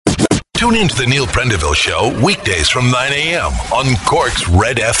Tune in to the Neil Prendeville Show weekdays from 9 a.m. on Cork's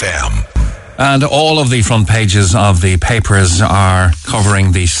Red FM. And all of the front pages of the papers are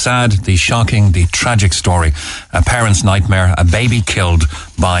covering the sad, the shocking, the tragic story. A parent's nightmare, a baby killed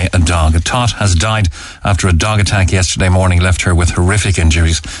by a dog. A tot has died after a dog attack yesterday morning left her with horrific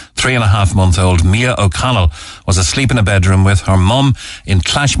injuries. 3.5-month-old Mia O'Connell was asleep in a bedroom with her mum in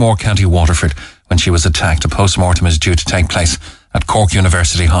Clashmore, County Waterford, when she was attacked. A post-mortem is due to take place at Cork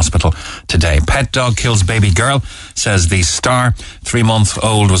University Hospital today. Pet dog kills baby girl, says the Star.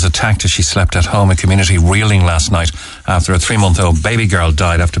 3-month-old was attacked as she slept at home in community reeling last night after a 3-month-old baby girl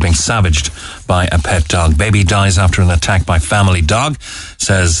died after being savaged by a pet dog. Baby dies after an attack by family dog,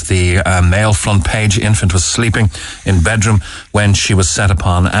 says the Mail front page. Infant was sleeping in bedroom when she was set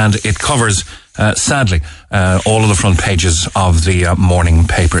upon, and it covers, sadly, all of the front pages of the morning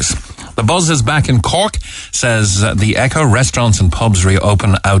papers. The buzz is back in Cork, says the Echo. Restaurants and pubs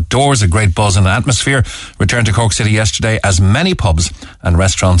reopen outdoors. A great buzz and atmosphere returned to Cork City yesterday as many pubs and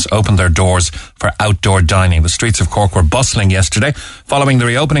restaurants opened their doors for outdoor dining. The streets of Cork were bustling yesterday following the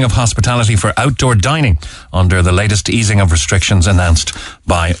reopening of hospitality for outdoor dining under the latest easing of restrictions announced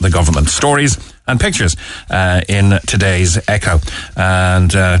by the government. Stories and pictures in today's Echo.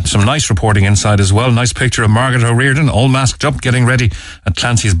 And some nice reporting inside as well. Nice picture of Margaret O'Riordan, all masked up, getting ready at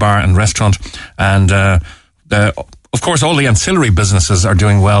Clancy's Bar and Restaurant. And of course, all the ancillary businesses are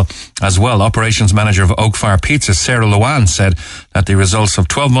doing well as well. Operations manager of Oak Fire Pizza, Sarah Luan, said that the results of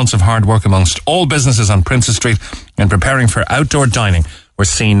 12 months of hard work amongst all businesses on Princess Street in preparing for outdoor dining were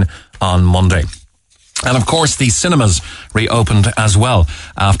seen on Monday. And of course, the cinemas reopened as well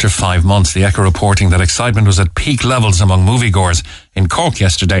after 5 months. The Echo reporting that excitement was at peak levels among moviegoers in Cork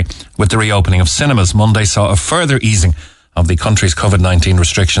yesterday with the reopening of cinemas. Monday saw a further easing of the country's COVID-19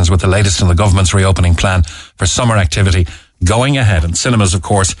 restrictions, with the latest in the government's reopening plan for summer activity going ahead. And cinemas, of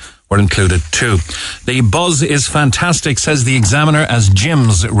course, were included too. The buzz is fantastic, says the Examiner, as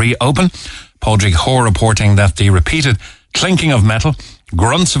gyms reopen. Padraig Hoare reporting that the repeated clinking of metal,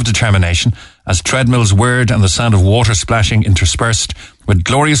 grunts of determination, as treadmills whirred and the sound of water splashing interspersed with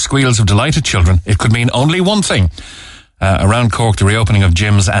glorious squeals of delighted children, it could mean only one thing. Around Cork, the reopening of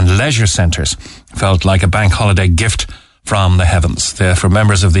gyms and leisure centres felt like a bank holiday gift from the heavens. For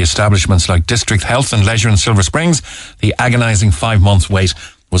members of the establishments like District Health and Leisure in Silver Springs, the agonising 5-month wait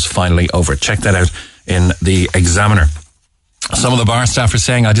was finally over. Check that out in the Examiner. Some of the bar staff are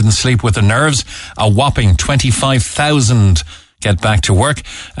saying, I didn't sleep with the nerves. A whopping 25,000 get back to work,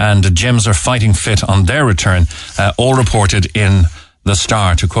 and the gyms are fighting fit on their return. All reported in the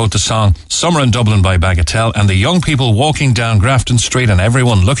Star. To quote the song Summer in Dublin by Bagatelle, and the young people walking down Grafton Street and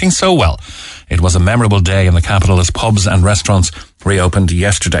everyone looking so well. It was a memorable day in the capital as pubs and restaurants reopened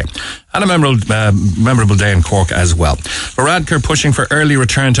yesterday. And a memorable day in Cork as well. Varadkar pushing for early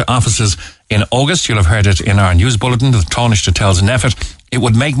return to offices in August. You'll have heard it in our news bulletin. The Taoiseach tells Neffet it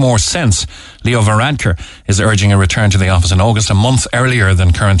would make more sense. Leo Varadkar is urging a return to the office in August, a month earlier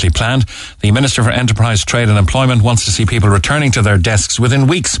than currently planned. The Minister for Enterprise, Trade and Employment wants to see people returning to their desks within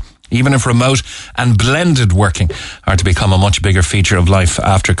weeks, even if remote and blended working are to become a much bigger feature of life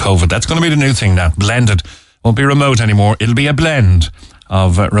after COVID. That's going to be the new thing now. Blended. Won't be remote anymore. It'll be a blend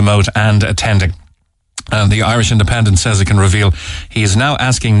of remote and attending. And the Irish Independent says it can reveal he is now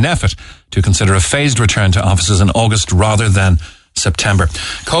asking Neffet to consider a phased return to offices in August rather than September.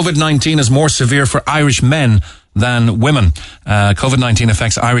 COVID-19 is more severe for Irish men than women. COVID-19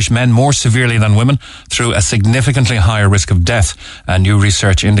 affects Irish men more severely than women through a significantly higher risk of death. New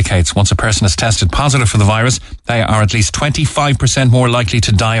research indicates once a person is tested positive for the virus, they are at least 25% more likely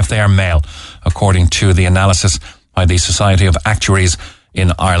to die if they are male, according to the analysis by the Society of Actuaries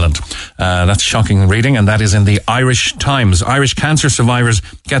in Ireland. That's shocking reading, and that is in the Irish Times. Irish cancer survivors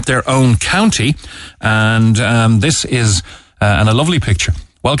get their own county, and this is and a lovely picture.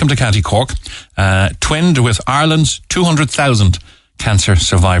 Welcome to County Cork, twinned with Ireland's 200,000 cancer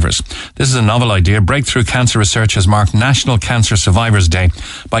survivors. This is a novel idea. Breakthrough Cancer Research has marked National Cancer Survivors Day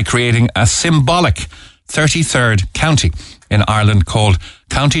by creating a symbolic 33rd county in Ireland called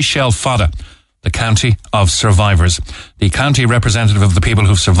County Shell Fada, the County of Survivors. The county representative of the people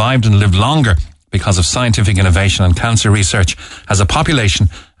who've survived and lived longer because of scientific innovation and cancer research has a population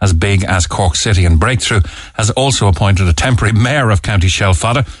as big as Cork City. And Breakthrough has also appointed a temporary mayor of County Shell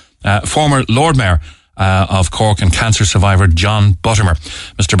Fada, former Lord Mayor of Cork and cancer survivor John Buttermer.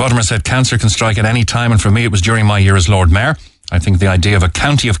 Mr. Buttermer said cancer can strike at any time, and for me it was during my year as Lord Mayor. I think the idea of a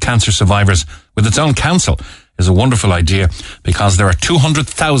county of cancer survivors with its own council is a wonderful idea because there are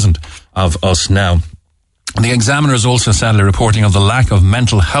 200,000 of us now. The Examiner is also sadly reporting of the lack of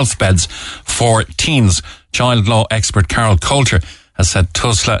mental health beds for teens. Child law expert Carol Coulter has said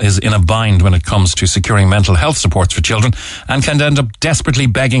Tusla is in a bind when it comes to securing mental health supports for children and can end up desperately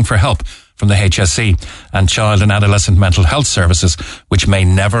begging for help from the HSE and Child and Adolescent Mental Health Services, which may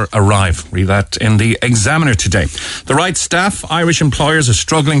never arrive. Read that in the Examiner today. The right staff, Irish employers are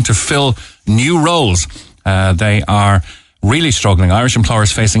struggling to fill new roles. They are really struggling. Irish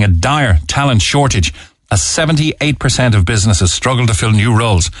employers facing a dire talent shortage as 78% of businesses struggle to fill new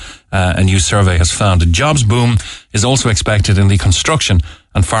roles. A new survey has found a jobs boom is also expected in the construction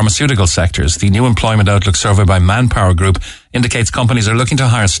and pharmaceutical sectors. The new Employment Outlook survey by Manpower Group indicates companies are looking to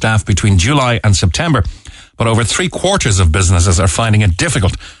hire staff between July and September, but over 3/4 of businesses are finding it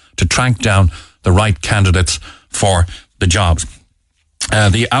difficult to track down the right candidates for the jobs.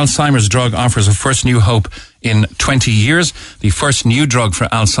 The Alzheimer's drug offers a first new hope in 20 years. The first new drug for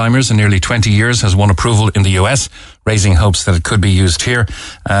Alzheimer's in nearly 20 years has won approval in the US, raising hopes that it could be used here.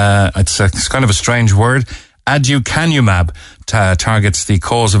 It's kind of a strange word. Aducanumab targets the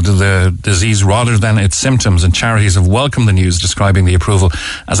cause of the disease rather than its symptoms, and charities have welcomed the news, describing the approval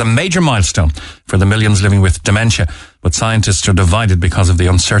as a major milestone for the millions living with dementia. But scientists are divided because of the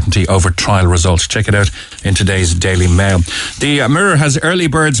uncertainty over trial results. Check it out in today's Daily Mail. The Mirror has early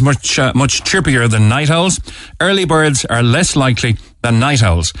birds much chirpier than night owls. Early birds are less likely than night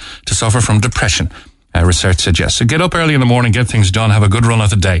owls to suffer from depression. Research suggests. So get up early in the morning, get things done, have a good run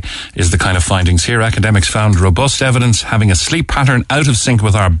of the day is the kind of findings here. Academics found robust evidence having a sleep pattern out of sync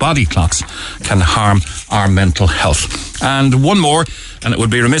with our body clocks can harm our mental health. And one more, and it would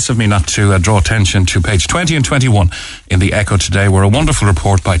be remiss of me not to draw attention to page 20 and 21 in the Echo today, where a wonderful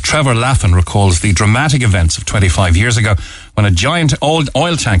report by Trevor Laffin recalls the dramatic events of 25 years ago when a giant old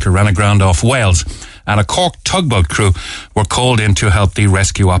oil tanker ran aground off Wales and a Cork tugboat crew were called in to help the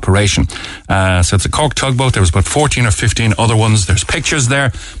rescue operation. So it's a Cork tugboat. There was about 14 or 15 other ones. There's pictures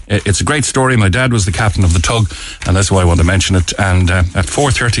there. It's a great story. My dad was the captain of the tug, and that's why I want to mention it. And at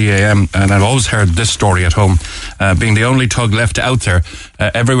 4:30 a.m., and I've always heard this story at home, being the only tug left out there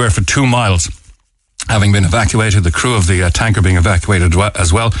everywhere for 2 miles, having been evacuated, the crew of the tanker being evacuated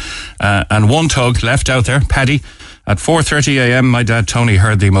as well. And one tug left out there, Paddy. At 4:30 a.m., my dad, Tony,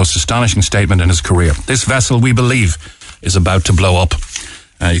 heard the most astonishing statement in his career. This vessel, we believe, is about to blow up.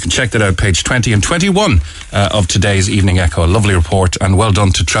 You can check that out, page 20 and 21 of today's Evening Echo. A lovely report, and well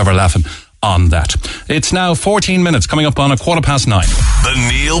done to Trevor Laffin on that. It's now 14 minutes, coming up on 9:15. The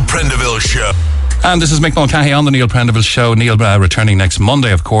Neil Prendeville Show. And this is Mick Mulcahy on the Neil Prendeville Show. Neil returning next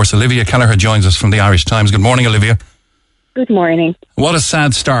Monday, of course. Olivia Kelleher joins us from the Irish Times. Good morning, Olivia. Good morning. What a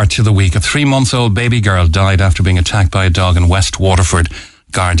sad start to the week. A 3-month-old baby girl died after being attacked by a dog in West Waterford.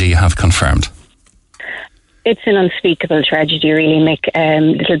 Gardaí have confirmed. It's an unspeakable tragedy, really, Mick.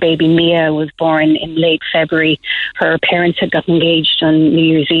 Little baby Mia was born in late February. Her parents had got engaged on New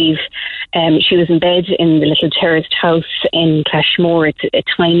Year's Eve. She was in bed in the little terraced house in Clashmore. It's a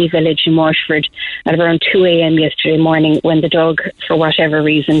tiny village in Waterford at around 2 a.m. yesterday morning when the dog, for whatever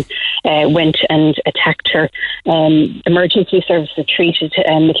reason, went and attacked her. Emergency services treated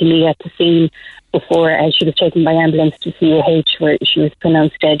little Mia at the scene before she was taken by ambulance to COH, where she was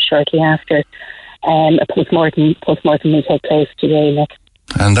pronounced dead shortly after. A post-mortem will take place today, Nick.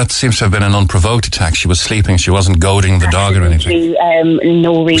 And that seems to have been an unprovoked attack. She was sleeping. She wasn't goading the dog or anything.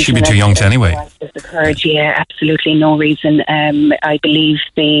 No reason. She'd be too young to anyway. Occurred, yeah, absolutely no reason. I believe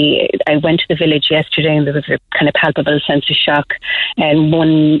I went to the village yesterday and there was a kind of palpable sense of shock. And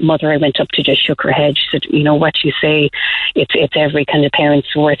one mother I went up to just shook her head. She said, you know what you say, it's every kind of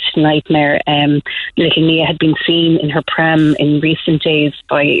parent's worst nightmare. Little Mia had been seen in her pram in recent days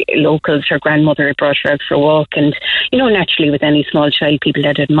by locals. Her grandmother had brought her out for a walk, and naturally with any small child, people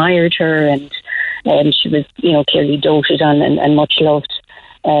that admired her, and she was clearly doted on and much loved.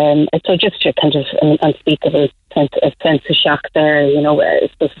 So just a kind of an unspeakable sense of shock there.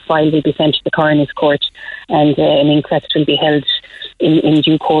 The file will be sent to the coroner's court, and an inquest will be held in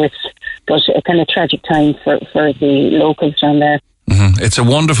due course. But a kind of tragic time for the locals down there. Mm-hmm. It's a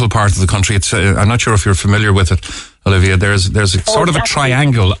wonderful part of the country. I'm not sure if you're familiar with it, Olivia. There's a sort of a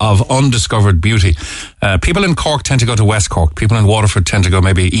triangle of undiscovered beauty. People in Cork tend to go to West Cork. People in Waterford tend to go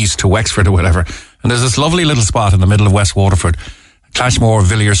maybe east to Wexford or whatever. And there's this lovely little spot in the middle of West Waterford, Clashmore,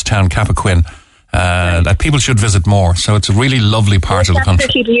 Villierstown, Cappoquin, that people should visit more. So it's a really lovely part of the country.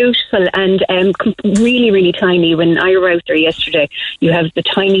 It's absolutely beautiful and really, really tiny. When I arrived there yesterday, you have the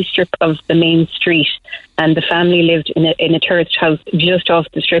tiny strip of the main street, and the family lived in a terraced house just off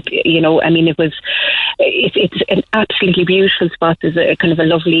the strip. It's an absolutely beautiful spot. There's a kind of a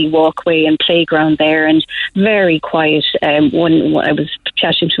lovely walkway and playground there, and very quiet. When I was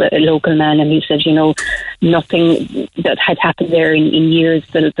chatting to a local man, and he said, nothing that had happened there in years.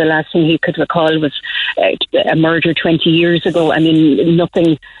 The last thing he could recall was a murder 20 years ago. I mean,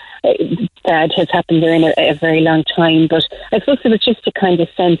 nothing bad has happened there in a very long time. But I suppose there was just a kind of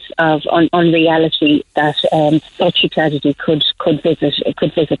sense of unreality that such a tragedy could visit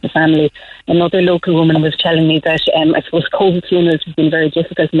the family. Another local woman was telling me that I suppose COVID funerals have been very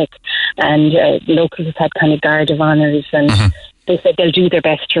difficult, Mick, and locals have had kind of guard of honours, and they said they'll do their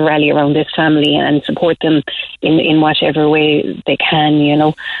best to rally around this family and support them in whatever way they can,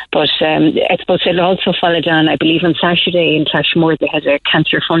 But I suppose it also followed on, I believe on Saturday in Clashmore, they had a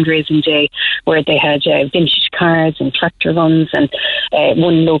cancer fundraising day where they had vintage cars and tractor runs, and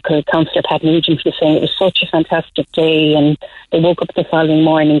one local councillor, Pat Nugent, was saying it was such a fantastic day, and they woke up the following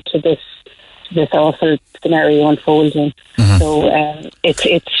morning to this awful scenario unfolding. So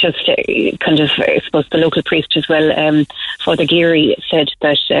it's just kind of, I suppose the local priest as well, Father Geary, said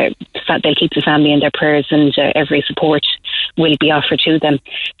that they'll keep the family in their prayers, and every support will be offered to them.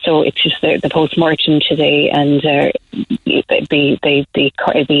 So it's just the post-mortem today, and the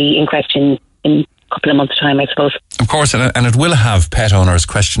inquest in a couple of months' time, I suppose. Of course, and it will have pet owners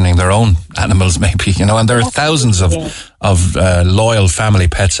questioning their own animals, maybe, and there are thousands of loyal family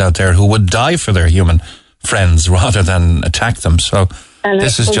pets out there who would die for their human friends rather than attack them. So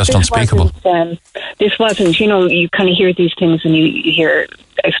this is just unspeakable. This wasn't, you kind of hear these things and you hear,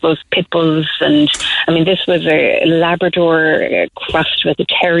 I suppose, pit bulls, and I mean, this was a Labrador crossed with a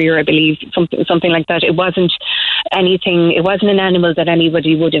terrier, I believe, something like that. It wasn't anything. It wasn't an animal that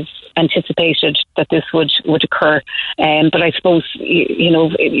anybody would have anticipated that this would occur. But I suppose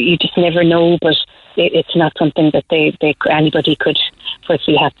you just never know. But it's not something that anybody could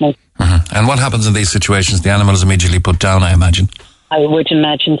foresee happening. And what happens in these situations? The animal is immediately put down, I imagine. I would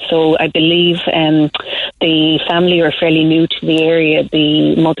imagine so. I believe the family are fairly new to the area.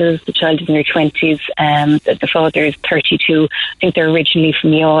 The mother of the child is in her 20s. The father is 32. I think they're originally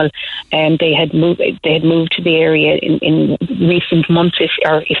from Youghal. They had moved to the area in recent months,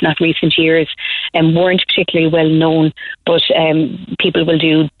 if not recent years, and weren't particularly well known. But people will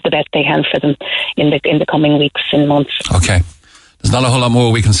do the best they can for them in the coming weeks and months. Okay. There's not a whole lot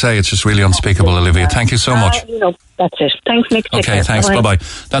more we can say. It's just really unspeakable, Olivia. Thank you so much. That's it. Thanks, Nick. Okay, thanks. Bye-bye.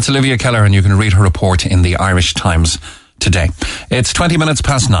 That's Olivia Keller, and you can read her report in the Irish Times today. It's 20 minutes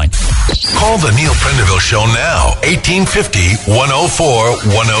past 9. Call the Neil Prendeville Show now.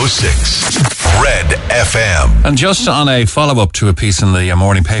 1850-104-106. Red FM. And just on a follow-up to a piece in the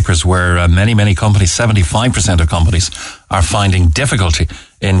morning papers where many companies, 75% of companies, are finding difficulty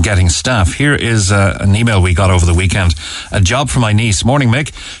in getting staff. Here is an email we got over the weekend. A job for my niece. Morning,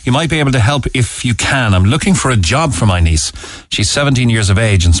 Mick. You might be able to help if you can. I'm looking for a job for my niece. She's 17 years of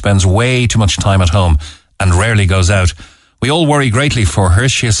age and spends way too much time at home and rarely goes out. We all worry greatly for her.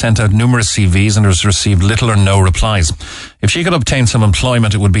 She has sent out numerous CVs and has received little or no replies. If she could obtain some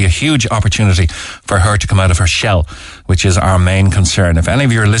employment, it would be a huge opportunity for her to come out of her shell, which is our main concern. If any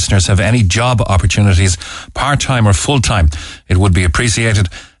of your listeners have any job opportunities, part-time or full-time, it would be appreciated.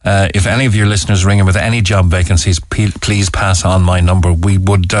 If any of your listeners ring in with any job vacancies, please pass on my number. We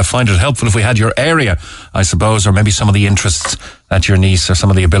would find it helpful if we had your area, I suppose, or maybe some of the interests that your niece or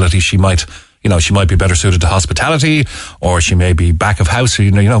some of the abilities she might be better suited to hospitality, or she may be back of house,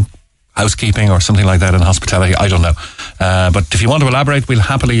 housekeeping or something like that in hospitality. I don't know. But if you want to elaborate, we'll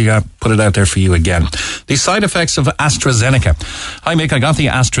happily put it out there for you again. The side effects of AstraZeneca. Hi, Mick. I got the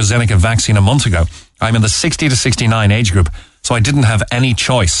AstraZeneca vaccine a month ago. I'm in the 60 to 69 age group, so I didn't have any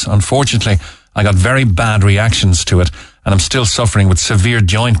choice. Unfortunately, I got very bad reactions to it, and I'm still suffering with severe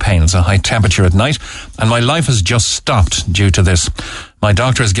joint pains, a high temperature at night, and my life has just stopped due to this. My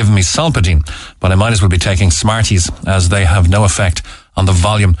doctor has given me Solpadeine, but I might as well be taking Smarties as they have no effect on the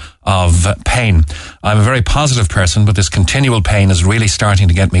volume of pain. I'm a very positive person, but this continual pain is really starting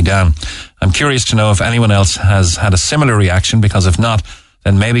to get me down. I'm curious to know if anyone else has had a similar reaction, because if not,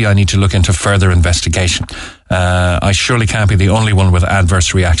 then maybe I need to look into further investigation. I surely can't be the only one with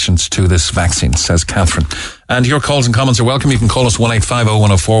adverse reactions to this vaccine, says Catherine. And your calls and comments are welcome. You can call us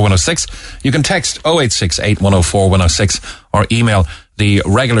 1-850-104-106. You can text 0868-104-106 or email the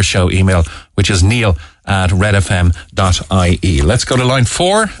regular show email, which is neil@redfm.ie. Let's go to line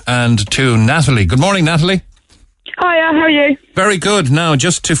 4 and to Natalie. Good morning, Natalie. Hiya, how are you? Very good. Now,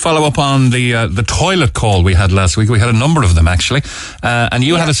 just to follow up on the toilet call we had last week, we had a number of them actually, and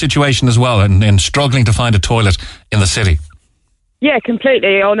you had a situation as well in struggling to find a toilet in the city. Yeah,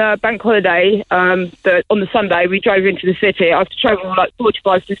 completely. On a bank holiday, on the Sunday, we drove into the city. I have to travel like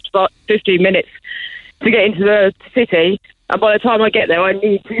 45, 50 minutes to get into the city, and by the time I get there, I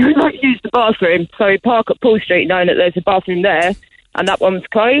need to use the bathroom. So we park at Paul Street, knowing that there's a bathroom there. and that one was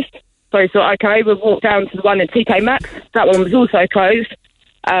closed. So we thought, okay, we'll walk down to the one in TK Maxx. That one was also closed.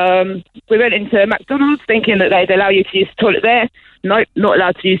 We went into McDonald's thinking that they'd allow you to use the toilet there. Nope, not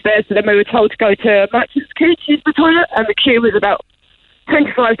allowed to use there. So then we were told to go to Merchant's Quay to use the toilet, and the queue was about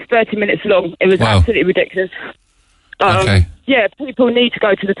 25 to 30 minutes long. It was absolutely ridiculous. Okay. Yeah, people need to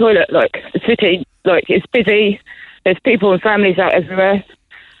go to the toilet. Like, the city, like, it's busy. There's people and families out everywhere.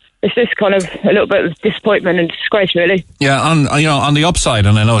 It's just kind of a little bit of disappointment and disgrace, really. Yeah, on the upside,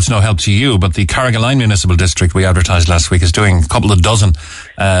 and I know it's no help to you, but the Carrigaline Municipal District we advertised last week is doing a couple of dozen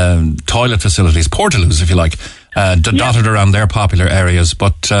toilet facilities, portaloos, if you like, dotted around their popular areas.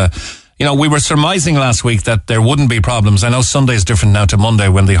 But we were surmising last week that there wouldn't be problems. I know Sunday is different now to Monday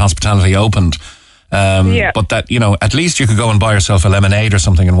when the hospitality opened. But that, at least you could go and buy yourself a lemonade or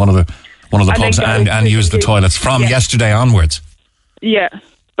something in one of the pubs and use the toilets from yesterday onwards. Yeah.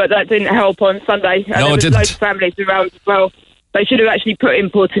 But that didn't help on Sunday. And there was loads of families around as well. They should have actually put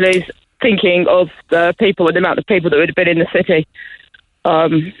in portaloos thinking of the people and the amount of people that would have been in the city.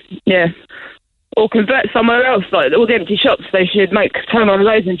 Or convert somewhere else, like all the empty shops. They should turn one of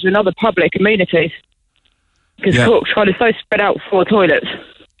those into another public amenities. Because Cork's kind of so spread out for toilets.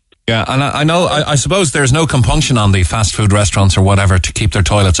 Yeah, and I suppose there's no compunction on the fast food restaurants or whatever to keep their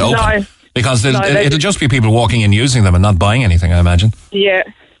toilets open. No. Because it'll just be people walking in using them and not buying anything, I imagine. Yeah.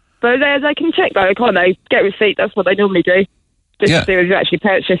 But they can check though, can't they? Get a receipt, that's what they normally do. Just to see if you actually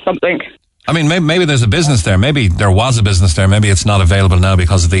purchased something. I mean, maybe there's a business there. Maybe there was a business there. Maybe it's not available now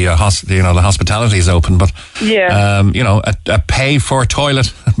because of the the hospitality is open. But a pay for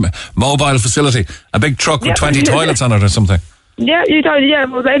toilet mobile facility, a big truck with 20 toilets on it or something. Yeah, you don't. Yeah,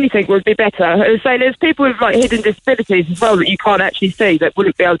 well, anything would be better. I would say there's people with like hidden disabilities as well that you can't actually see that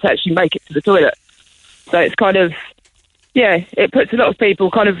wouldn't be able to actually make it to the toilet. So it's kind of. Yeah, it puts a lot of people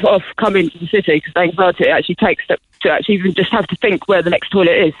kind of off coming to the city because the anxiety it actually takes to actually even just have to think where the next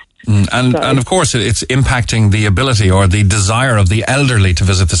toilet is. And of course it's impacting the ability or the desire of the elderly to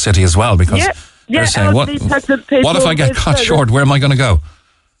visit the city as well because they're saying, what if I get caught short? Where am I going to go?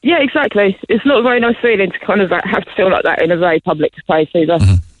 Yeah, exactly. It's not a very nice feeling to kind of have to feel like that in a very public place either.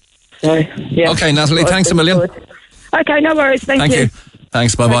 Mm-hmm. So, yeah. Okay, Natalie, thanks a million. Okay, no worries. Thank you.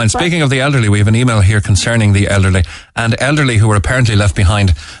 Thanks, bye-bye. And speaking of the elderly, we have an email here concerning the elderly and elderly who were apparently left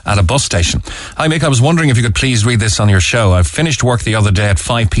behind at a bus station. Hi, Mick, I was wondering if you could please read this on your show. I finished work the other day at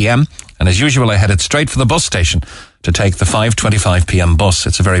 5 p.m. and as usual I headed straight for the bus station to take the 5:25 p.m. bus.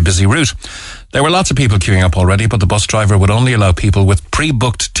 It's a very busy route. There were lots of people queuing up already, but the bus driver would only allow people with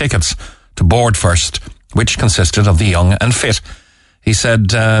pre-booked tickets to board first, which consisted of the young and fit. He said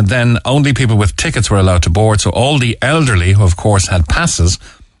then only people with tickets were allowed to board, so all the elderly, who of course had passes,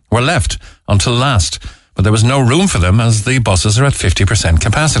 were left until last. But there was no room for them as the buses are at 50%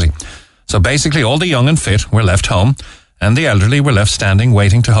 capacity. So basically all the young and fit were left home and the elderly were left standing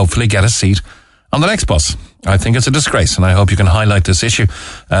waiting to hopefully get a seat on the next bus. I think it's a disgrace and I hope you can highlight this issue.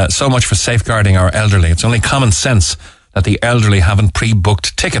 So much for safeguarding our elderly. It's only common sense that the elderly haven't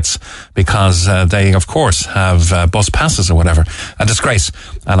pre-booked tickets because they, of course, have bus passes or whatever. A disgrace.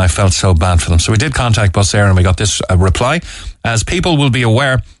 And I felt so bad for them. So we did contact Bus Air and we got this reply. As people will be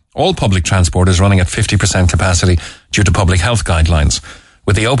aware, all public transport is running at 50% capacity due to public health guidelines.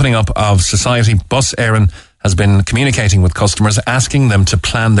 With the opening up of society, Bus Air has been communicating with customers, asking them to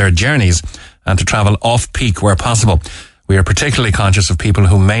plan their journeys and to travel off-peak where possible. We are particularly conscious of people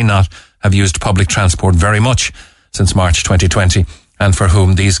who may not have used public transport very much since March 2020, and for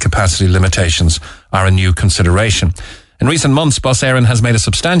whom these capacity limitations are a new consideration. In recent months, Bus Éireann has made a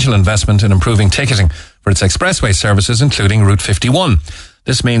substantial investment in improving ticketing for its expressway services, including Route 51.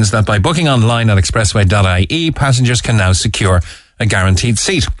 This means that by booking online at expressway.ie, passengers can now secure a guaranteed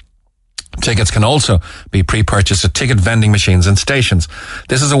seat. Tickets can also be pre-purchased at ticket vending machines and stations.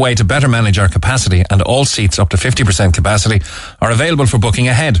 This is a way to better manage our capacity, and all seats up to 50% capacity are available for booking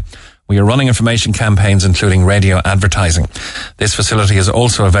ahead. We are running information campaigns, including radio advertising. This facility is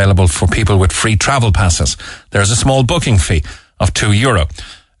also available for people with free travel passes. There is a small booking fee of €2.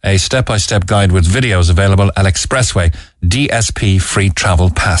 A step-by-step guide with videos available at Expressway DSP Free Travel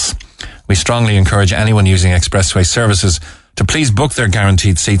Pass. We strongly encourage anyone using Expressway services to please book their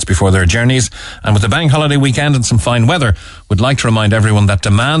guaranteed seats before their journeys. And with the bank holiday weekend and some fine weather, we'd like to remind everyone that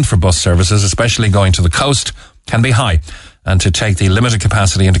demand for bus services, especially going to the coast, can be high, and to take the limited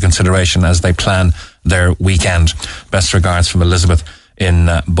capacity into consideration as they plan their weekend. Best regards from Elizabeth in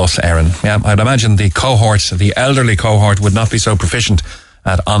Bus Éireann. Yeah, I'd imagine the elderly cohort would not be so proficient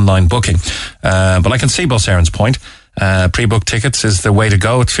at online booking. But I can see Bus Éireann's point. Pre-booked tickets is the way to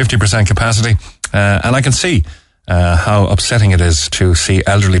go. It's 50% capacity. And I can see how upsetting it is to see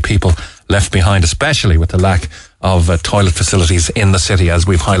elderly people left behind, especially with the lack of toilet facilities in the city, as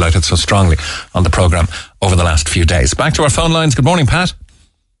we've highlighted so strongly on the programme over the last few days. Back to our phone lines. Good morning, Pat.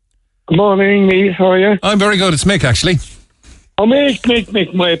 Good morning, Neil. How are you? I'm very good. It's Mick, actually. Oh,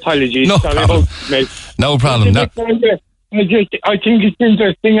 Mick, my apologies. No Sorry problem. about Mick. No problem. No. I think it's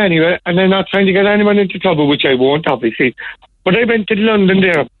interesting anyway, and I'm not trying to get anyone into trouble, which I won't, obviously. But I went to London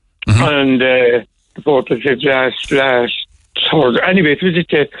there, and the 4th of last Thursday. Anyway, it was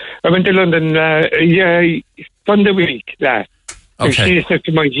I went to London, Sunday week last. Okay. And she said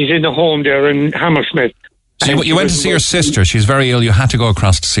to me, she's in a home there in Hammersmith. So you went to see your sister. She's very ill. You had to go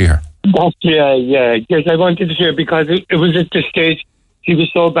across to see her. Yes, I wanted to see her because it was at the stage she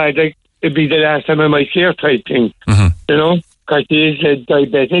was so bad, like it'd be the last time I might see her type thing, you know, because she is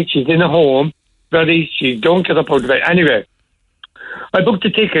diabetic, she's in a home, she don't get up out of bed. Anyway, I booked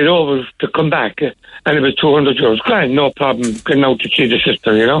a ticket over to come back, and it was €200. Grand, no problem, getting out to see the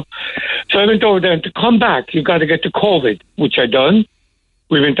sister, you know. So I went over there, and to come back, you got to get the COVID, which I done.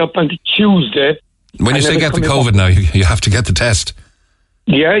 We went up on the Tuesday. When you say get the COVID now, you have to get the test.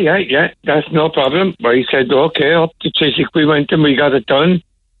 Yeah, that's no problem. I said, okay, up to Chiswick we went and we got it done,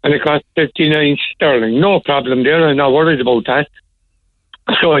 and it cost 59 sterling. No problem there, I'm not worried about that.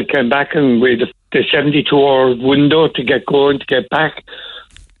 So I came back and we had the 72-hour window to get going, to get back.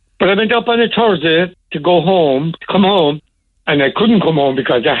 But I went up on a Thursday to come home, and I couldn't come home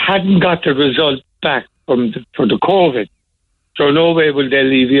because I hadn't got the result back for the COVID. So no way will they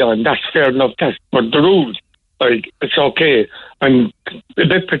leave you on. That's fair enough, that's but the rules. Like, it's okay. I'm a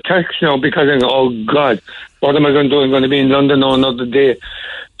bit perplexed now because I'm, oh God, what am I going to do? I'm going to be in London on another day.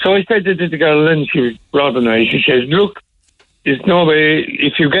 So I said to the girl, and she was rather nice. She says, look, there's no way,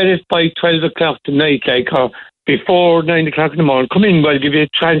 if you get it by 12 o'clock tonight, like, or before 9 o'clock in the morning, come in, we'll give you a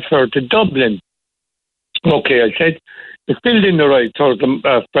transfer to Dublin. Okay, I said, it's still in the right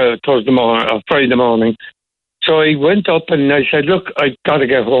Friday morning. So I went up and I said, look, I got to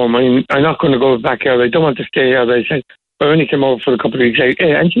get home. I'm not going to go back here. I don't want to stay here. I said, I only came over for a couple of weeks.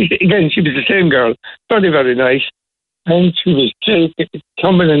 And she was the same girl. Very, very nice. And she was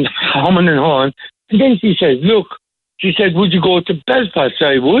humming and hawing. And then she said, look, she said, would you go to Belfast?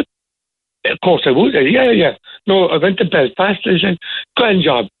 I would. Of course I would. I said, yeah. No, I went to Belfast. I said, grand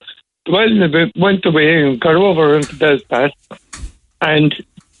job. Well, I went away and got over into Belfast. And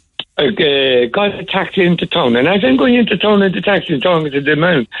I got a taxi into town, and as I'm going into town in the taxi, talking to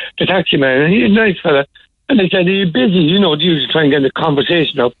the taxi man, and he's a nice fella, and I said, are you busy? You know, usually try and get the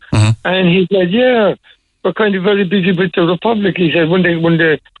conversation up. And he said, yeah, we're kind of very busy with the Republic. He said, when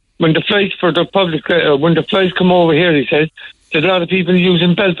the flights for the Republic, when the flights come over here, he said, there's a lot of people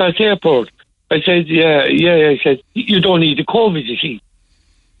using Belfast Airport. I said, yeah. I said, you don't need the COVID, you see.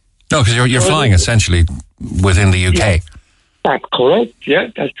 No, because you're flying essentially within the UK. Yeah. That's correct.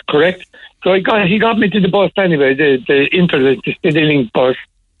 Yeah, that's correct. So he got me to the bus anyway, the CityLink bus,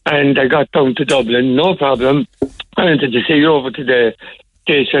 and I got down to Dublin, no problem. I went to the city over to the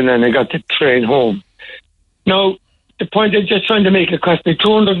station, and I got the train home. Now, the point I'm just trying to make, it cost me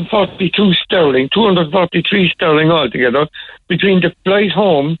 243 sterling altogether between the flight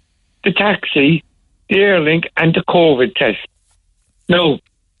home, the taxi, the Airlink, and the COVID test. Now,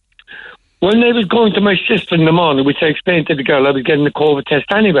 when I was going to my sister in the morning, which I explained to the girl, I was getting the COVID test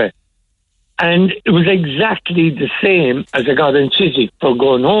anyway. And it was exactly the same as I got in Chiswick for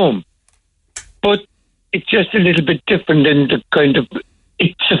going home. But it's just a little bit different in the kind of,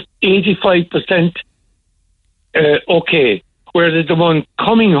 it's 85% okay. Whereas the one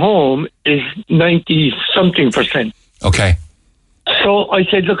coming home is 90-something%. Okay. So I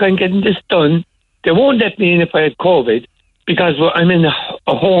said, look, I'm getting this done. They won't let me in if I had COVID, because I'm in a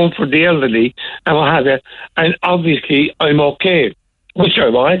home for the elderly and what have you, and obviously I'm okay, which I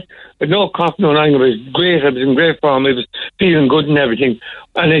was. But no cough, no nothing. It was great. I was in great form. I was feeling good and everything.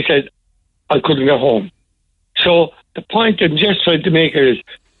 And I said I couldn't get home. So the point I'm just trying to make is,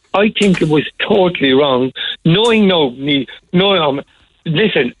 I think it was totally wrong. Listen,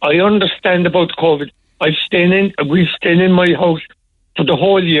 I understand about COVID. We've stayed in my house for the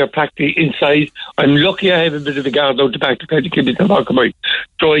whole year, practically inside. I'm lucky I have a bit of a guard out the back to kind of keep it occupied.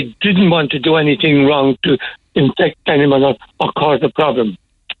 So I didn't want to do anything wrong to infect anyone or cause a problem.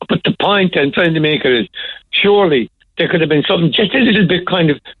 But the point I'm trying to make is, surely there could have been something just a little bit kind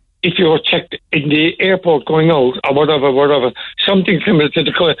of, if you were checked in the airport going out or whatever, something similar to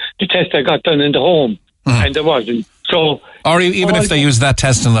the test I got done in the home, and there wasn't. So, or even if they used that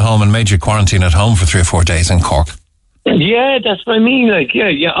test in the home and made you quarantine at home for 3 or 4 days in Cork. Yeah, that's what I mean. Like,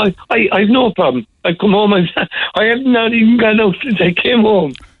 yeah. I've no problem. I come home and I have not even gone out since I came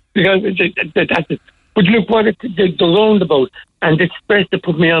home, because that's it. But look, what the roundabout and the stress that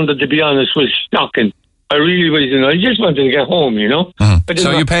put me under, to be honest, was shocking. I really wasn't. I just wanted to get home, you know. Mm-hmm.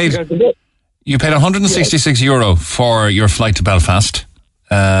 So you paid €166 for your flight to Belfast,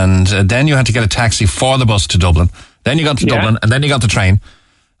 and then you had to get a taxi for the bus to Dublin. Then you got to Dublin, and then you got the train.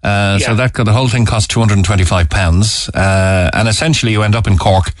 So the whole thing cost £225. And essentially you end up in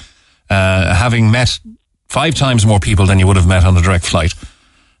Cork, having met 5 times more people than you would have met on the direct flight.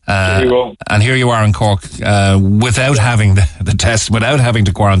 And here you are in Cork, without having the test, without having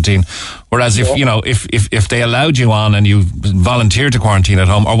to quarantine. Whereas if they allowed you on and you volunteered to quarantine at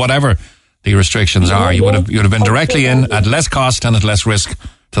home or whatever the restrictions are, you would have been directly in at less cost and at less risk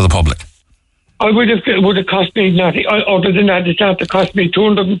to the public. It would have cost me nothing. Other than that, it had to cost me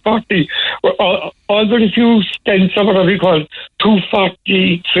 240. All but if you spend whatever we call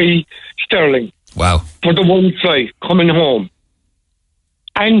 243 sterling. Wow. For the one flight coming home.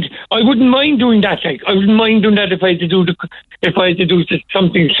 And I wouldn't mind doing that. Like, I wouldn't mind doing that if I had to do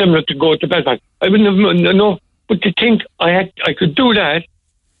something similar to go to Belfast. I wouldn't have no. But to think I could do that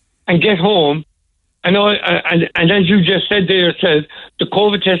and get home, and as you just said there yourself, the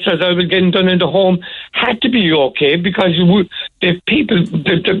COVID tests that I was getting done in the home had to be okay because the people's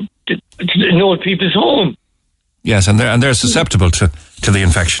home. Yes, and they're susceptible to the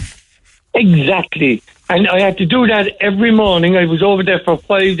infection. Exactly. And I had to do that every morning. I was over there for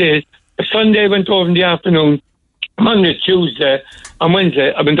 5 days. Sunday I went over in the afternoon. Monday, Tuesday, and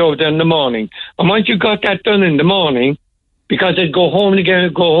Wednesday I went over there in the morning. And once you got that done in the morning, because I'd go home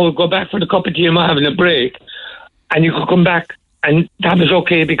again, go back for the cup of tea and having a break, and you could come back, and that was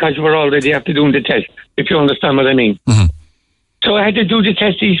okay because you were already after doing the test, if you understand what I mean. Mm-hmm. So I had to do the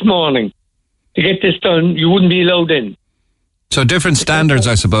test each morning. To get this done, you wouldn't be allowed in. So different standards,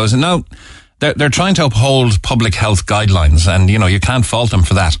 I suppose. And now they're trying to uphold public health guidelines, and you can't fault them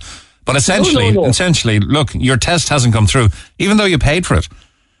for that. But essentially, look, your test hasn't come through, even though you paid for it.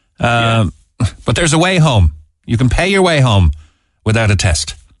 But there's a way home. You can pay your way home without a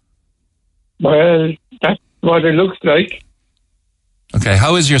test. Well, that's what it looks like. Okay,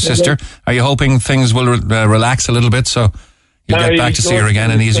 how is your sister? Are you hoping things will relax a little bit so you'll get back to see her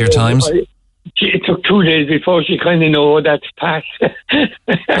again in easier times? It took 2 days before she kind of know that's passed.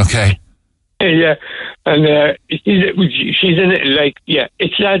 Okay. Yeah, and she's in it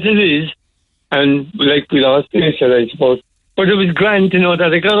it's as it is, and like we lost it, I suppose. But it was grand to know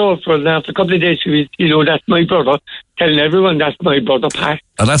that I got over it, and after a couple of days she was, that's my brother, telling everyone that's my brother, Pat.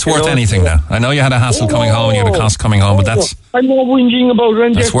 Oh, that's worth anything now. I know you had a hassle coming home, you had a cost coming home, but that's... I'm not whinging about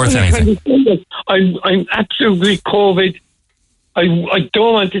it. That's worth anything. I'm absolutely COVID. I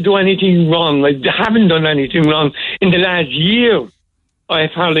don't want to do anything wrong. I haven't done anything wrong. In the last year,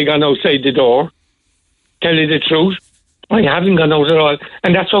 I've hardly gone outside the door. Tell you the truth. I haven't gone out at all.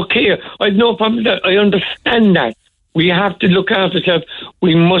 And that's okay. I've no problem with that. I understand that. We have to look after ourselves.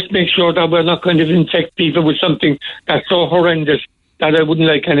 We must make sure that we're not going to infect people with something that's so horrendous that I wouldn't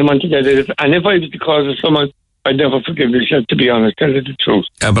like anyone to get it. And if I was the cause of someone, I'd never forgive myself, to be honest, tell you the truth.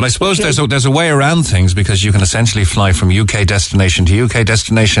 But I suppose there's a way around things, because you can essentially fly from UK destination to UK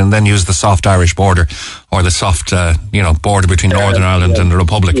destination and then use the soft Irish border, or the soft, border between Northern Ireland and the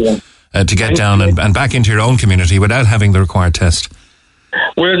Republic to get down and back into your own community without having the required test.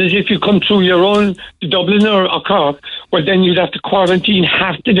 Whereas if you come through your own Dublin or Cork, well, then you'd have to quarantine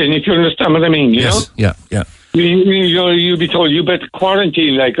after then, if you understand what I mean, you know? Yeah. You'd be told you better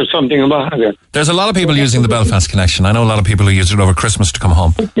quarantine, or something about it. There's a lot of people using the Belfast connection. I know a lot of people who use it over Christmas to come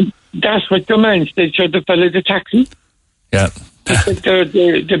home. That's what the man said, the fella, the taxi. Yeah.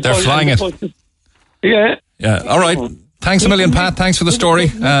 They're flying it. Yeah. Yeah. All right. Thanks a million, Pat. Thanks for the story.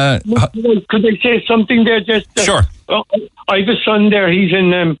 Could I say something there? Sure. I have a son there. He's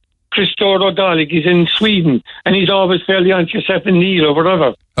in Christor O'Dalik. He's in Sweden, and he's always fairly on yourself and Neil or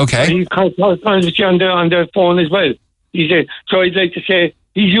whatever. Okay. And he corresponds with you on their phone as well. So I'd like to say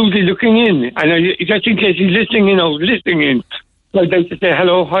he's usually looking in, and just in case he's listening in, I'd like to say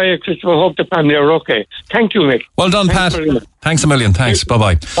hello, hi, Christopher. Hope the family are okay. Thank you, Mick. Well done, Pat. Thanks a million. Thanks.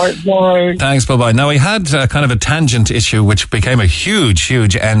 Bye-bye. Bye. Thanks. Bye-bye. Now, we had kind of a tangent issue which became a huge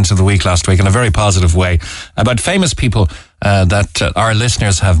end to the week last week in a very positive way, about famous people that our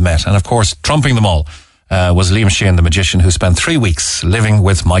listeners have met. And, of course, trumping them all was Liam Sheehan, the magician, who spent 3 weeks living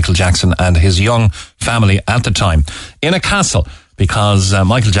with Michael Jackson and his young family at the time in a castle, because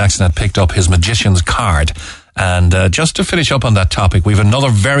Michael Jackson had picked up his magician's card. And just to finish up on that topic, we have another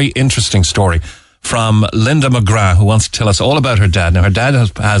very interesting story from Linda McGrath, who wants to tell us all about her dad. Now, her dad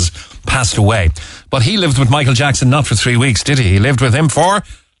has passed away, but he lived with Michael Jackson not for 3 weeks, did he? He lived with him for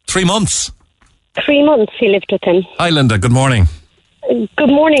 3 months. 3 months he lived with him. Hi, Linda. Good morning. Good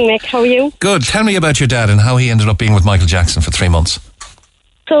morning, Mick. How are you? Good. Tell me about your dad and how he ended up being with Michael Jackson for 3 months.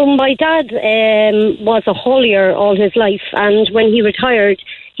 So my dad was a haulier all his life, and when he retired,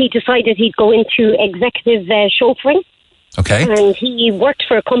 he decided he'd go into executive chauffeuring. Okay. And he worked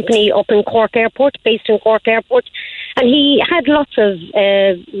for a company up in Cork Airport, based in Cork Airport. And he had lots of,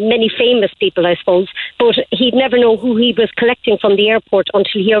 many famous people, I suppose, but he'd never know who he was collecting from the airport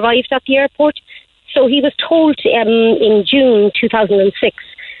until he arrived at the airport. So he was told in June 2006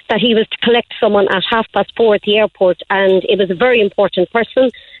 that he was to collect someone at 4:30 at the airport, and it was a very important person,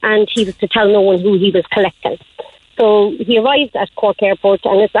 and he was to tell no one who he was collecting. So he arrived at Cork Airport,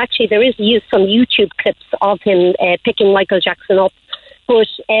 and it's actually, there is some YouTube clips of him picking Michael Jackson up. But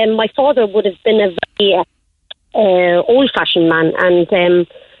my father would have been a very old-fashioned man, and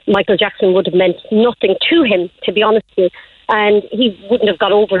Michael Jackson would have meant nothing to him, to be honest with you. And he wouldn't have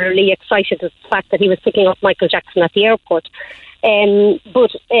got overly excited at the fact that he was picking up Michael Jackson at the airport.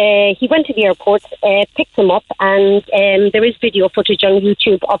 But he went to the airport, picked him up, and there is video footage on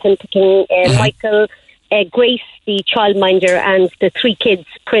YouTube of him picking Michael, Grace, the childminder, and the three kids,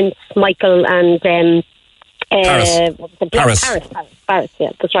 Prince, Michael, and Paris. Paris,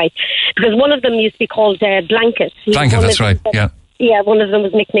 yeah, that's right. Because one of them used to be called Blanket. Blanket, that's right, yeah. Yeah, one of them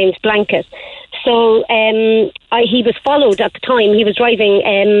was nicknamed Blanket. So he was followed at the time. He was driving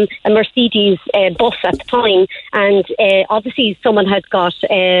a Mercedes bus at the time, and obviously someone had got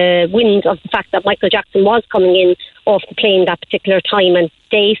wind of the fact that Michael Jackson was coming in off the plane that particular time and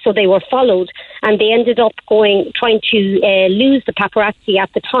day, so they were followed, and they ended up trying to lose the paparazzi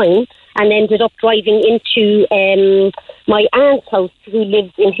at the time, and ended up driving into my aunt's house, who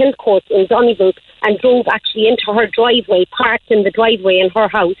lives in Hillcourt in Donnybrook, and drove actually into her driveway, parked in the driveway in her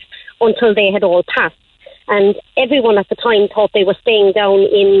house until they had all passed. And everyone at the time thought they were staying down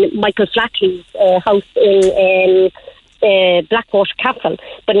in Michael Flatley's house in Blackwater Castle,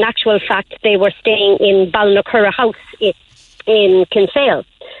 but in actual fact they were staying in Ballinacurra House in Kinsale.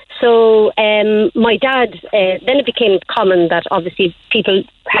 So my dad, then it became common that obviously people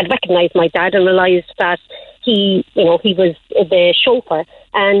had recognised my dad and realised that he was the chauffeur.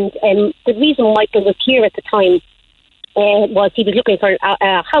 And the reason Michael was here at the time was he was looking for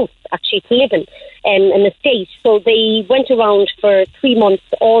a house actually to live in, an estate. So they went around for 3 months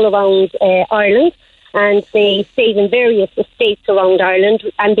all around Ireland, and they stayed in various estates around Ireland,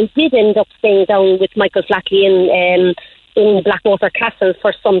 and they did end up staying down with Michael Flatley in Blackwater Castle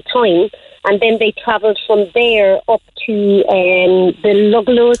for some time, and then they travelled from there up to the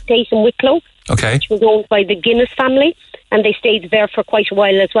Luglow estate in Wicklow, which was owned by the Guinness family, and they stayed there for quite a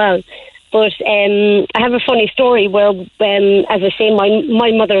while as well. But I have a funny story where, as I say,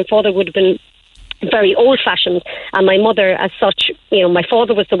 my mother and father would have been very old-fashioned, and my mother, as such, my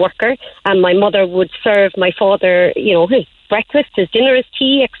father was the worker, and my mother would serve my father, his breakfast, his dinner, his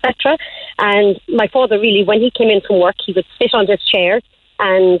tea, etc. And my father really, when he came in from work, he would sit on his chair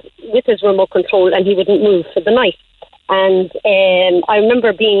and with his remote control, and he wouldn't move for the night. And I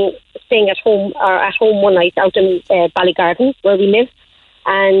remember staying at home one night out in Ballygarden, where we live,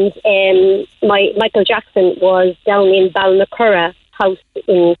 and Michael Jackson was down in Ballinacurra House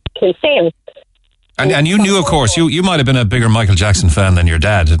in Kinsale. And you knew, of course, you might have been a bigger Michael Jackson fan than your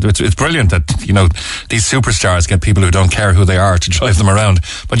dad. It's brilliant that, these superstars get people who don't care who they are to drive them around.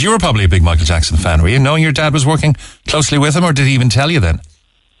 But you were probably a big Michael Jackson fan, were you, knowing your dad was working closely with him, or did he even tell you then?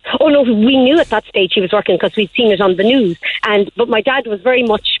 Oh, no, we knew at that stage he was working because we'd seen it on the news. But my dad was very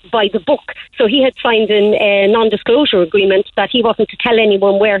much by the book. So he had signed a non-disclosure agreement that he wasn't to tell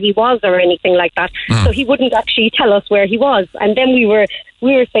anyone where he was or anything like that. So he wouldn't actually tell us where he was. And then we were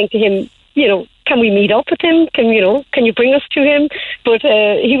saying to him, can we meet up with him? Can you bring us to him? But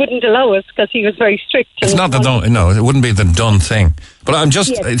he wouldn't allow us because he was very strict. It's not it wouldn't be the done thing. But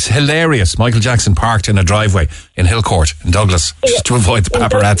it's hilarious. Michael Jackson parked in a driveway in Hillcourt in Douglas just to avoid the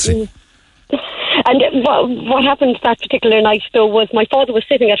paparazzi. And what happened that particular night, though, was my father was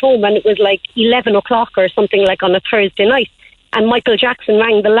sitting at home, and it was like 11 o'clock or something, like on a Thursday night, and Michael Jackson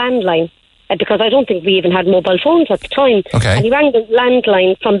rang the landline. Because I don't think we even had mobile phones at the time. Okay. And he rang the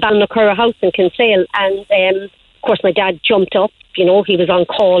landline from Ballinacurra House in Kinsale, and of course my dad jumped up, he was on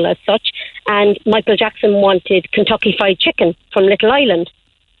call as such, and Michael Jackson wanted Kentucky Fried Chicken from Little Island.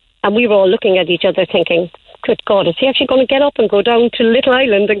 And we were all looking at each other thinking, good God, is he actually going to get up and go down to Little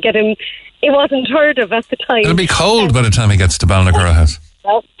Island and get him? It wasn't heard of at the time. It'll be cold by the time he gets to Ballinacurra House.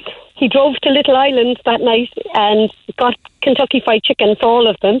 Well, he drove to Little Island that night and got Kentucky Fried Chicken for all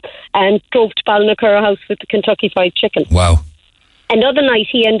of them, and drove to Ballinacurra House with the Kentucky Fried Chicken. Wow. Another day,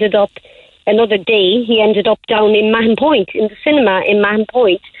 he ended up down in Mahon Point, in the cinema in Mahon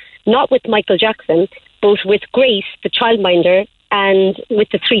Point, not with Michael Jackson, but with Grace, the childminder, and with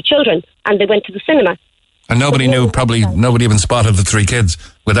the three children, and they went to the cinema. And nobody knew, probably nobody even spotted the 3 kids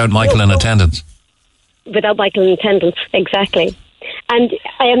without Michael in attendance. Without Michael in attendance, exactly. And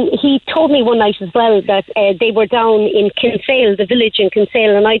he told me one night as well that they were down in Kinsale, the village in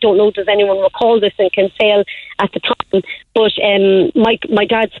Kinsale, and I don't know, does anyone recall this in Kinsale at the time, but my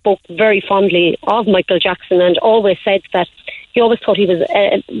dad spoke very fondly of Michael Jackson and always said that he always thought he was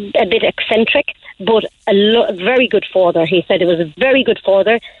a bit eccentric, but a very good father. He said it was a very good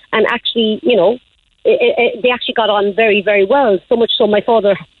father, and actually, you know, they actually got on very, very well, so much so my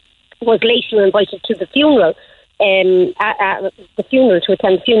father was later invited to the funeral. At the funeral, to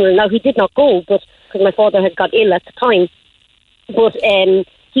attend the funeral. Now, he did not go, but because my father had got ill at the time. But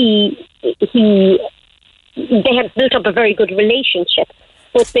they had built up a very good relationship.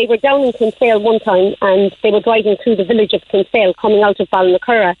 But they were down in Kinsale one time, and they were driving through the village of Kinsale, coming out of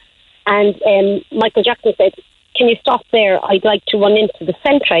Ballinacurra, and Michael Jackson said, "Can you stop there? I'd like to run into the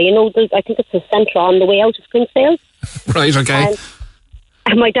Centra." You know, I think it's the Centra on the way out of Kinsale. Right, okay.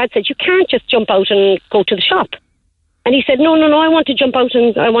 And my dad said, "You can't just jump out and go to the shop." And he said, no, I want to jump out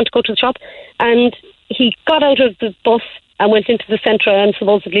and I want to go to the shop. And he got out of the bus and went into the Centra and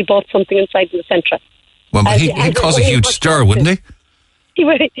supposedly bought something inside the Centra. Well, but he'd cause a huge stir, wouldn't he?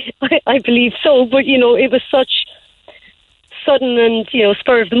 I believe so. But, you know, it was such sudden and, you know,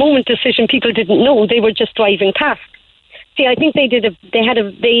 spur of the moment decision. People didn't know. They were just driving past. See, I think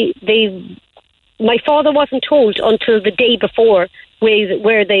my father wasn't told until the day before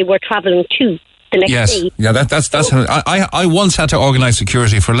where they were travelling to. The next day. Yeah, that's. I once had to organise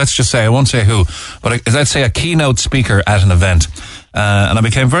security for, let's just say, I won't say who, but let's say a keynote speaker at an event, and I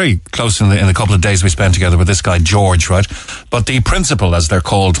became very close in the couple of days we spent together with this guy George, right? But the principal, as they're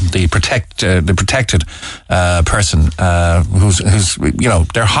called, the protected person, who's you know,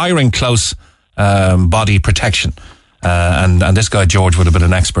 they're hiring close body protection, and this guy George would have been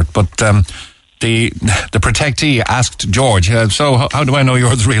an expert, but. The protectee asked George, so how do I know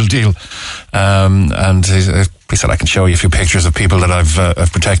you're the real deal? And he said, I can show you a few pictures of people that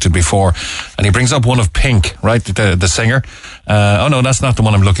I've protected before. And he brings up one of Pink, right, the singer. Oh no, that's not the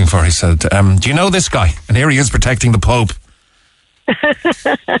one I'm looking for. He said, do you know this guy? And here he is protecting the Pope.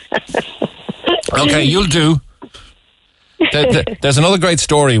 Okay, you'll do. There's another great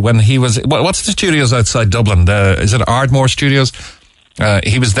story when he was, what's the studios outside Dublin? Is it Ardmore Studios?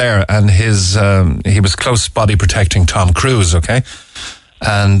 He was there, and he was close body protecting Tom Cruise, okay?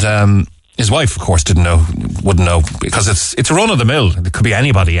 And his wife, of course, wouldn't know, because it's a run of the mill. It could be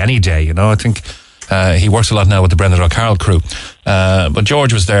anybody, any day, you know. I think he works a lot now with the Brendan O'Carroll crew. But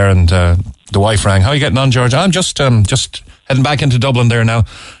George was there, and the wife rang. How are you getting on, George? I'm just heading back into Dublin there now.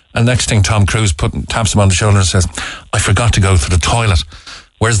 And next thing, Tom Cruise taps him on the shoulder and says, I forgot to go to the toilet.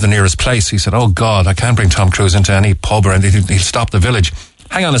 Where's the nearest place? He said, oh God, I can't bring Tom Cruise into any pub or anything. He'll stop the village.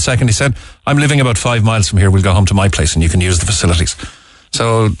 Hang on a second, he said. I'm living about 5 miles from here. We'll go home to my place and you can use the facilities.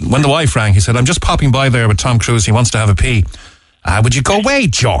 So when the wife rang, he said, I'm just popping by there with Tom Cruise. He wants to have a pee. Would you go away,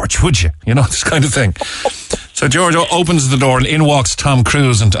 George, would you? You know, this kind of thing. So George opens the door and in walks Tom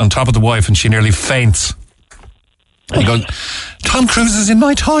Cruise and on top of the wife, and she nearly faints. And he goes, Tom Cruise is in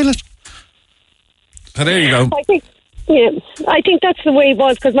my toilet. So there you go. I think that's the way it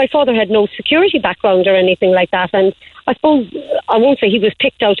was, because my father had no security background or anything like that, and I suppose I won't say he was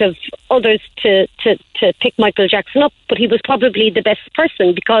picked out of others to pick Michael Jackson up, but he was probably the best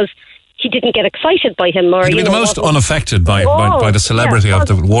person because he didn't get excited by him. Or he'd be the most unaffected by the celebrity of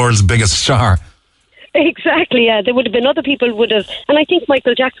the world's biggest star. Exactly, yeah. There would have been other people would have, and I think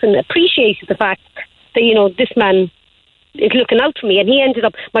Michael Jackson appreciated the fact that, you know, this man is looking out for me, and he ended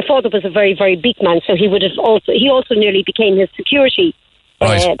up, my father was a very, very big man, so he also nearly became his security,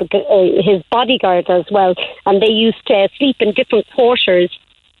 right. His bodyguard as well, and they used to sleep in different quarters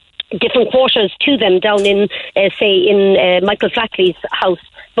to them down in, in Michael Flatley's house,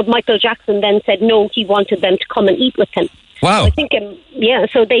 but Michael Jackson then said no, he wanted them to come and eat with him. Wow. So I think,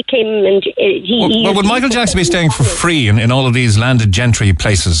 so they came and Well, would Michael Jackson be staying for free in all of these landed gentry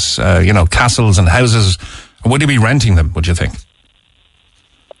places, castles and houses? Or would he be renting them, would you think?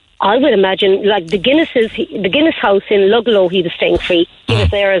 I would imagine, like the Guinness house in Luggalow, he was staying free. He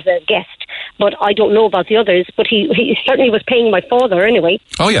was there as a guest. But I don't know about the others. But he certainly was paying my father anyway.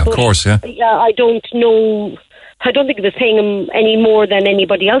 Oh, yeah, of course, yeah. Yeah, I don't know. I don't think he was paying him any more than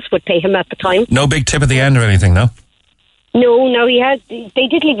anybody else would pay him at the time. No big tip at the end or anything, no? No, they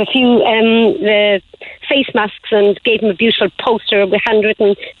did leave a few face masks and gave him a beautiful poster with a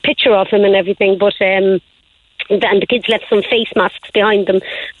handwritten picture of him and everything, but and the kids left some face masks behind them,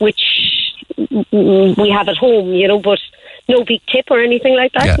 which we have at home, you know, but no big tip or anything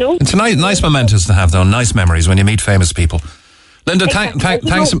like that, no. It's a nice mementos to have, though, nice memories when you meet famous people. Linda,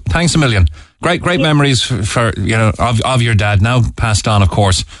 thanks a million. Great memories for of your dad, now passed on, of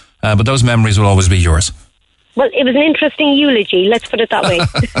course, but those memories will always be yours. Well, it was an interesting eulogy, let's put it that way.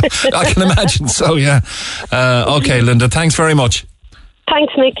 I can imagine so, yeah. Okay, Linda, thanks very much.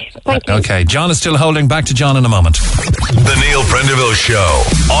 Thanks, Nick. Thank you. Okay, John is still holding. Back to John in a moment. The Neil Prendeville Show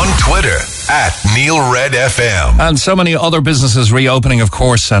on Twitter @NeilRedFM. And so many other businesses reopening, of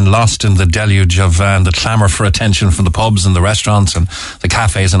course, and lost in the deluge of and the clamour for attention from the pubs and the restaurants and the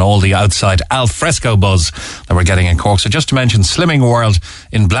cafes and all the outside al fresco buzz that we're getting in Cork. So just to mention, Slimming World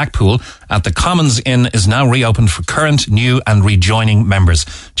in Blackpool at the Commons Inn is now reopened for current, new and rejoining members.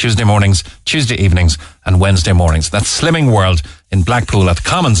 Tuesday mornings, Tuesday evenings and Wednesday mornings. That's Slimming World in Blackpool at the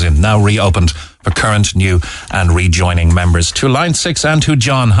Commons Inn, now reopened for current, new and rejoining members. To line 6 and to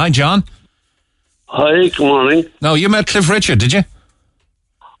John. Hi, John. Hi, good morning. No, you met Cliff Richard, did you?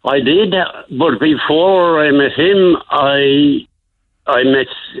 I did, but before I met him, I met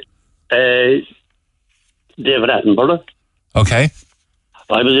David Attenborough. Okay.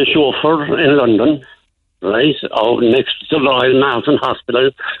 I was a chauffeur in London, right, out next to the Royal Mountain Hospital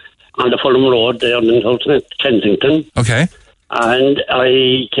on the Fulham Road there in South Kensington. Okay. And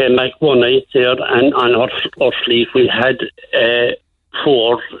I came back one night there, and on our fleet we had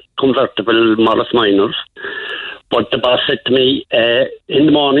 4 convertible Morris Minors. But the boss said to me, in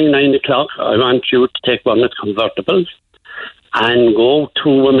the morning, 9 o'clock, I want you to take one of the convertibles and go to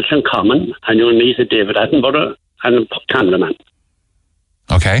Wimbledon Common, and you'll meet a David Attenborough and a cameraman.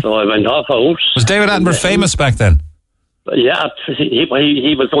 Okay. So I went off out. Was David Attenborough famous back then? Yeah,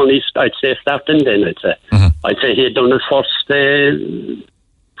 he was only, I'd say, starting then, I'd say. Mm-hmm. I'd say he had done his first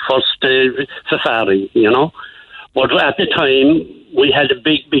safari, you know. But at the time, we had a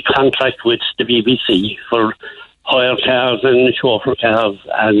big contract with the BBC for hire cars and chauffeur cars,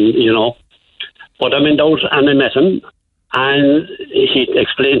 and, you know. But I'm in those, and I met him, and he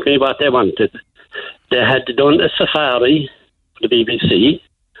explained to me what they wanted. They had done a safari for the BBC,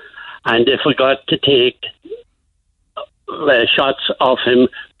 and they forgot to take shots of him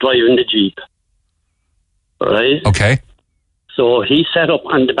driving the Jeep. Right? Okay. So he sat up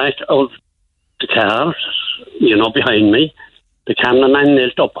on the back of the car, you know, behind me. The cameraman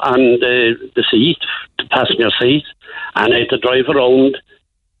knelt up on the seat, the passenger seat, and I had to drive around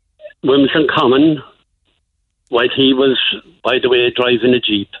Wimbledon Common while he was, by the way, driving a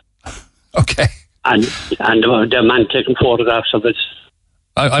Jeep. Okay. And the man taking photographs of it.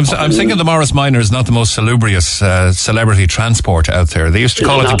 I'm thinking the Morris Minor is not the most salubrious celebrity transport out there. They used to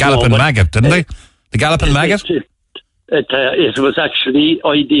call it the Galloping Maggot, didn't they? The Galloping Maggot? It was actually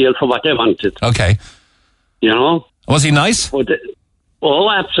ideal for what they wanted. Okay. You know? Was he nice? Oh,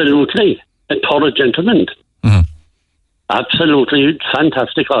 absolutely. A thorough gentleman. Mm-hmm. Absolutely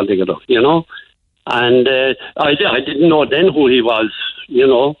fantastic altogether, you know? And I didn't know then who he was, you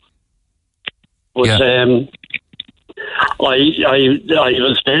know? But I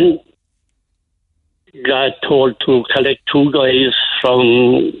was then got told to collect 2 guys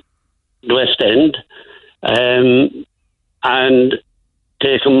from the West End and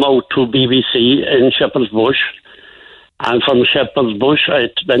take them out to BBC in Shepherd's Bush. And from Shepherd's Bush, I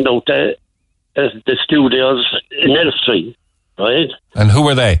went out to the studios in Elstree, right? And who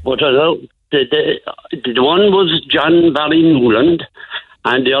were they? But the one was John Barry Newland,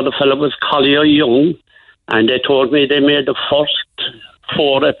 and the other fellow was Collier Young, and they told me they made the first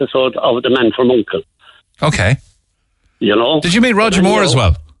 4 episodes of The Man from U.N.C.L.E. Okay. You know? Did you meet Roger Moore as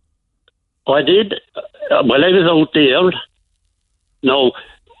well? I did. While I was out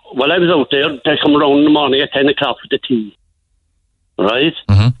there, they come around in the morning at 10 o'clock for the tea, right?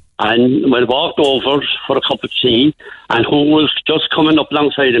 Mm-hmm. And we walked over for a cup of tea, and who was just coming up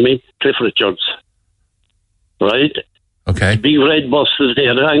alongside of me? Cliff Richards, right? Okay. Big red bus was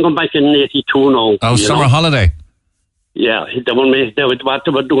there. I'm going back in 82 now. Oh, summer holiday. Yeah, he told me they were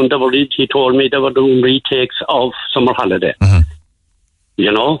doing retakes of Summer Holiday. Mm-hmm.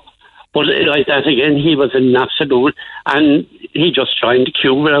 You know? But like that again, he was an absolute, and he just joined the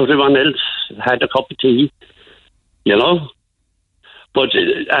queue where everyone else had a cup of tea, you know? But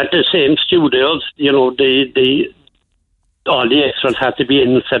at the same studios, you know, all the extras had to be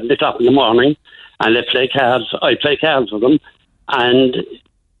in at 7 o'clock in the morning, and they play cards. I play cards with them, and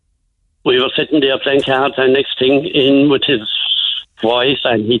we were sitting there playing cards, and next thing in with his voice,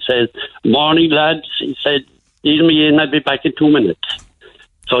 and he said, "Morning, lads." He said, "Leave me in, I'll be back in 2 minutes."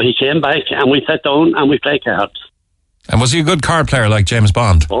 So he came back, and we sat down, and we played cards. And was he a good card player like James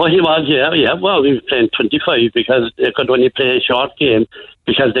Bond? Oh, he was, yeah. Well, we were playing 25 because they could only play a short game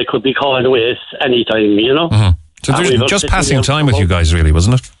because they could be called away any time, you know. Mm-hmm. So there's just passing time with you guys, really,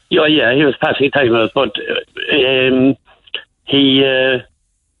 wasn't it? Yeah, he was passing time with us, but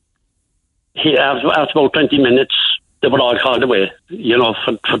after about 20 minutes, they were all called away,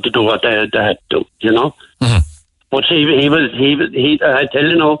 for to do what they had to do, Mm-hmm. But I tell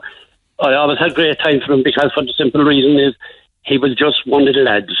you, I always had great time for him, because for the simple reason is he was just one of the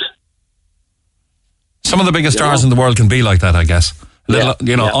lads. Some of the biggest stars in the world can be like that, I guess.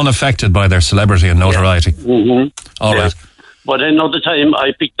 Unaffected by their celebrity and notoriety. Yeah. Mm-hmm. All right. But another time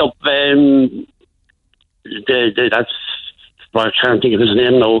I picked up that's I can't think of his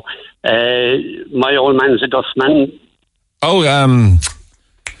name now. My old man's a dustman. Oh,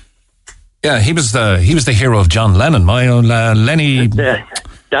 yeah, he was the hero of John Lennon. My own Lenny.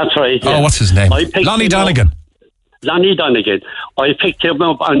 That's right. Yeah. Oh, what's his name? Lonnie Donegan. Lonnie Donegan. I picked him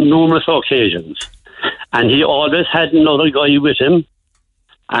up on numerous occasions, and he always had another guy with him,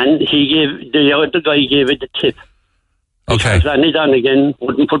 and the other guy gave it the tip. Okay. Because Lonnie Donegan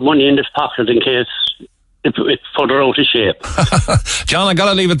wouldn't put money in his pocket in case it put her out of shape. John, I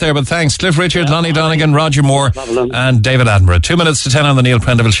gotta leave it there, but thanks. Cliff Richard, Lonnie Donegan, Roger Moore, and David Attenborough. 2 minutes to 10 on the Neil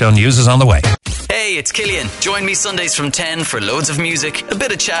Prendeville Show. News is on the way. Hey, it's Killian. Join me Sundays from 10 for loads of music, a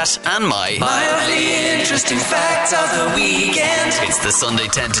bit of chat, and my mildly interesting fact of the weekend. It's the Sunday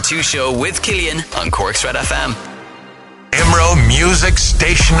 10 to 2 show with Killian on Cork's RedFM. Imro Music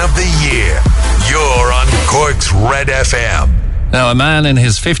Station of the Year. You're on Cork's RedFM. Now, a man in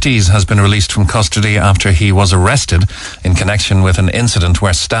his 50s has been released from custody after he was arrested in connection with an incident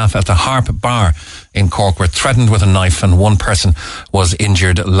where staff at the Harp Bar in Cork were threatened with a knife and one person was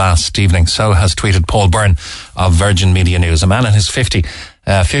injured last evening. So has tweeted Paul Byrne of Virgin Media News. A man in his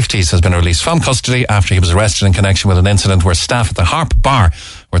 50s has been released from custody after he was arrested in connection with an incident where staff at the Harp Bar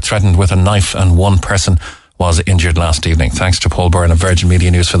were threatened with a knife and one person was injured last evening. Thanks to Paul Byrne of Virgin Media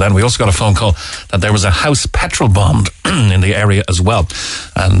News for that. We also got a phone call that there was a house petrol bombed in the area as well,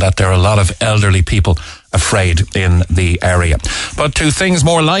 and that there are a lot of elderly people afraid in the area. But to things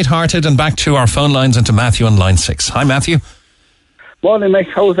more light-hearted, and back to our phone lines and to Matthew on line 6. Hi, Matthew. Morning,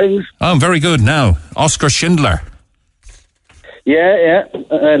 Mick. How are things? I'm very good now. Oscar Schindler. Yeah.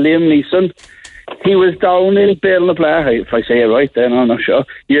 Liam Neeson. He was down in Bale-na-Blah, if I say it right then, I'm not sure,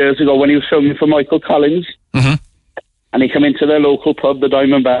 years ago when he was filming for Michael Collins. Mm-hmm. And he came into their local pub, the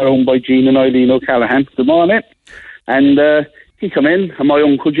Diamond Bar, owned by Jean and Eileen O'Callaghan. Good morning. And he come in, and my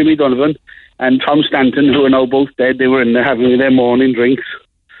uncle Jimmy Donovan and Tom Stanton, who are now both dead, they were in there having their morning drinks.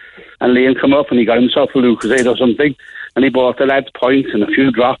 And Liam come up and he got himself a Lucozade or something, and he bought the lads pints and a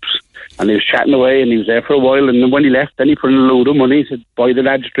few drops, and he was chatting away, and he was there for a while, and then when he left, then he put in a load of money, he said, buy the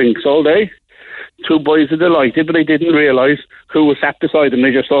lads drinks all day. Two boys are delighted, but they didn't realise who was sat beside them.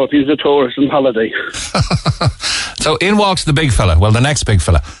 They just thought he was a tourist on holiday. So in walks the big fella, well, the next big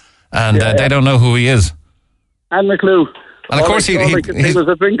fella, and they don't know who he is. And the clue. And of course, he was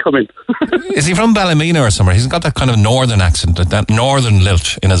a drink coming. Is he from Ballymena or somewhere? He's got that kind of northern accent, that northern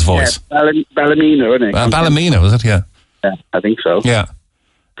lilt in his voice. Yeah, Ballymena, isn't it? Ballymena, was it? Yeah. Yeah, I think so. Yeah.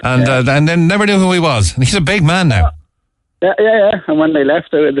 And then never knew who he was. And he's a big man now. Yeah. And when they left,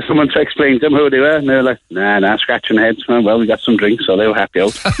 someone explained to them who they were, and they were like, nah, scratching heads. Well, we got some drinks, so they were happy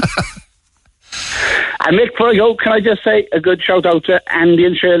out. And Mick, before I go, can I just say a good shout out to Andy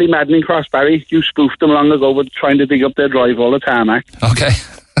and Shirley Madden in Crossbarry? You spoofed them long ago with trying to dig up their drive all the tarmac. Okay.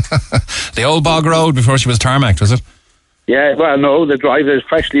 The old bog road before she was tarmacked, was it? Yeah, well, no, the drive is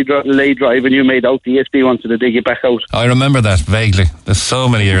freshly laid drive, and you made out the ESB wanted to dig it back out. I remember that vaguely. That's so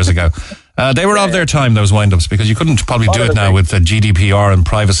many years ago. They were of their time, those wind-ups, because you couldn't probably do it now with the GDPR and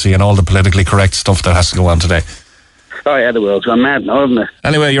privacy and all the politically correct stuff that has to go on today. Oh, yeah, the world's gone mad now, hasn't it?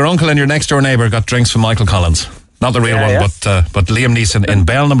 Anyway, your uncle and your next-door neighbour got drinks from Michael Collins. Not the real one, but Liam Neeson in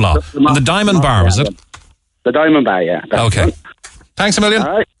Bale-na-Blah. In the Diamond Bar, was it? The Diamond Bar, yeah. Okay. Thanks a million.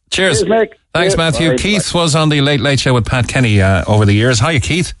 All right. Cheers. Mick. Thanks, Matthew. Bye. Keith was on the Late Late Show with Pat Kenny over the years. Hiya,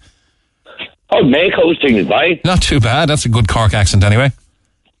 Keith. Oh, Mick, how's things, bye? Not too bad. That's a good Cork accent, anyway.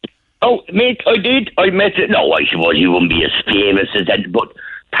 Oh, Mick, I did. I met it. No, I suppose you wouldn't be as famous as that, but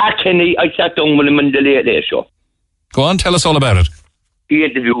Pat Kenny, I sat down with him in the Late Late Show. Go on, tell us all about it. He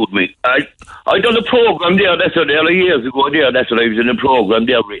interviewed me. I done a programme there, that's what, years ago there, that's what I was in a programme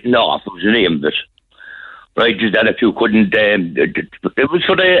there written off, it was the name of it. Right, just that if you couldn't, it was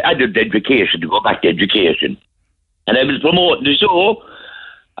for the adult education, to go back to education. And I was promoting the show,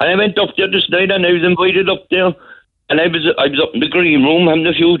 and I went up there this night, and I was invited up there, and I was up in the green room having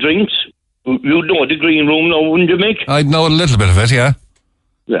a few drinks. You know the green room now, wouldn't you, Mick? I know a little bit of it, yeah.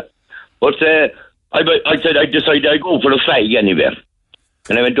 Yeah. But I said I decided I'd go for a fag anyway.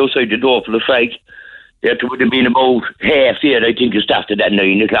 And I went outside the door for the fag. There would have been about half there, I think, just after that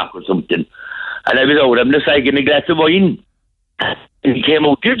 9 o'clock or something. And I was out having a fag and a glass of wine. And he came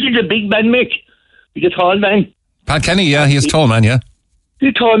out. He's a big man, Mick. He's a tall man. Pat Kenny, yeah, he's a tall man, yeah. He's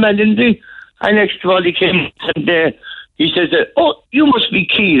a tall man, isn't he? And next of all, he came and he says, "Oh, you must be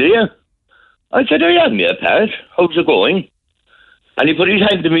Keith, yeah?" I said, "I am, yeah, Pat. How's it going?" And he put his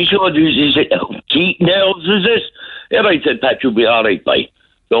hand to me shoulders. He said, "Oh, Keith nerves, is this?" Yeah, I said, "Pat, you'll be all right, bye.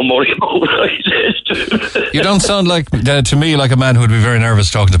 Don't worry about it." You don't sound like, to me, like a man who would be very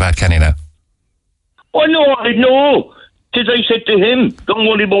nervous talking to Pat Kenny now. Oh, no, I know. Because I said to him, "Don't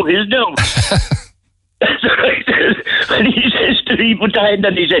worry about his nerves." That's what I said. And he says to me, put the hand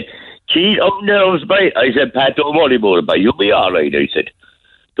and he said, "Keith, oh, nerves, bye." I said, "Pat, don't worry about it, bye. You'll be all right." I said,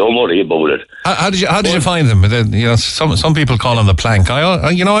 "Don't worry about it." How did you find him? You know, some people call him the plank. I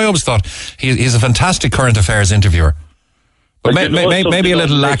always thought he's a fantastic current affairs interviewer, but maybe a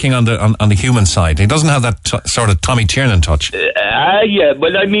little lacking on the human side. He doesn't have that sort of Tommy Tiernan touch. Yeah,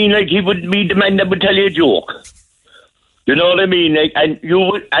 but I mean, like, he wouldn't be the man that would tell you a joke. You know what I mean? Like,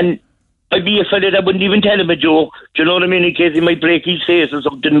 and I'd be a fella that wouldn't even tell him a joke. Do you know what I mean? In case he might break his face or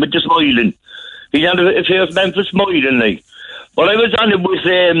something, but just smiling. He's not a first man for smiling, like. But I was on it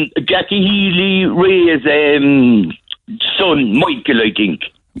with Jackie Healy-Ray's son, Michael, I think.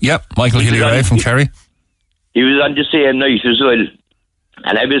 Yep, Michael Healy-Ray from Kerry. He was on the same night as well.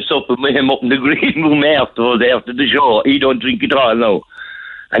 And I was supping with him up in the green room after the show. He don't drink at all now.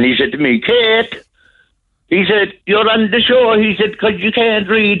 And he said to me, "Kate," he said, "you're on the show." He said, "'cause you can't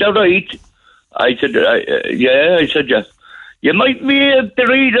read or write." I said, "Yeah." I said, "Yeah. You might be able to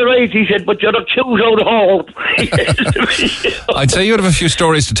read or write," he said, "but you're a cute out of hope." I'd say you'd have a few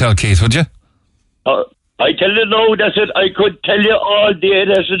stories to tell, Keith, would you? I tell you now, that's it. I could tell you all day.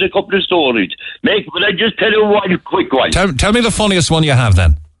 That's it, a couple of stories. Will I just tell you one quick one? Tell me the funniest one you have,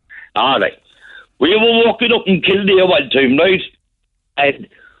 then. All right. We were walking up in Kildare one time, right? And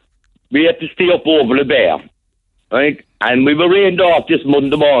we had to stay up over the bear, right? And we were rained off this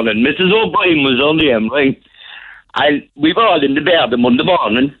Monday morning. Mrs. O'Brien was on the end, right? And we were all in the bear the Monday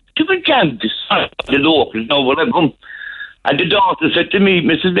morning. To be camped, the locals, no, whatever. And the daughter said to me,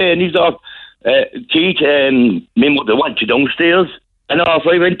 Mrs. Bainey's daughter, "Keith, my mother wants you downstairs." And off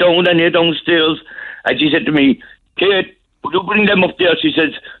I went down downstairs. And she said to me, "Kate, would you bring them up there?" She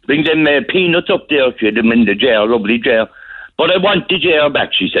says, "Bring them peanuts up there." She had them in the jar, lovely jar. "But I want the jar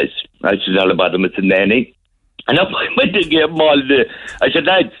back," she says. I said, "All about them, Mrs. Nanny." And up I went to give them all I said,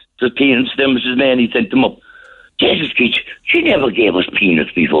 "Lads, the peanuts there, Mrs. Nanny sent them up." "Jesus, Keith, she never gave us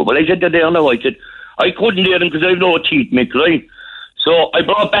peanuts before." Well, I said to her, "No," I said, "I couldn't hear them because I have no teeth, Mick, right?" So I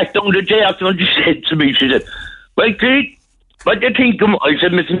brought back down the jar and she said to me, she said, "Well, Keith, what do you think of them?" I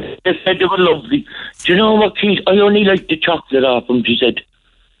said, "Mrs. said they were lovely." "Do you know what, Keith? I only like the chocolate off them," she said.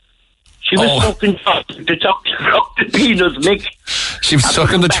 She was sucking the chocolate off the peanuts, Mick. She was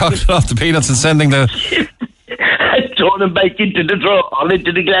sucking the chocolate off the peanuts and sending the... and throwing them back into the drawer, or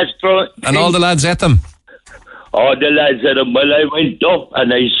into the glass drawer. And all the lads ate them? Oh, the lads ate them. Well, I went up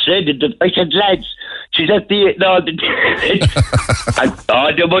and I said, "Lads, she's at the eating all the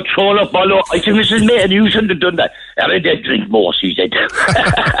and they were thrown up all over." I said, "Mrs. Mayor, you shouldn't have done that." "I did drink more," she said.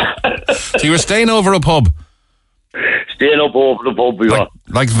 So you were staying over a pub? Staying up over the pub, we were.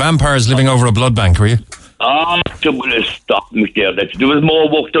 Like vampires living over a blood bank, were you? They would have stopped me there. There was more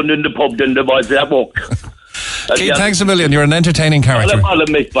work done in the pub than there was at work. Keith, thanks a million. You're an entertaining character.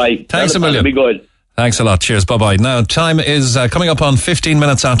 Thanks a million. Be good. Thanks a lot. Cheers. Bye-bye. Now, time is coming up on 15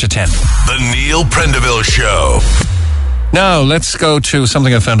 minutes after 10. The Neil Prendeville Show. Now, let's go to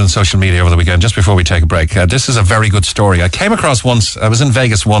something I found on social media over the weekend, just before we take a break. This is a very good story. I came across once, I was in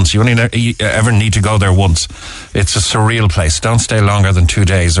Vegas once. You only ever need to go there once. It's a surreal place. Don't stay longer than 2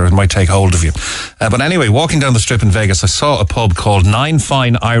 days or it might take hold of you. But anyway, walking down the strip in Vegas, I saw a pub called Nine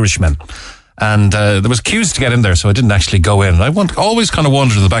Fine Irishmen. And there was queues to get in there, so I didn't actually go in. I always kind of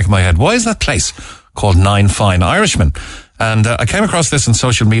wondered in the back of my head, why is that place called Nine Fine Irishmen? And I came across this on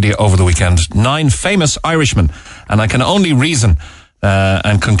social media over the weekend. 9 famous Irishmen. And I can only reason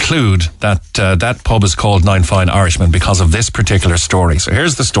and conclude that that pub is called Nine Fine Irishmen because of this particular story. So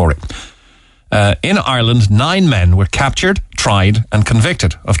here's the story. In Ireland, 9 men were captured, tried and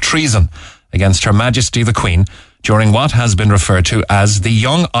convicted of treason against Her Majesty the Queen during what has been referred to as the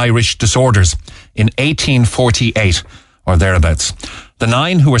Young Irish Disorders in 1848 or thereabouts. The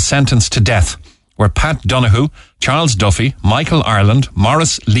 9 who were sentenced to death were Pat Donoghue, Charles Duffy, Michael Ireland,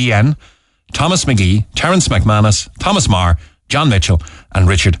 Maurice Lien, Thomas McGee, Terence McManus, Thomas Marr, John Mitchell and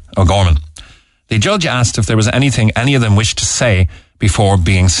Richard O'Gorman. The judge asked if there was anything any of them wished to say before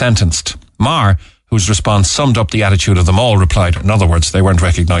being sentenced. Marr, whose response summed up the attitude of them all, replied, in other words, they weren't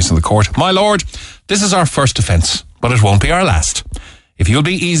recognised in the court, "My lord, this is our first offence, but it won't be our last. If you'll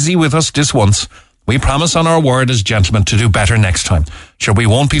be easy with us this once, we promise on our word as gentlemen to do better next time. Sure, we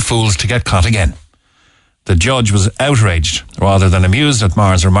won't be fools to get caught again." The judge was outraged rather than amused at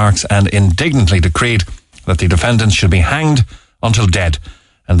Maher's remarks and indignantly decreed that the defendants should be hanged until dead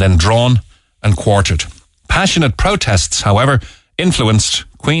and then drawn and quartered. Passionate protests, however, influenced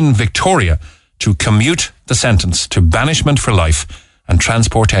Queen Victoria to commute the sentence to banishment for life and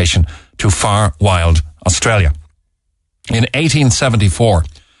transportation to far wild Australia. In 1874,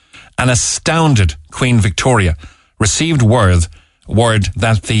 an astounded Queen Victoria received word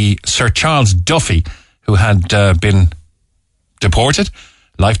that the Sir Charles Duffy, who had been deported,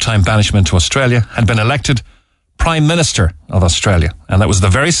 lifetime banishment to Australia, had been elected Prime Minister of Australia. And that was the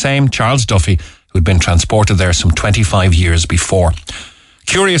very same Charles Duffy who had been transported there some 25 years before.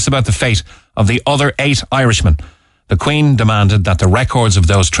 Curious about the fate of the other 8 Irishmen, the Queen demanded that the records of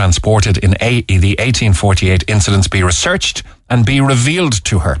those transported in the 1848 incidents be researched and be revealed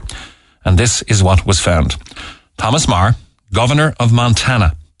to her. And this is what was found. Thomas Maher, Governor of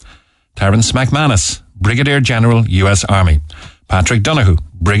Montana. Terence McManus, Brigadier General, U.S. Army. Patrick Donoghue,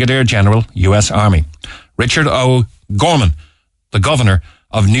 Brigadier General, U.S. Army. Richard O'Gorman, the Governor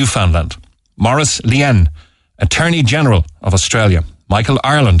of Newfoundland. Maurice Lien, Attorney General of Australia. Michael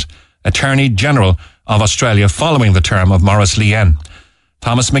Ireland, Attorney General of Australia following the term of Maurice Lien.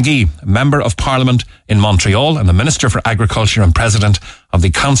 Thomas McGee, Member of Parliament in Montreal and the Minister for Agriculture and President of the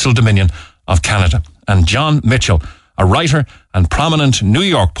Council Dominion of Canada. And John Mitchell, a writer and prominent New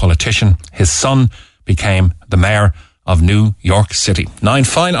York politician. His son became the Mayor of New York City. 9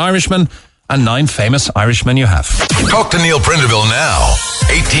 fine Irishmen and 9 famous Irishmen you have. Talk to Neil Prendeville now.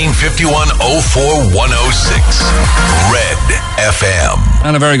 1851-04-106. Red FM.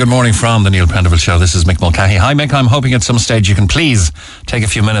 And a very good morning from the Neil Prendeville Show. This is Mick Mulcahy. Hi Mick, I'm hoping at some stage you can please take a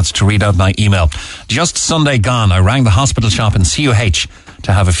few minutes to read out my email. Just Sunday gone, I rang the hospital shop in CUH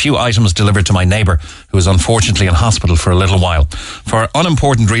to have a few items delivered to my neighbour, who is unfortunately in hospital for a little while. For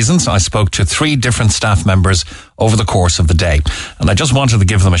unimportant reasons, I spoke to 3 different staff members over the course of the day. And I just wanted to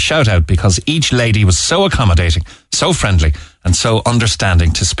give them a shout out because each lady was so accommodating, so friendly, and so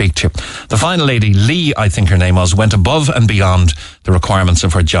understanding to speak to. The final lady, Lee, I think her name was, went above and beyond the requirements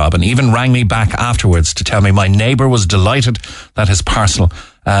of her job and even rang me back afterwards to tell me my neighbour was delighted that his parcel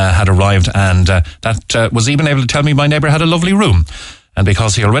had arrived, and that was even able to tell me my neighbour had a lovely room. And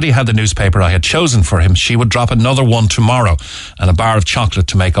because he already had the newspaper I had chosen for him, she would drop another one tomorrow and a bar of chocolate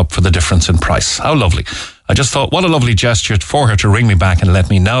to make up for the difference in price. How lovely. I just thought, what a lovely gesture for her to ring me back and let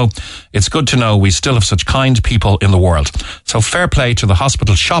me know. It's good to know we still have such kind people in the world. So fair play to the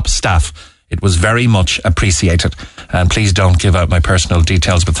hospital shop staff. It was very much appreciated. And please don't give out my personal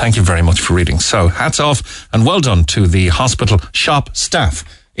details, but thank you very much for reading. So hats off and well done to the hospital shop staff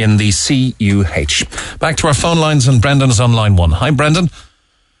in the CUH. Back to our phone lines, and Brendan is on line 1. Hi, Brendan.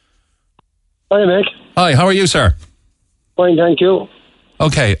 Hi, Mick. Hi, how are you, sir? Fine, thank you.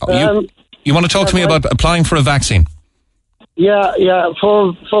 Okay, you want to talk to me about applying for a vaccine? Yeah,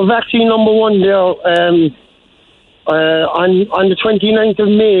 for vaccine number 1 there, on the 29th of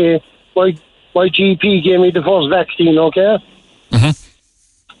May, my GP gave me the first vaccine, okay? Mm-hmm.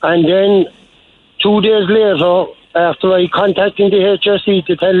 And then 2 days later, after I contacted the HSE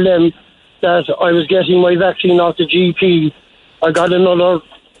to tell them that I was getting my vaccine off the GP, I got another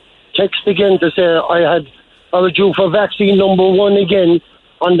text again to say I was due for vaccine number 1 again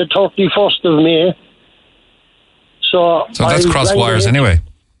on the 31st of May. So that's cross wires anyway.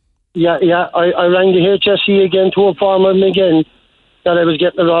 Yeah, I rang the HSE again to inform them again that I was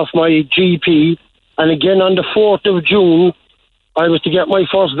getting it off my GP. And again on the 4th of June, I was to get my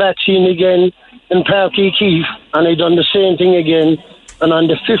first vaccine again in Park Keefe, and I done the same thing again. And on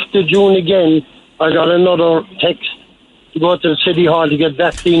the 5th of June again, I got another text to go to the City Hall to get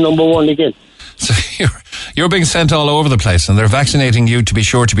vaccine number 1 again. So you're being sent all over the place, and they're vaccinating you to be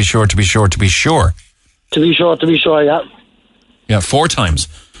sure. To be sure, yeah. Yeah, 4 times.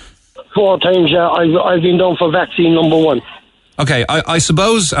 4 times, yeah. I've been done for vaccine number 1. Okay, I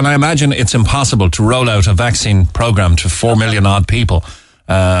suppose, and I imagine it's impossible to roll out a vaccine program to 4 million odd people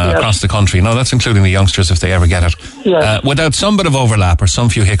across the country. No, that's including the youngsters if they ever get it. Yes. Without some bit of overlap or some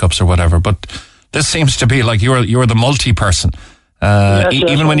few hiccups or whatever. But this seems to be like you're the multi-person.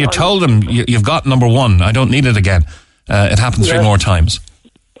 Even when you told them you've got number 1, I don't need it again. It happened 3 more times.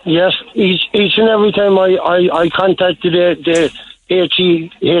 Yes, each and every time I contacted the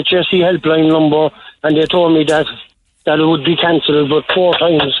HSE helpline number, and they told me that it would be cancelled, but 4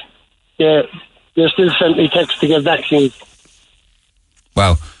 times they still sent me text to get vaccines.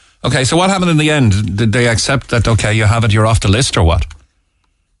 Wow. Okay, so what happened in the end? Did they accept that, okay, you have it, you're off the list, or what?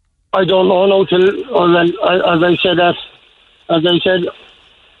 I don't know now as I said,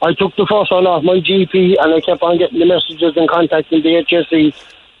 I took the first one off my GP, and I kept on getting the messages and contacting the HSE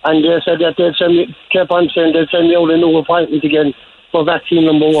and they said that kept on saying they'd send me out a new appointment again for vaccine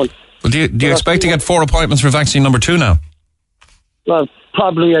number 1. Well, do you expect to get 4 appointments for vaccine number 2 now? Well,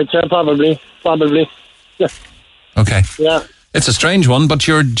 probably, I'd say, probably. Yeah. Okay. Yeah. It's a strange one, but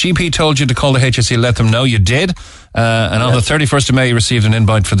your GP told you to call the HSE, let them know you did. And on the 31st of May, you received an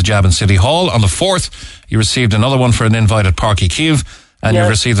invite for the jab in City Hall. On the 4th, you received another one for an invite at Páirc Uí Chaoimh. And you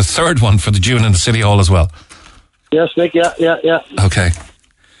received a third one for the June in the City Hall as well. Yes, Nick, yeah. Okay.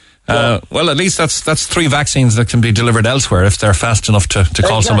 Well, at least that's 3 vaccines that can be delivered elsewhere if they're fast enough to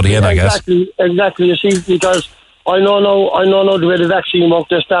call somebody in, I guess. Exactly. You see, because I know now the way the vaccine works,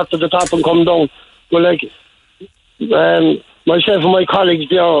 they start at the top and come down. Well, like, myself and my colleagues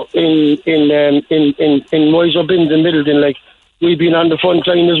there in Wiser Bins in Middleton, like, we've been on the front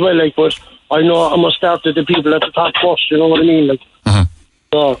line as well, like, but I know I must start with the people at the top first, you know what I mean? Like,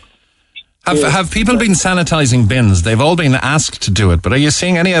 so, have people been sanitising bins? They've all been asked to do it, but are you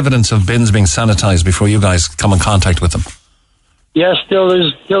seeing any evidence of bins being sanitised before you guys come in contact with them? Yes, there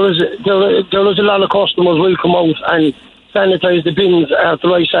is a lot of customers will come out and sanitise the bins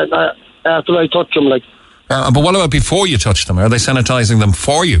after I touch them, like. But what about before you touch them? Are they sanitising them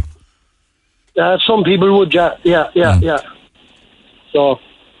for you? Some people would, yeah. So.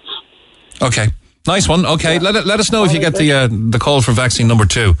 Okay, nice one. Okay, let us know if you get the call for vaccine number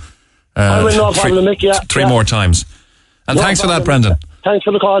 2. I will, no problem, Mick, yeah. 3 more times. And no thanks problem. for that, Brendan. Thanks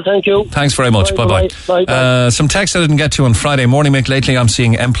for the call, thank you. Thanks very much, bye-bye. Bye. Some text I didn't get to on Friday morning, Mick. Lately I'm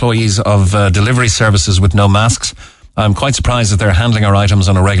seeing employees of delivery services with no masks. I'm quite surprised that they're handling our items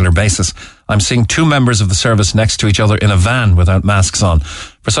on a regular basis. I'm seeing 2 members of the service next to each other in a van without masks on.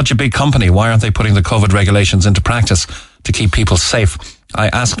 For such a big company, why aren't they putting the COVID regulations into practice to keep people safe? I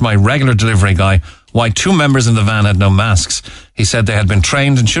asked my regular delivery guy why 2 members in the van had no masks. He said they had been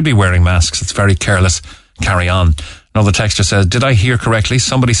trained and should be wearing masks. It's very careless. Carry on. Another texter says, did I hear correctly?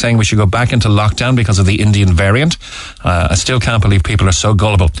 Somebody saying we should go back into lockdown because of the Indian variant? I still can't believe people are so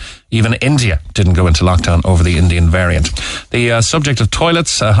gullible. Even India didn't go into lockdown over the Indian variant. The subject of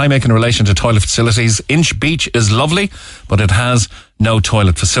toilets, hi, Mick, in relation to toilet facilities. Inch Beach is lovely, but it has no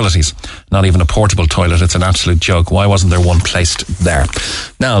toilet facilities. Not even a portable toilet. It's an absolute joke. Why wasn't there one placed there?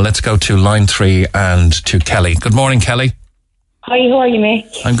 Now, let's go to line 3 and to Kelly. Good morning, Kelly. Hi, how are you,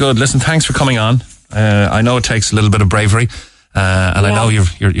 Mick? I'm good. Listen, thanks for coming on. I know it takes a little bit of bravery, and I know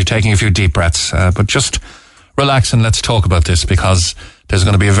you're taking a few deep breaths, but just relax and let's talk about this, because there's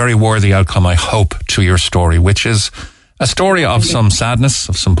going to be a very worthy outcome, I hope, to your story, which is a story of some sadness,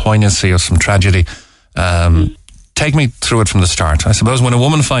 of some poignancy, of some tragedy. Take me through it from the start. I suppose when a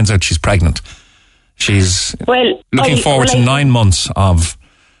woman finds out she's pregnant, she's looking forward to 9 months of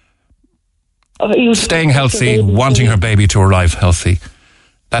staying healthy, wanting her baby to arrive healthy.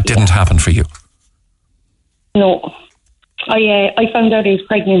 That didn't happen for you. No. I found out I was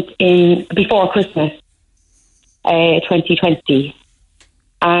pregnant before Christmas 2020.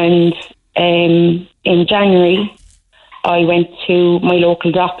 And in January, I went to my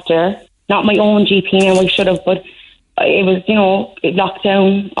local doctor, not my own GP now, I should have, but it was,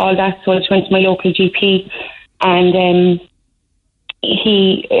 lockdown, all that, so I just went to my local GP, and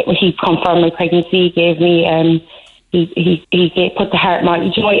he confirmed my pregnancy, gave me he put the heart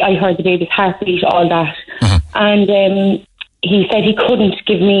monitor. I heard the baby's heartbeat, all that, and he said he couldn't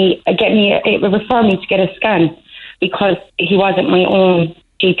refer me to get a scan because he wasn't my own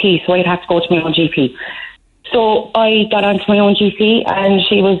GP, so I'd have to go to my own GP. So I got onto my own GP, and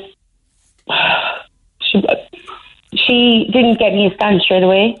she didn't get me a scan straight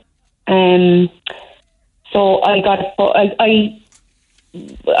away. So I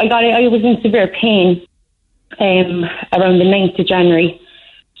was in severe pain around the 9th of January.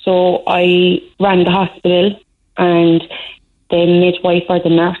 So I rang the hospital, and the midwife or the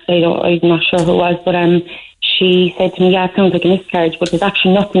nurse, I'm not sure who it was, but she said to me, it sounds like a miscarriage, but there's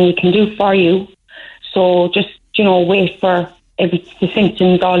actually nothing we can do for you. So just, wait for the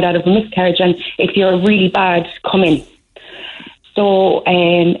symptoms, all that of a miscarriage, and if you're really bad, come in. So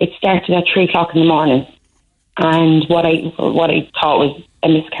it started at 3 o'clock in the morning, and what I thought was a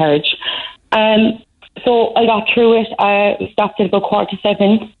miscarriage. So I got through it. I stopped at about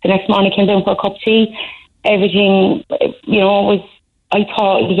 6:45. The next morning I came down for a cup of tea. Everything, I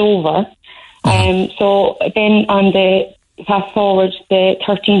thought it was over. So then on the fast forward, the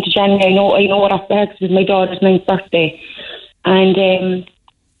 13th of January, I know what happened because it was my daughter's 9th birthday. And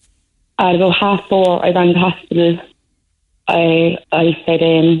at about 4:30, I rang the hospital. I said,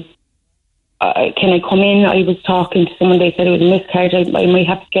 can I come in? I was talking to someone. They said it was a miscarriage. I might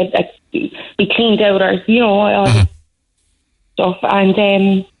have to be cleaned out, or all this stuff.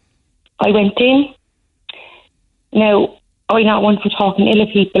 And I went in. Now, I'm not one for talking ill of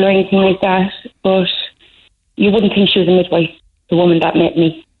people or anything like that, but you wouldn't think she was a midwife, the woman that met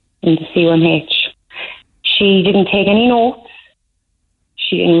me in the CUMH. She didn't take any notes.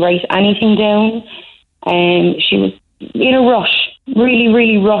 She didn't write anything down. She was in a rush, really,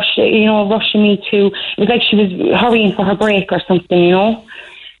 really rushed, rushing me to, it was like she was hurrying for her break or something,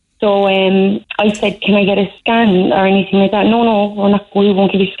 So I said, can I get a scan or anything like that? No, we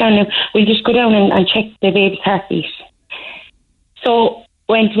won't give you a scan now. We'll just go down and check the baby's heartbeat. So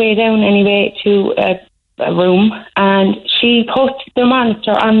went way down anyway to a room, and she put the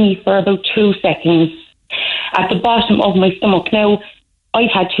monitor on me for about 2 seconds at the bottom of my stomach. Now,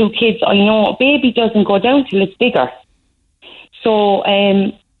 I've had 2 kids. I know a baby doesn't go down till it's bigger. So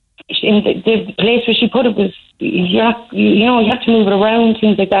in the place where she put it was, you have to move it around,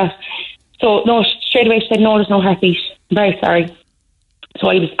 things like that. So no, straight away she said, no, there's no heartbeat. I'm very sorry. So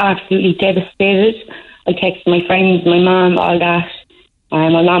I was absolutely devastated. I texted my friends, my mum, all that.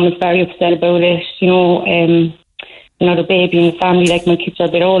 My mum was very upset about it. The baby in the family, like my kids are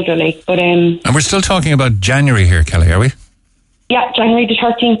a bit older, but and we're still talking about January here, Kelly, are we? Yeah, January the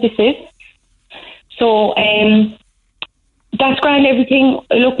 13th this is. So that's grand, everything.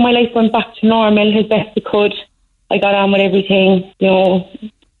 Look, my life went back to normal as best it could. I got on with everything,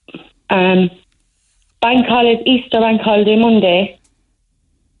 bank holiday, Easter bank holiday Monday,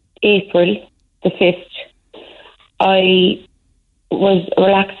 April the 5th, I was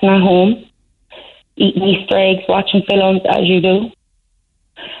relaxing at home, eating Easter eggs, watching films as you do,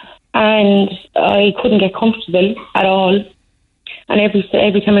 and I couldn't get comfortable at all. And every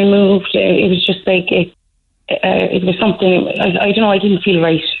time I moved, it was just like it was something. I don't know. I didn't feel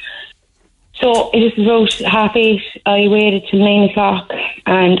right. So it was about 8:30. I waited till 9:00,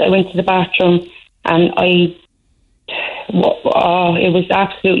 and I went to the bathroom, and it was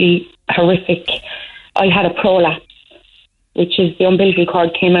absolutely horrific. I had a prolapse, which is the umbilical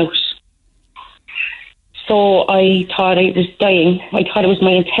cord came out. So I thought I was dying. I thought it was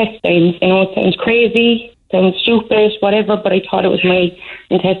my intestines. It sounds crazy, sounds stupid, whatever, but I thought it was my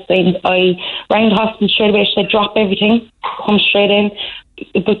intestines. I rang the hospital straight away. She said, drop everything, come straight in.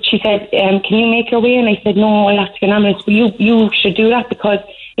 But she said, can you make your way? And I said, no, I'll have to get an ambulance. But you should do that because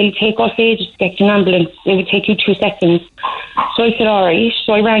it'll take us ages to get you an ambulance. It would take you 2 seconds. So I said, all right.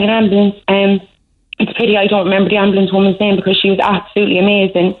 So I rang an ambulance. It's a pity I don't remember the ambulance woman's name because she was absolutely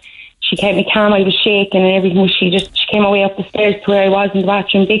amazing. She kept me calm. I was shaking and everything. She came away up the stairs to where I was in the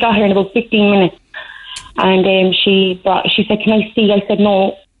bathroom. They got her in about 15 minutes. And she said, can I see? I said,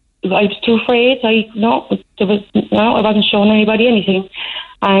 no. I was too afraid. I wasn't showing anybody anything.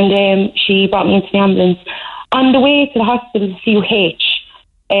 And she brought me into the ambulance. On the way to the hospital, the CUH,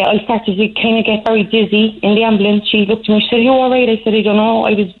 I started to kind of get very dizzy in the ambulance. She looked at me, she said, are you all right? I said, I don't know.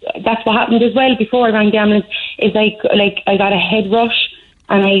 That's what happened as well before I rang the ambulance, is like I got a head rush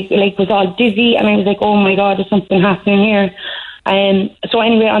and I was all dizzy and I was like, oh my God, there's something happening here. So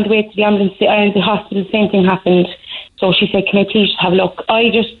anyway, on the way to the ambulance, the hospital, the same thing happened. So she said, can I please have a look? I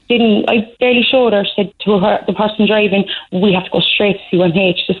barely showed her, said to her, the person driving, we have to go straight to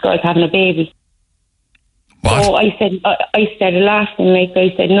CUMH, this girl's having a baby. What? So I started laughing, I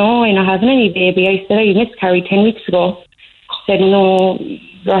said, no, I'm not having any baby. I said, I miscarried 10 weeks ago. She said, no,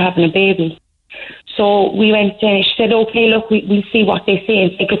 you're having a baby. So we went, she said, okay, look, we'll see what they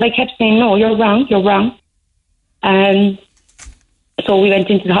say. Because I kept saying, no, you're wrong. So we went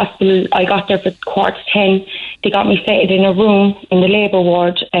into the hospital. I got there for 10:15. They got me fitted in a room in the labour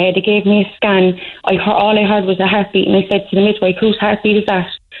ward. They gave me a scan. All I heard was a heartbeat, and I said to the midwife, whose heartbeat is that?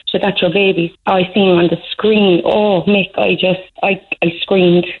 She said, that's your baby's. I seen him on the screen. Oh, Mick, I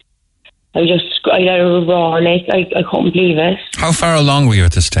screamed. I let it roar, I couldn't believe it. How far along were you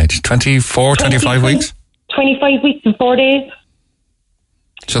at this stage? 24, 25 weeks? 25 weeks and 4 days.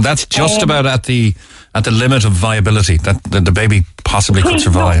 So that's just about at the limit of viability that the baby possibly could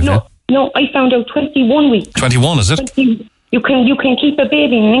survive. No, I found out 21 weeks. 21, is it? You can keep a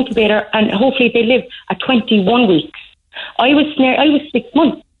baby in an incubator and hopefully they live at 21 weeks. I was 6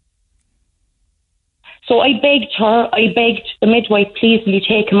 months. So I begged the midwife, please will you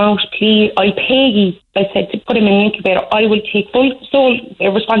take him out, please, I'll pay you. I said to put him in an incubator, I will take full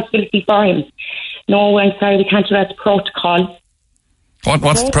responsibility for him. No, I'm sorry, we can't do that, protocol.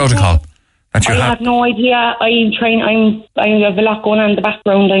 What's the protocol? I have no idea. I have a lot going on in the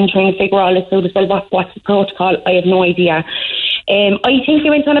background. I'm trying to figure all this out as well. What's the protocol? I have no idea. I think they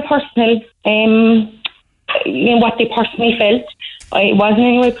went on a personal, what they personally felt. I wasn't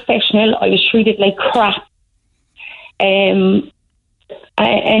anyway professional. I was treated like crap.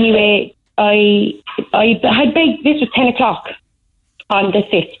 Anyway, I had begged. This was 10:00 on the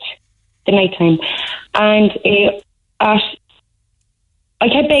 5th, the night time, and at I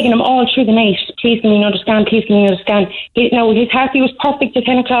kept begging him all through the night, please give me another scan, please give me another scan. His heartbeat was perfect at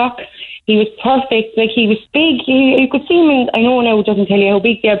 10 o'clock. He was perfect. Like, he was big. You could see him. I know now it doesn't tell you how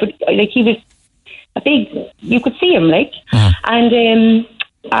big they are, but like, he was a big. You could see him, like. And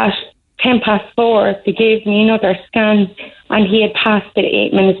at 4:10, they gave me another scan, and he had passed at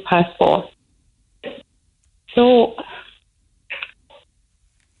 4:08. So,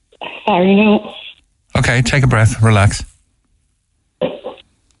 sorry, no. Okay, take a breath, relax.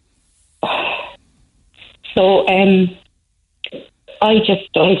 So, I just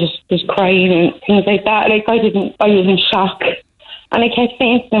was crying and things like that. Like, I was in shock. And I kept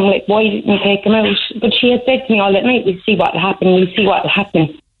saying to them, like, why didn't you take him out? But she had said to me all that night, we'll see what'll happen.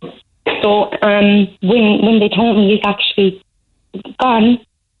 So, when they told me he's actually gone,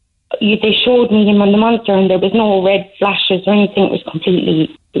 they showed me him on the monitor, and there was no red flashes or anything. It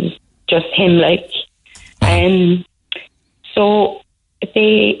was just him, like. So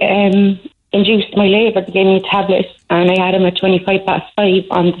they induced my labour. They gave me a tablet, and I had him at 5:25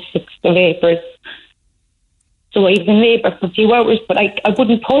 on the 6th of April. So I was in labour for a few hours, but I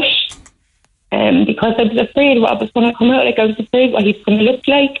wouldn't push because I was afraid what was going to come out. Like, I was afraid what he was going to look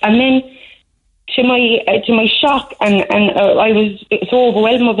like. And then to my shock, and I was so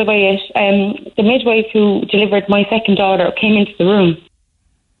overwhelmed by it, the midwife who delivered my second daughter came into the room,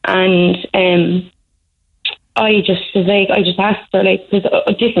 and I just asked her, like, because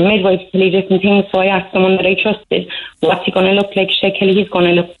different midwives tell you different things, so I asked someone that I trusted, what's he going to look like? She said, Kelly, he's going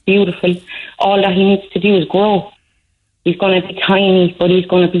to look beautiful. All that he needs to do is grow. He's going to be tiny, but he's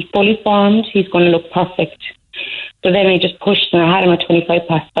going to be fully formed. He's going to look perfect. So then I just pushed, and I had him at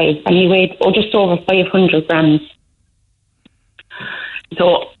 5:25, and he weighed just over 500 grams.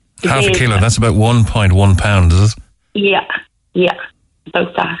 So half a kilo, that's about 1.1 pound, is it? Yeah,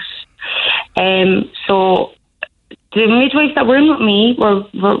 about that. So the midwives that were in with me were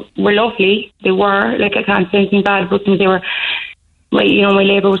lovely. They were, like, I can't say anything bad about them. They were, my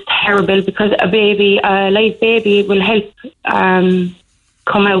labour was terrible, because a live baby will help come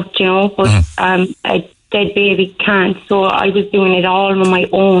out, but a dead baby can't. So I was doing it all on my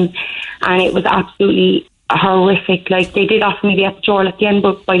own, and it was absolutely horrific. Like, they did offer me the epidural at the end,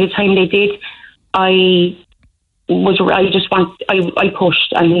 but by the time they did, I pushed,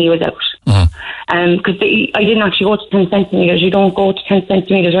 and he was out. Because I didn't actually go to 10 centimetres. You don't go to 10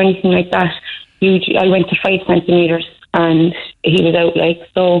 centimetres or anything like that. I went to 5 centimetres, and he was out, like.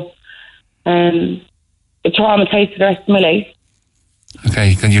 So it traumatised for the rest of my life.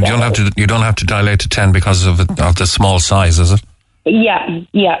 Okay, you don't have to dilate to 10 because of the small size, is it? Yeah.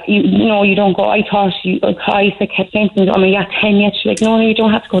 You don't go. I thought I kept saying to me, 10 yet? She's like, no, you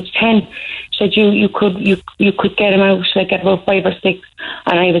don't have to go to 10. She said you could get him out, like, at about 5 or 6,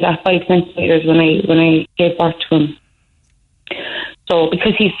 and I was at 5 centimetres when I gave birth to him. So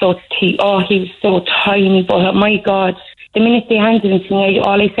because he was so tiny, but oh my God, the minute they handed him to me,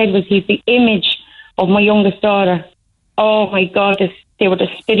 all I said was, he's the image of my youngest daughter. Oh my God, they were the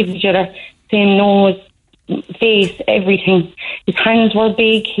spit of each other, same nose, face, everything. His hands were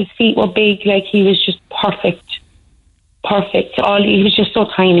big, his feet were big, like, he was just perfect. He was just so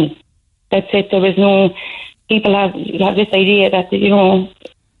tiny. That's it. There was no. People have this idea that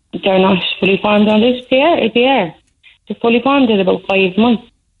they're not fully formed on this. They are. They're fully formed at about 5 months.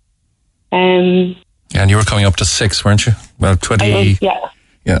 And you were coming up to 6, weren't you? Well, 20. Yeah,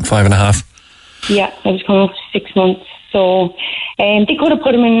 5.5. Yeah, I was coming up to 6 months. So they could have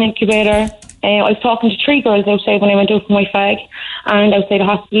put him in an incubator. I was talking to 3 girls outside when I went out for my fag, and outside the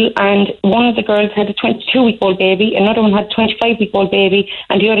hospital, and one of the girls had a 22-week-old baby, another one had a 25-week-old baby,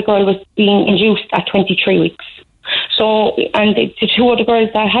 and the other girl was being induced at 23 weeks. So, and the 2 other girls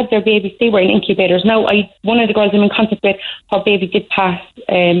that had their babies, they were in incubators. Now, one of the girls I'm in contact with, her baby did pass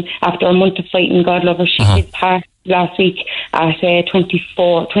after a month of fighting, God love her. She did pass last week at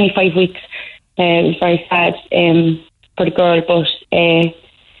 25 weeks. It was very sad for the girl, but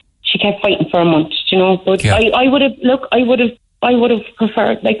she kept fighting for a month, But yeah. I would have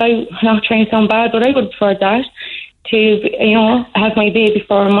preferred, like, I'm not trying to sound bad, but I would have preferred that to, have my baby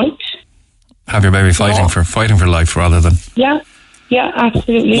for a month. Have your baby fighting for life rather than. Yeah,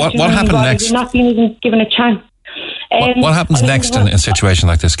 absolutely. What happened next? Not being even given a chance. What happens next in a situation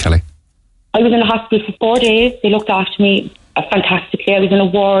like this, Kelly? I was in the hospital for 4 days. They looked after me fantastically. I was in a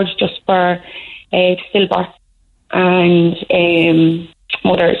ward just for stillbirth and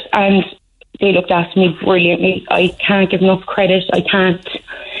mothers, and they looked after me brilliantly. I can't give enough credit. I can't.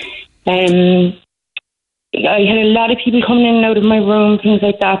 I had a lot of people coming in and out of my room, things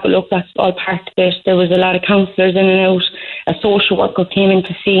like that, but look, that's all part of it. There was a lot of counsellors in and out. A social worker came in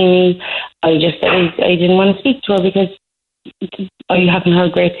to see me. I just said I didn't want to speak to her because I haven't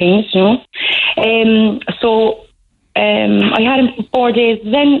heard great things, you know. I had him for 4 days.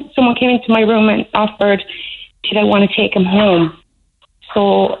 Then someone came into my room and offered, did I want to take him home?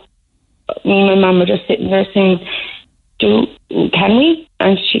 So me and my mum were just sitting there saying, can we?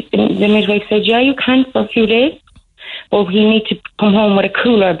 And the midwife said, yeah, you can for a few days, but we need to come home with a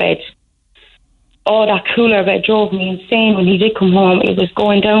cooler bed. Oh, that cooler bed drove me insane when he did come home. It was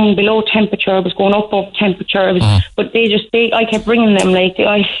going down below temperature, it was going up temperature. It was, but I kept bringing them, like,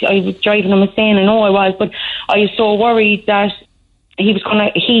 I was driving them insane. I know I was, but I was so worried that he was going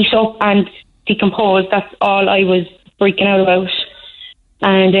to heat up and decompose. That's all I was freaking out about.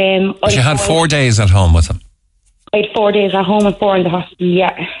 And but you had 4 days at home with him? I had 4 days at home and 4 in the hospital,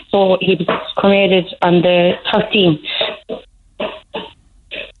 yeah. So he was cremated on the 13th.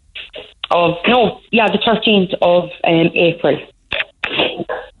 The 13th of April.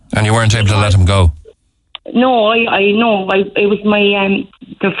 And you weren't able to let him go? No, I know. It was my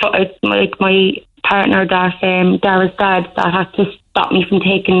my partner, that Dara's dad, that had to stop me from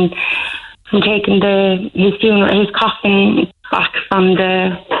taking his funeral, his coffin back from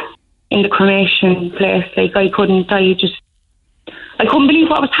in the cremation place. Like, I couldn't believe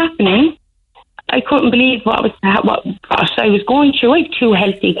what was happening. I couldn't believe what I was going through. I have 2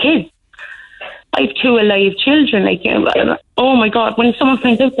 healthy kids. I have 2 alive children. Like, oh my God, when someone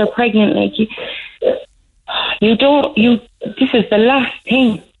finds out they're pregnant, like, this is the last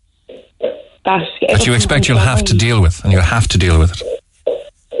thing that you expect you'll have to deal with, and you have to deal with it.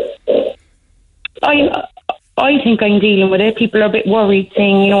 I think I'm dealing with it. People are a bit worried,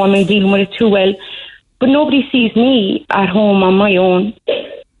 saying, am I dealing with it too well? But nobody sees me at home on my own.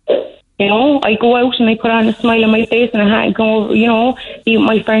 I go out and I put on a smile on my face and I go, be with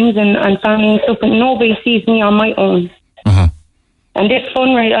my friends and family and stuff, but nobody sees me on my own. Mm-hmm. And this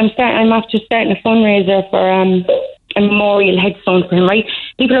fundraiser, I'm after starting a fundraiser for a memorial headstone for him, right?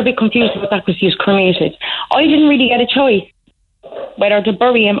 People are a bit confused about that because he was cremated. I didn't really get a choice whether to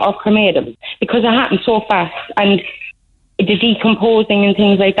bury him or cremate him because it happened so fast and the decomposing and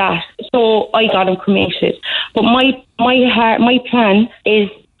things like that. So I got him cremated. But my plan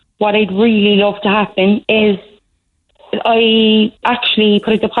is, what I'd really love to happen is I actually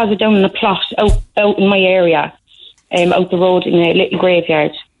put a deposit down in a plot out in my area, out the road in a little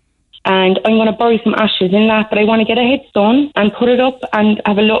graveyard. And I'm going to bury some ashes in that, but I want to get a headstone and put it up and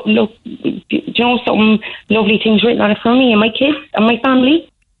have a look, some lovely things written on it for me and my kids and my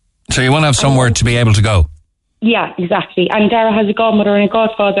family. So you want to have somewhere to be able to go? Yeah, exactly. And Dara has a godmother and a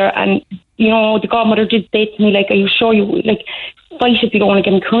godfather, and the godmother did say to me, like, are you sure fight if you don't want to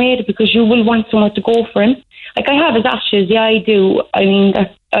get him cremated, because you will want somewhere to go for him. Like, I have his ashes, yeah, I do. I mean,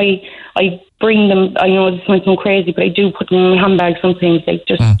 I bring them. I know this might sound crazy, but I do put them in my handbag sometimes, like,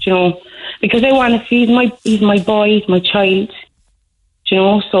 just because I want to see he's my boy, he's my child,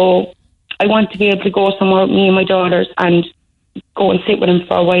 So I want to be able to go somewhere with me and my daughters and go and sit with him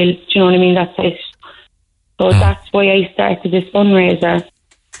for a while. Do you know what I mean? That's it. So that's why I started this fundraiser.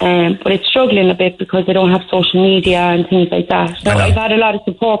 But it's struggling a bit because I don't have social media and things like that. So I've had a lot of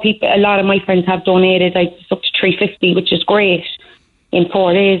support. A lot of my friends have donated, like, up to $350, which is great, in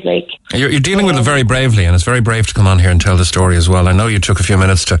 4 days. Like, you're dealing with it very bravely, and it's very brave to come on here and tell the story as well. I know you took a few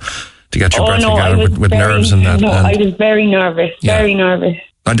minutes to get your breath together with nerves and that. No, I was very nervous, very nervous.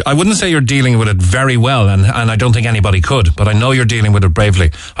 I wouldn't say you're dealing with it very well, and I don't think anybody could, but I know you're dealing with it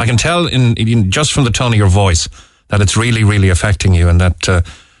bravely. I can tell in just from the tone of your voice that it's really, really affecting you, and that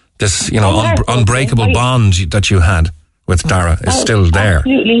this, unbreakable bond that you had with Dara is still there.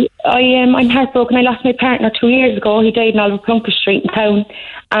 Absolutely. I'm heartbroken. I lost my partner 2 years ago. He died in Oliver Plunkett Street in town,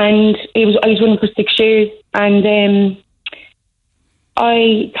 and I was with him for 6 years, and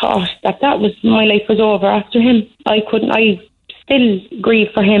I thought that was, my life was over after him. I still grieve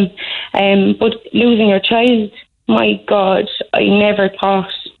for him, but losing your child, my God, I never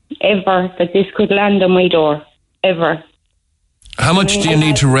thought ever that this could land on my door, ever. How much do you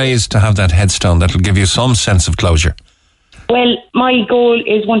need to raise to have that headstone that'll give you some sense of closure? Well, my goal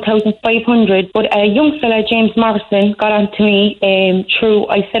is 1,500, but a young fella, James Morrison, got on to me through,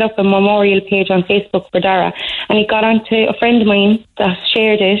 I set up a memorial page on Facebook for Dara, and he got on to a friend of mine that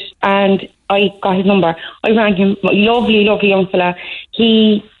shared it, and I got his number. I rang him, lovely, lovely young fella.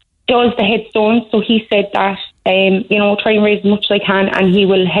 He does the headstone, so he said that, try and raise as much as I can, and he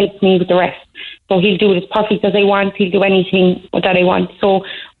will help me with the rest. So he'll do it as perfect as I want. He'll do anything that I want. So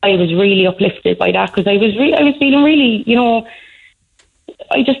I was really uplifted by that, because I was feeling really,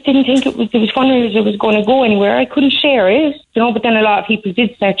 I just didn't think it was fundraiser, it was going to go anywhere. I couldn't share it, but then a lot of people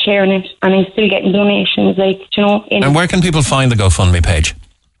did start sharing it, and I'm still getting donations, And where can people find the GoFundMe page?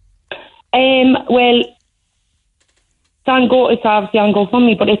 Well, It's obviously on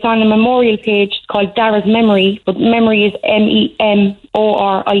GoFundMe, but it's on a memorial page called Dara's Memory, but memory is MEMORIE,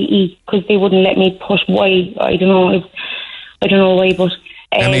 because they wouldn't let me put Y. I don't know why, but...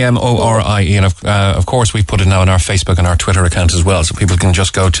 MEMORIE, and of course we've put it now on our Facebook and our Twitter account as well, so people can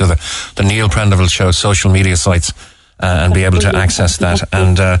just go to the Neil Prendeville Show social media sites and be able to access that.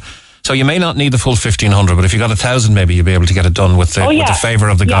 And so you may not need the full 1,500, but if you got 1,000, maybe you'll be able to get it done with the favour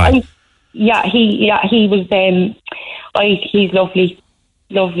of the guy. He was. He's lovely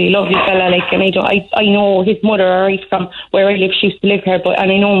fella. Like, and I know his mother, right, from where I live. She used to live here, and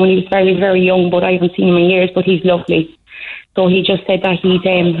I know him when he was very, very young, but I haven't seen him in years. But he's lovely. So he just said that he'd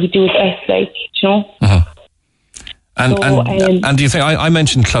do his best, like, you know. Uh-huh. And do you think I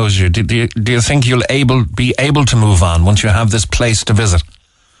mentioned closure? Do you think you'll be able to move on once you have this place to visit?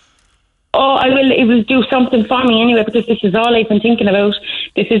 Oh, I will. It will do something for me anyway, because this is all I've been thinking about.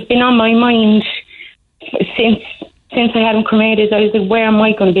 This has been on my mind since I had him cremated. I was like, where am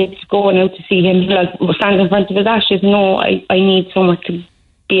I going to be able to go now to see him? Like, stand in front of his ashes? No, I need somewhere to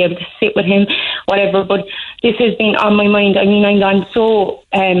be able to sit with him, whatever. But this has been on my mind. I mean, I'm so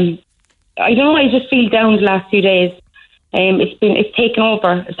I don't know. I just feel down the last few days. It's taken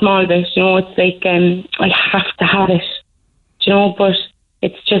over a small bit. You know, it's like I have to have it. You know, but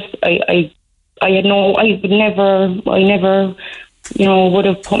it's just I would never, you know, would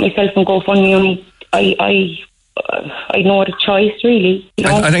have put myself in GoFundMe. Only I know what a choice, really. You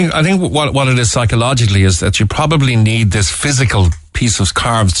know? I think what it is psychologically is that you probably need this physical piece of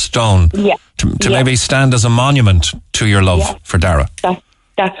carved stone to maybe stand as a monument to your love for Dara.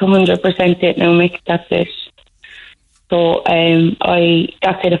 That's 100% it now, Mick. That's it. So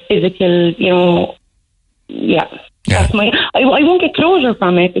that's it. A physical, you know, That's my. I won't get closure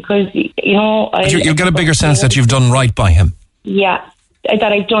from it because, you know, you'll get a bigger sense that you've done right by him. Yeah,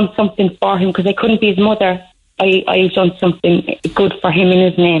 that I've done something for him, because I couldn't be his mother. I've done something good for him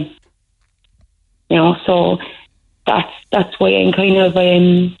in his name. You know, so that's why I'm kind of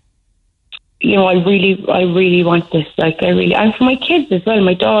you know, I really want this. Like, and for my kids as well,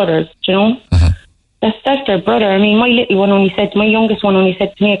 my daughters. You know. Mm-hmm. That's their brother. I mean, my youngest one only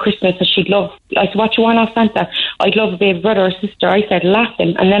said to me at Christmas that she'd love. I said, what you want off Santa? I'd love a baby brother or sister. I said,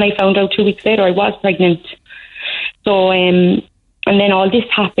 laughing. And then I found out 2 weeks later I was pregnant. So, and then all this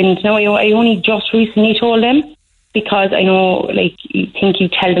happened. Now, I only just recently told them, because I know, like, you think you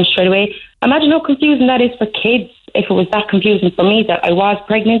tell them straight away. Imagine how confusing that is for kids. If it was that confusing for me that I was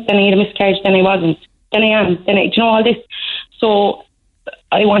pregnant, then I had a miscarriage, then I wasn't, then I am, do you know, all this. So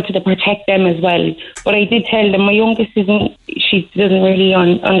I wanted to protect them as well. But I did tell them my youngest she doesn't really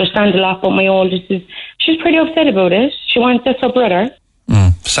understand a lot, but my oldest she's pretty upset about it. She wants, that's her brother.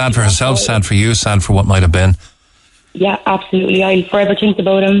 Sad for herself, sad for you, sad for what might have been. Yeah, absolutely. I'll forever think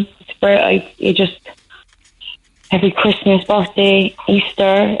about him. Every Christmas, birthday,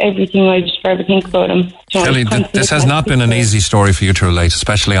 Easter, everything, I just forever think about him. Kelly, this has not been an easy story for you to relate,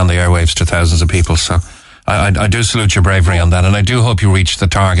 especially on the airwaves to thousands of people, so I do salute your bravery on that, and I do hope you reach the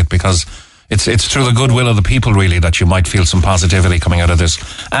target, because it's through the goodwill of the people, really, that you might feel some positivity coming out of this,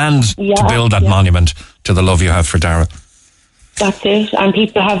 and to build that monument to the love you have for Dara. That's it, and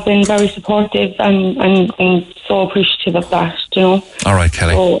people have been very supportive and so appreciative of that, you know. All right,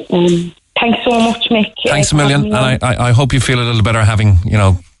 Kelly. So, thanks so much, Mick. Thanks a million, and I hope you feel a little better having, you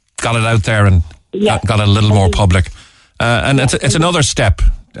know, got it out there and got it a little more public. And it's another step,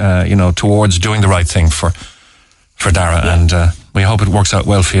 you know, towards doing the right thing for Dara, and we hope it works out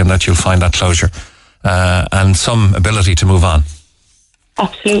well for you and that you'll find that closure and some ability to move on.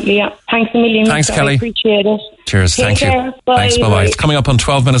 Absolutely, yeah. Thanks a million. Thanks, Kelly. I appreciate it. Cheers. Take Thank care. you. Bye. Thanks. Bye-bye. It's coming up on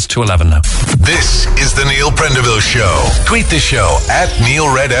 12 minutes to 11 now. This is the Neil Prendeville Show. Tweet the show at Neil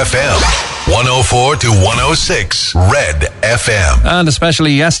RedFM. 104 to 106 Red FM. And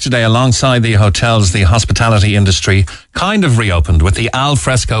especially yesterday, alongside the hotels, the hospitality industry kind of reopened with the al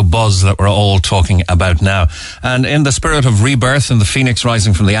fresco buzz that we're all talking about now. And in the spirit of rebirth and the phoenix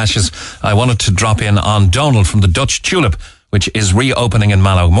rising from the ashes, I wanted to drop in on Donald from the Dutch Tulip, which is reopening in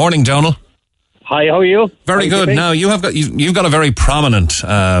Mallow. Morning, Donald. Hi, how are you? Very good. Now, you've got a very prominent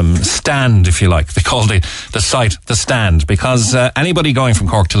stand, if you like. They call the site the stand, because anybody going from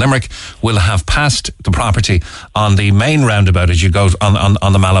Cork to Limerick will have passed the property on the main roundabout as you go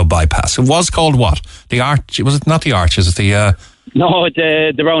on the Mallow bypass. It was called what? The Arch? Was it not the Arch? Is it the... No,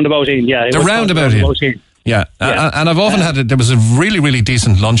 the roundabout in, yeah. The roundabout in. Yeah. And I've often had it. There was a really, really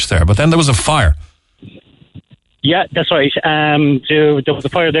decent lunch there, but then there was a fire. Yeah, that's right. There was a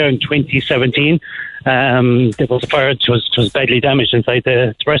fire there in 2017. There was a fire. It was badly damaged inside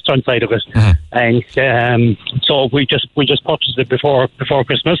the restaurant side of it, and so we just purchased it before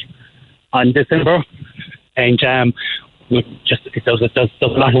Christmas, on December, and it does a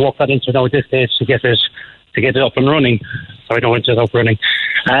lot of work that into now at this stage to get it up and running. So I don't want it up running.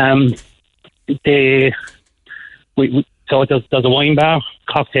 So there's a wine bar,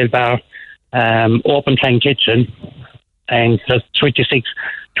 cocktail bar, open plan kitchen, and there's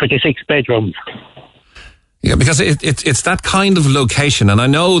 26 bedrooms. Yeah, because it's that kind of location, and I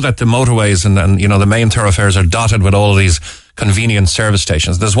know that the motorways and the main thoroughfares are dotted with all these convenient service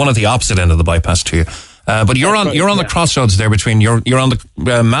stations. There's one at the opposite end of the bypass to you, but you're on the crossroads there between you're on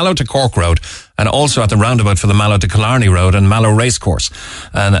the Mallow to Cork Road, and also at the roundabout for the Mallow to Killarney Road and Mallow Racecourse,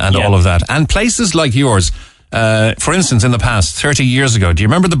 and all of that. And places like yours, for instance, in the past 30 years ago, do you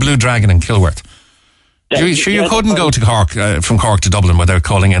remember the Blue Dragon in Kilworth? You couldn't go to Cork from Cork to Dublin without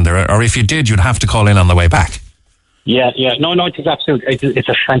calling in there, or if you did, you'd have to call in on the way back. Yeah. No, it's absolutely. It's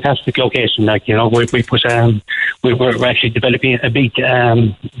a fantastic location. Like, you know, we're actually developing a big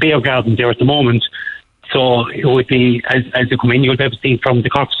beer garden there at the moment. So it would be as you come in, you'll be able to see from the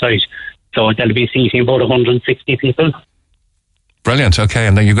Cork side. So there'll be seating about 160 people. Brilliant. Okay,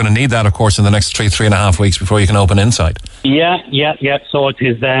 and then you're going to need that, of course, in the next 3.5 weeks before you can open inside. Yeah. So it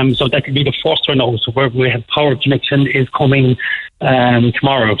is. So that could be the first one now. So we have power connection is coming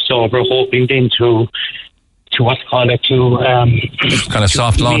tomorrow. So we're hoping then to what's called it to kind of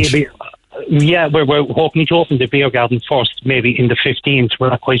soft launch. Maybe, we're hoping to open the beer garden first, maybe in the 15th.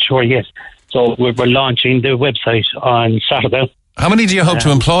 We're not quite sure yet. So we're launching the website on Saturday. How many do you hope to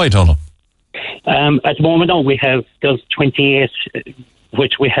employ, Donald? At the moment, no, there's 28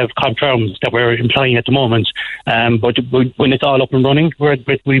 which we have confirmed that we're employing at the moment. But when it's all up and running, we'll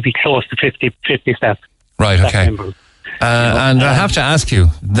be close to 50 staff. Right, okay. And I have to ask you,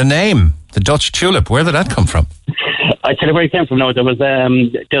 the name, the Dutch Tulip, where did that come from? I tell you where it came from now. There's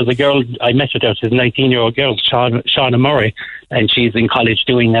a girl, I met her there, she's a 19-year-old girl, Shauna Murray, and she's in college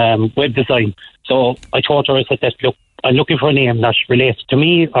doing web design. So I told her, I said, look, I'm looking for a name that relates to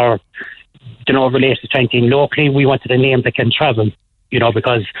me or related to anything locally. We wanted a name that can travel,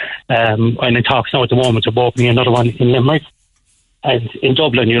 because I'm in talks now at the moment about opening another one in Limerick and in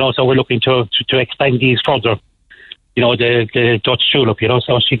Dublin, so we're looking to expand these further, the Dutch Tulip,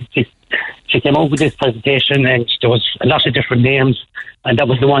 so she came out with this presentation and there was a lot of different names, and that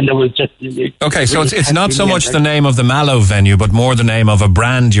was the one that was just... Okay, so it's not so much the name of the Mallow venue, but more the name of a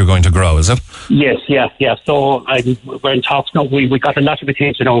brand you're going to grow, is it? Yes, yeah. So we're in talks now. We got a lot of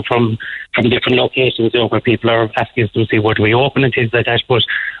attention from different locations where people are asking us to see where do we open and things like that, but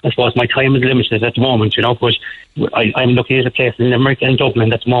I suppose my time is limited at the moment, but I'm looking at a place in Limerick and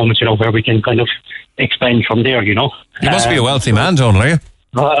Dublin at the moment, where we can kind of expand from there, You must be a wealthy man, Donald, are you?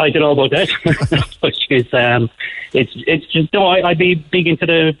 I don't know about that, but it's just I'd be big into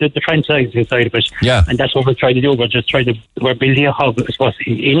the franchising side of it, yeah. And that's what we're trying to do. We're building a hub, I suppose,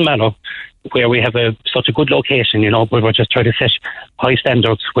 in Mallow, where we have such a good location, but we're just trying to set high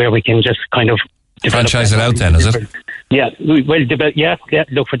standards where we can just kind of franchise it out. Then is it? Yeah,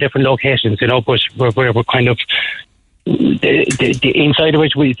 look for different locations, but we're kind of. The inside of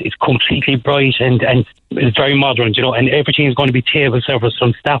it is completely bright and it's very modern, and everything is going to be table service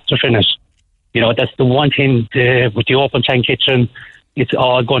from start to finish. That's the one thing with the open tank kitchen. It's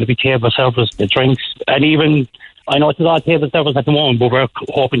all going to be table service, the drinks, and even I know it's all table service at the moment, but we're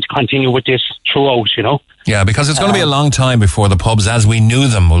hoping to continue with this throughout. Yeah, because it's going to be a long time before the pubs, as we knew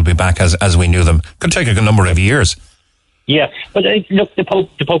them, will be back as we knew them. Could take a number of years. Yeah, but look, the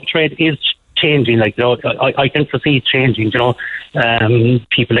pub trade is changing, I can foresee it changing,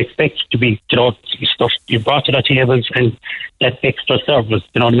 people expect to be, stuff you brought to the tables and that extra service,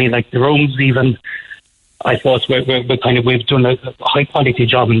 you know what I mean? Like the rooms even, I suppose we've done a high quality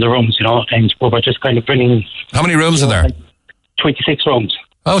job in the rooms, and we're just kind of bringing... How many rooms are there? 26 rooms.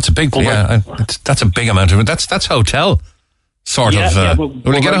 Oh, it's a big, that's a big amount of it. That's hotel, sort of.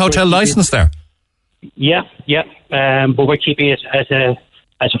 Will you get a hotel license there? Yeah, but we're keeping it at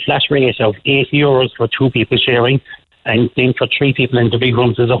a flat rate of €80 for 2 people sharing, and then for 3 people in the big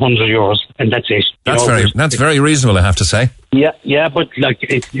rooms is €100, and that's it. That's very reasonable, I have to say. Yeah, but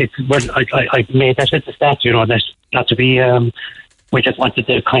I made that at the start, that's not to be. We just wanted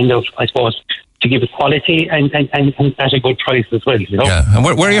to kind of, I suppose, to give it quality and at a good price as well. Yeah, and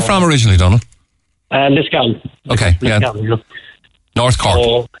where are you from originally, Donald? Liscalln. Okay, yeah. North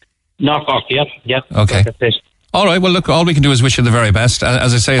Cork. North Cork, yeah. Okay. All right, well, look, all we can do is wish you the very best.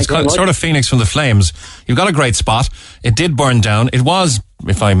 As I say, it's sort of Phoenix from the flames. You've got a great spot. It did burn down. It was,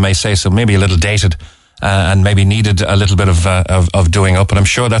 if I may say so, maybe a little dated and maybe needed a little bit of doing up, but I'm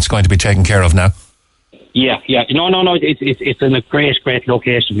sure that's going to be taken care of now. Yeah. No. It's in a great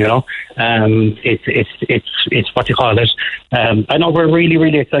location. You know, it's what you call it. I know we're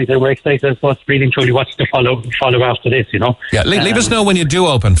really excited. We're excited about really and truly what's to follow after this. You know. Yeah. Leave us know when you do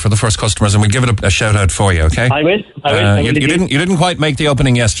open for the first customers, and we'll give it a shout out for you. Okay. I will. You didn't quite make the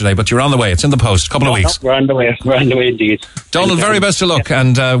opening yesterday, but you're on the way. It's in the post. Couple of weeks. No, we're on the way. We're on the way indeed. Donald, very best of luck,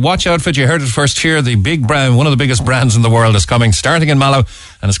 and watch out for it. You heard it first here. The big brand, one of the biggest brands in the world, is coming, starting in Mallow,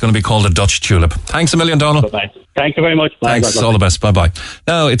 and it's going to be called a Dutch Tulip. Thanks a million, Donald. Bye-bye. Thank you very much. Thanks. Bye. All the best. Bye-bye.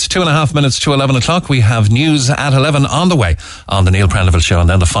 Now, it's 2.5 minutes to 11 o'clock. We have news at 11 on the way on the Neil Prendeville Show, and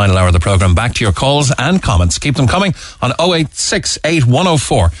then the final hour of the programme. Back to your calls and comments. Keep them coming on 086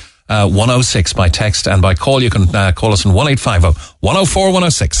 8104 106 by text, and by call you can call us on 1850 104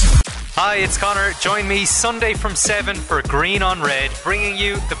 106. Hi, it's Connor. Join me Sunday from 7 for Green on Red, bringing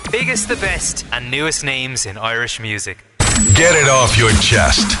you the biggest, the best, and newest names in Irish music. Get it off your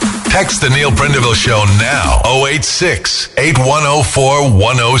chest. Text the Neil Prendeville Show now. 086 8104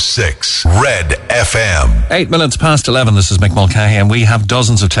 106. Red FM. 8 minutes past 11. This is Mick Mulcahy, and we have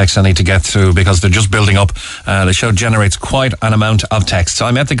dozens of texts I need to get through because they're just building up. The show generates quite an amount of texts. So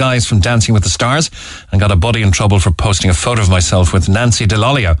I met the guys from Dancing with the Stars and got a buddy in trouble for posting a photo of myself with Nancy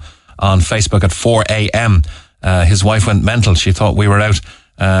DeLolio on Facebook at 4 a.m. His wife went mental. She thought we were out.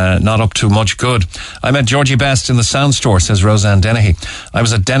 Not up to much good. I met Georgie Best in the sound store, says Roseanne Dennehy. I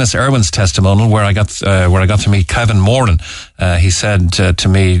was at Dennis Irwin's testimonial where I got to meet Kevin Moran. He said to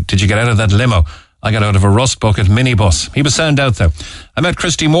me, "Did you get out of that limo?" I got out of a rust bucket minibus. He was sound out though. I met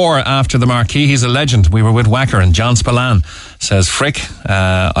Christy Moore after the marquee. He's a legend. We were with Wacker and John Spillane, says Frick.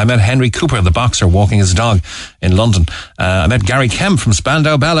 I met Henry Cooper, the boxer, walking his dog in London. I met Gary Kemp from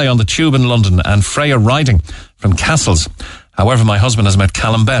Spandau Ballet on the Tube in London, and Freya Riding from Castles. However, my husband has met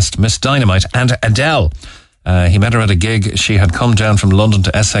Callum Best, Miss Dynamite, and Adele. He met her at a gig. She had come down from London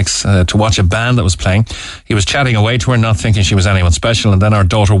to Essex to watch a band that was playing. He was chatting away to her, not thinking she was anyone special, and then our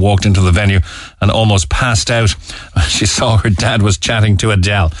daughter walked into the venue and almost passed out. She saw her dad was chatting to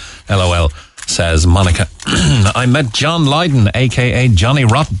Adele. LOL, says Monica. I met John Lydon, a.k.a. Johnny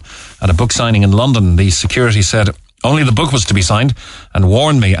Rotten, at a book signing in London. The security said only the book was to be signed and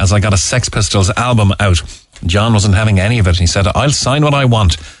warned me as I got a Sex Pistols album out. John wasn't having any of it. He said, "I'll sign what I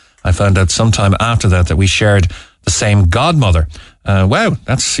want." I found out sometime after that we shared the same godmother. Wow,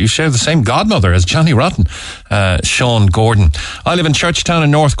 you share the same godmother as Johnny Rotten. Sean Gordon. I live in Churchtown in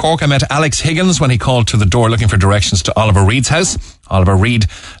North Cork. I met Alex Higgins when he called to the door looking for directions to Oliver Reed's house. Oliver Reed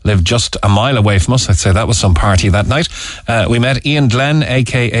lived just a mile away from us. I'd say that was some party that night. We met Ian Glenn,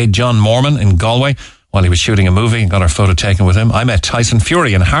 a.k.a. John Mormon, in Galway while he was shooting a movie and got our photo taken with him. I met Tyson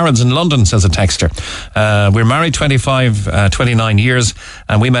Fury in Harrods in London, says a texter. We're married 29 years,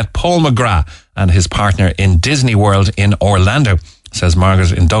 and we met Paul McGrath and his partner in Disney World in Orlando, says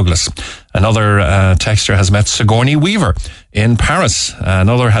Margaret in Douglas. Another texter has met Sigourney Weaver in Paris.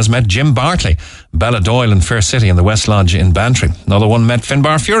 Another has met Jim Bartley, Bella Doyle in Fair City in the West Lodge in Bantry. Another one met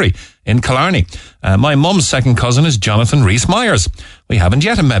Finbar Fury in Killarney. My mum's second cousin is Jonathan Rhys-Myers. We haven't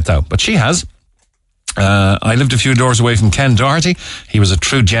yet met though, but she has. I lived a few doors away from Ken Doherty. He was a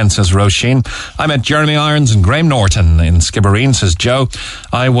true gent, says Roisin. I met Jeremy Irons and Graham Norton in Skibbereen, says Joe.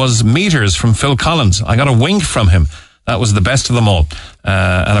 I was meters from Phil Collins. I got a wink from him. That was the best of them all.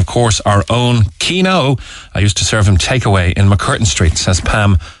 And of course, our own Keno. I used to serve him takeaway in McCurtain Street, says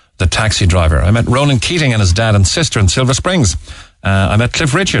Pam, the taxi driver. I met Ronan Keating and his dad and sister in Silver Springs. I met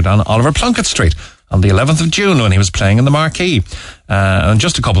Cliff Richard on Oliver Plunkett Street on the 11th of June when he was playing in the Marquee. And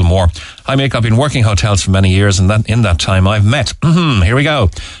just a couple more. Hi, Mick. I've been working hotels for many years, and in that time I've met, here we go,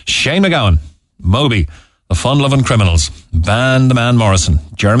 Shane McGowan, Moby, the Fun-Loving Criminals, Van the Man Morrison,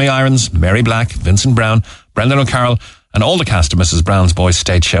 Jeremy Irons, Mary Black, Vincent Brown, Brendan O'Carroll, and all the cast of Mrs. Brown's Boys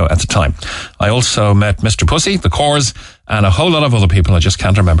stage show at the time. I also met Mr. Pussy, the Corrs, and a whole lot of other people I just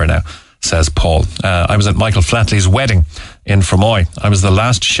can't remember now, says Paul. I was at Michael Flatley's wedding in Fermoy. I was the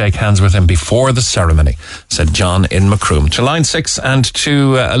last to shake hands with him before the ceremony, said John in Macroom. To line 6 and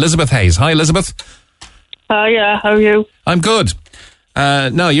to Elizabeth Hayes. Hi, Elizabeth. Yeah, how are you? I'm good.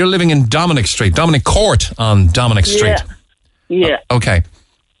 No, you're living in Dominic Court on Dominic Street. Yeah. Okay.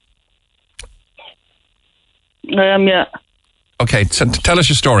 I am, yeah. Okay, tell us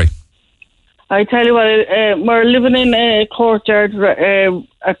your story. I tell you what, we're living in a courtyard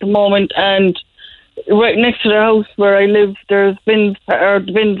at the moment, and right next to the house where I live, there's bins are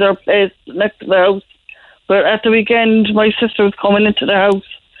placed next to the house. But at the weekend, my sister was coming into the house,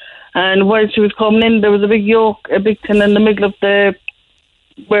 and while she was coming in, there was a big tin in the middle of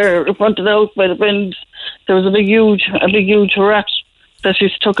in front of the house by the bins. There was a big huge rat that she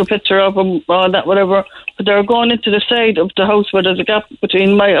took a picture of and all that, whatever. But they were going into the side of the house where there's a gap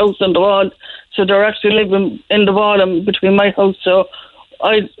between my house and the wall. So they're actually living in the bottom between my house. So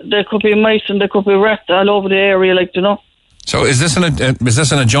there could be mice and there could be rats all over the area, like, you know. So is this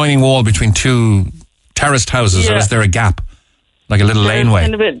an adjoining wall between two terraced houses, or is there a gap, like a little laneway?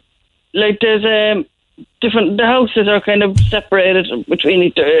 Kind of like there's different. The houses are kind of separated between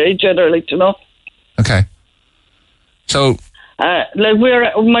each other, like, you know. Okay. So, like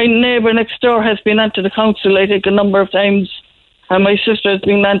my neighbour next door has been onto the council, I think, a number of times, and my sister has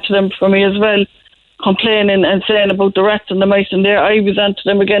been onto them for me as well, complaining and saying about the rats and the mice in there. I was onto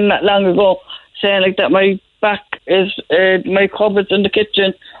them again not long ago, saying like that my back is my cupboards in the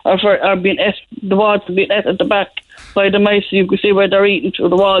kitchen are being the walls have been at the back by the mice. You can see where they're eating through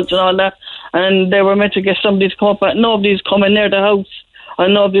the walls and all that. And they were meant to get somebody to come up, but nobody's coming near the house,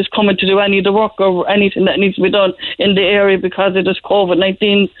 and nobody's coming to do any of the work or anything that needs to be done in the area because of this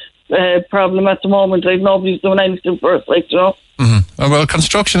COVID-19 problem at the moment. Like, nobody's doing anything for us, like, you know. Mm-hmm. Well,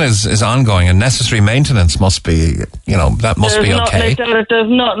 construction is ongoing, and necessary maintenance must be, that must be okay.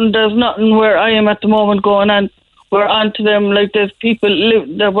 There's nothing where I am at the moment going on. We're on to them, like, there's people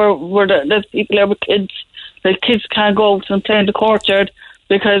there's people there with kids. Like, kids can't go out and play in the courtyard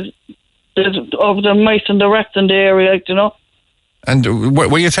because there's of the mice and the rats in the area, like, you know. And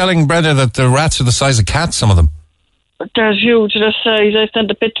were you telling Brenda that the rats are the size of cats, some of them? They're huge, the size. I sent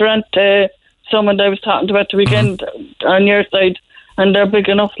a picture on to someone that I was talking to at the weekend on your side, and they're big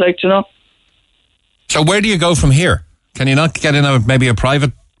enough, like, you know. So where do you go from here? Can you not get in maybe a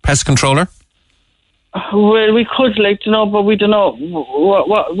private pest controller? Well, we could, like, you know, but we don't know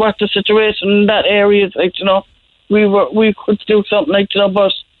what the situation in that area is, like, you know. We could do something, like, you know,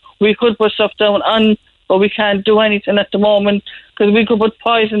 but we could put stuff down on, but we can't do anything at the moment because we could put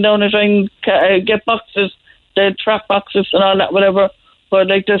poison down and try and get boxes, the trap boxes and all that, whatever. But,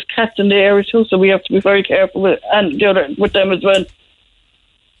 like, there's cats in the area too, so we have to be very careful with them as well.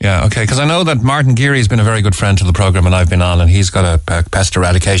 Yeah, okay, because I know that Martin Geary's been a very good friend to the programme and I've been on, and he's got a pest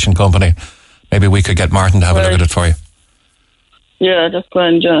eradication company. Maybe we could get Martin to have a look at it for you. Yeah, that's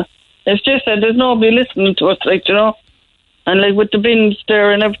grand, yeah. It's just that there's nobody listening to us, like, you know. And, like, with the bins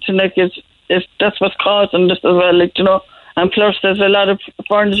there and everything, like, that's what's causing this as well, like, you know. And plus, there's a lot of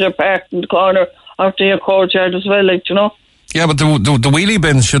furniture parked in the corner after your courtyard as well, like, you know. Yeah, but the wheelie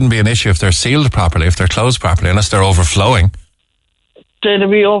bins shouldn't be an issue if they're sealed properly, if they're closed properly, unless they're overflowing. They'll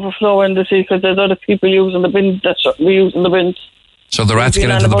be overflowing, because there's other people using the bins. That's what we use in the bins. So the rats get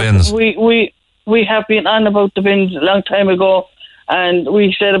into the bins? We have been on about the bins a long time ago, and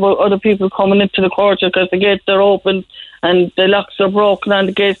we said about other people coming into the courtyard because the gates are open and the locks are broken on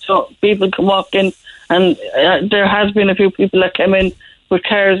the gates so people can walk in. And there has been a few people that came in with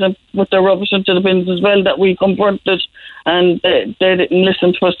cars and put their rubbish into the bins as well that we confronted, and they didn't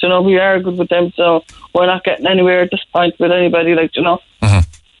listen to us, you know. We argued with them, so we're not getting anywhere at this point with anybody, like, you know.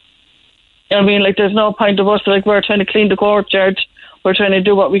 Mm-hmm. I mean, like, there's no point of us, like, we're trying to clean the courtyard, we're trying to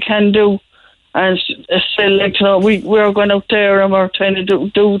do what we can do, and still, like, you know, we're going out there and we're trying to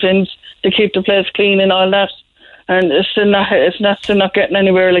do things to keep the place clean and all that, and it's still not getting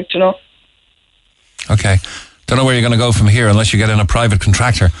anywhere, like, you know. Okay. Don't know where you're going to go from here unless you get in a private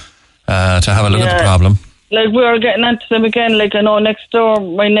contractor to have a look at the problem. Like, we're getting onto them again. Like, I know next door,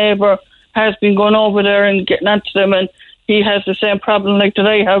 my neighbour has been going over there and getting onto them, and he has the same problem like that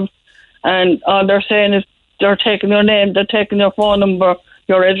I have. And all they're saying is they're taking your name, they're taking your phone number,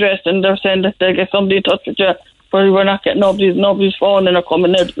 your address, and they're saying that they'll get somebody in touch with you, but we're not getting nobody's phone and they're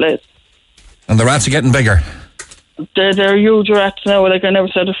coming near the place. And the rats are getting bigger? They're huge rats now. Like, I never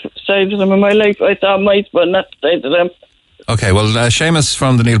saw the size of them in my life. I saw mice, but not the size of them. Okay, well, Seamus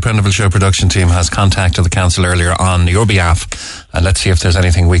from the Neil Prendeville Show production team has contacted the council earlier on your behalf, and let's see if there's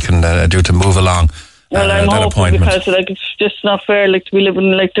anything we can do to move along I'm that hoping appointment. Because, like, it's just not fair, like, to be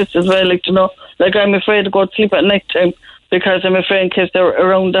living like this as well, like, you know. Like, I'm afraid to go to sleep at night time because I'm afraid in case they're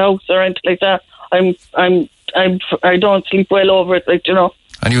around the house or anything like that. I don't sleep well over it, like, you know.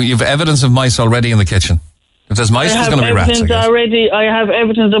 And you've evidence of mice already in the kitchen? If there's mice, there's going to be rats, I guess. I have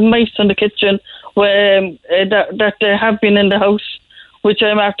evidence of mice in the kitchen that they have been in the house, which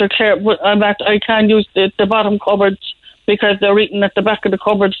I'm after care. I can't use the bottom cupboards because they're eating at the back of the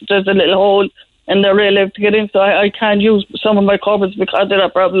cupboards. There's a little hole and they're really able to get in, so I can't use some of my cupboards because of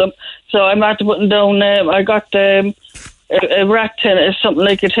that problem. So I'm after putting down. I got a rat tin, or something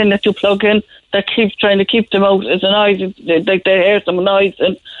like a tin that you plug in that keeps trying to keep them out. It's a noise, like they hear some noise,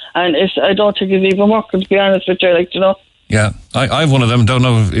 and I don't think it's even working, to be honest with you, like, you know. Yeah, I have one of them. Don't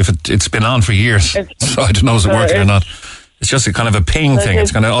know if it's been on for years, so I don't know if it's working or not. It's just a kind of a ping thing.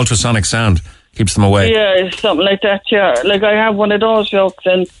 It's kind of ultrasonic sound, keeps them away. Yeah, it's something like that. Yeah, like I have one of those jokes,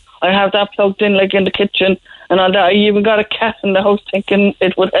 and I have that plugged in, like, in the kitchen, and all that. I even got a cat in the house thinking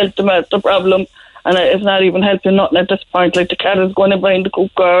it would help them out the problem, and it's not even helping nothing at this point. Like, the cat is going in behind the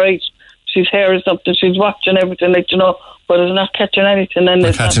coop, all right. She's hearing something, she's watching everything, like, you know, but it's not catching anything. And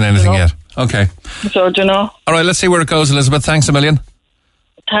not catching anything yet. Okay. So, you know. All right, let's see where it goes, Elizabeth. Thanks a million.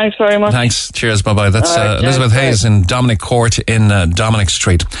 Thanks very much. Thanks. Cheers. Bye-bye. That's Right, Elizabeth Hayes in Dominic Court in Dominic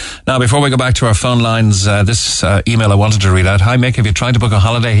Street. Now, before we go back to our phone lines, this email I wanted to read out. Hi, Mick. Have you tried to book a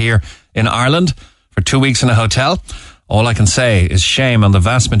holiday here in Ireland for 2 weeks in a hotel? All I can say is shame on the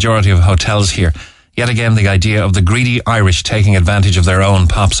vast majority of hotels here. Yet again, the idea of the greedy Irish taking advantage of their own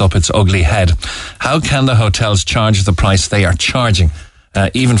pops up its ugly head. How can the hotels charge the price they are charging,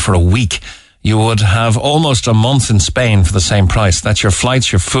 even for a week? You would have almost a month in Spain for the same price. That's your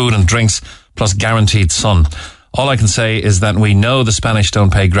flights, your food and drinks, plus guaranteed sun. All I can say is that we know the Spanish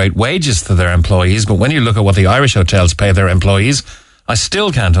don't pay great wages to their employees, but when you look at what the Irish hotels pay their employees, I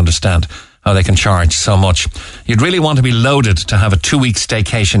still can't understand how they can charge so much. You'd really want to be loaded to have a 2-week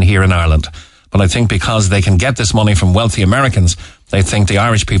staycation here in Ireland. But I think because they can get this money from wealthy Americans, they think the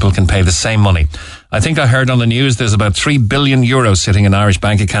Irish people can pay the same money. I think I heard on the news there's about 3 billion euros sitting in Irish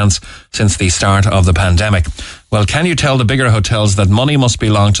bank accounts since the start of the pandemic. Well, can you tell the bigger hotels that money must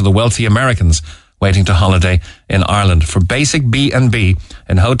belong to the wealthy Americans waiting to holiday in Ireland? For basic B&B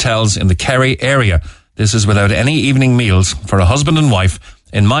in hotels in the Kerry area, this is without any evening meals for a husband and wife.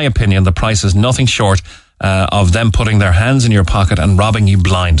 In my opinion, the price is nothing short of them putting their hands in your pocket and robbing you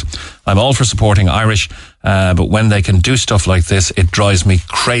blind. I'm all for supporting Irish, but when they can do stuff like this, it drives me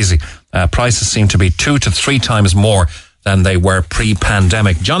crazy. Prices seem to be 2 to 3 times more than they were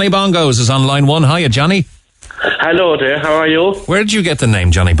pre-pandemic. Johnny Bongos is on line 1. Hiya, Johnny. Hello there, how are you? Where did you get the name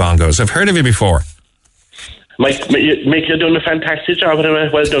Johnny Bongos? I've heard of you before. Mick, you're doing a fantastic job.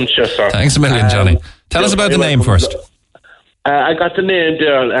 Well done, sir. Thanks a million, Johnny. Tell us about the name first. I got the name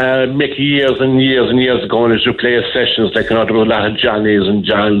there, Mick, years and years and years ago, and I used to play sessions, like, you know, there were a lot of Johnnies and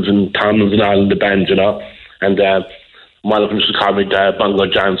Johns and Toms and all in the band, you know, and one of them used to call me Bongo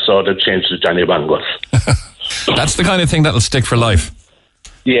John, so they changed to Johnny Bongos. That's the kind of thing that'll stick for life.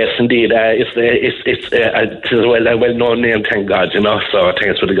 Yes, indeed. It's a well-known name, thank God, you know, so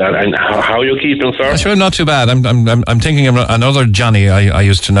thanks for the God. And how are you keeping, sir? Sure, not too bad. I'm thinking of another Johnny I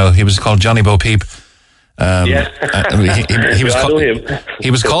used to know. He was called Johnny Bo Peep. He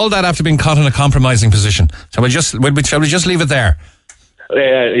was called that after being caught in a compromising position. Shall we just leave it there?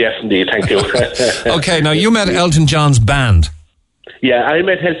 Yes, indeed. Thank you. Okay, now you met Elton John's band. Yeah, I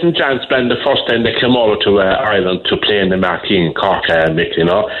met Elton John's band the first time they came over to Ireland to play in the Marquee in Cork, Mick, you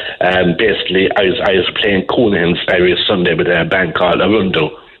know. Basically, I was playing Coonan's every Sunday with a band called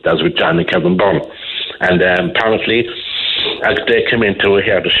Arundel. That was with John and Kevin Byrne. And apparently, they came in to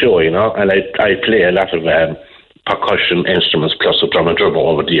hear the show, you know, and I play a lot of percussion instruments plus a drum and drummer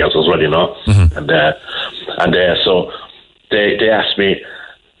over the years as well, you know. Mm-hmm. So they asked me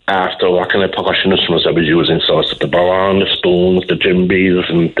after what kind of percussion instruments I was using. So it's the baron, the spoons, the djembes,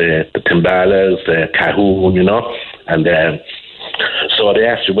 and the timbalas, the cajon, you know. And so they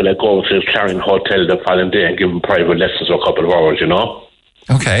asked me, will I go over to the Clarion Hotel the following day and give them private lessons for a couple of hours, you know.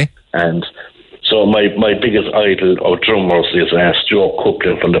 Okay. And so my biggest idol of drummers is Stuart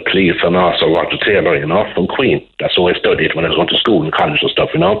Copeland from the Police, and also Roger Taylor, you know, from Queen. That's what I studied when I was going to school and college and stuff,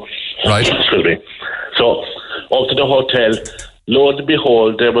 you know. Right. Excuse me. So up to the hotel, lo and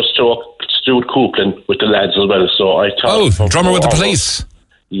behold, there was Stuart Copeland with the lads as well. So I thought, drummer with the Police.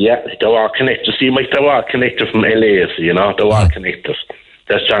 Yeah, they were connected. See, Mike, they were connected from LA, you know. They were connected.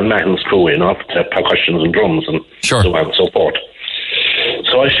 That's John Mahon's crew, you know, the percussions and drums and so on and so forth.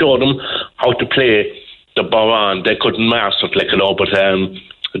 So I showed them how to play the baron. They couldn't master it, like, you know, but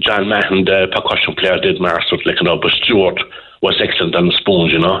John Mahon, the percussion player, did master it, like, you know, but Stuart was excellent on the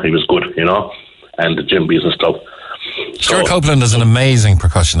spoons, you know. He was good, you know, and the djembes and stuff. Stuart Copeland is an amazing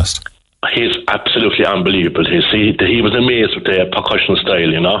percussionist. He's absolutely unbelievable. He was amazed with the percussion style,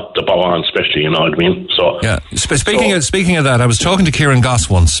 you know, the baron especially, you know what I mean? So yeah. Speaking of that, I was talking to Kieran Goss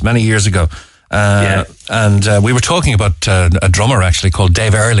once, many years ago. And we were talking about a drummer actually called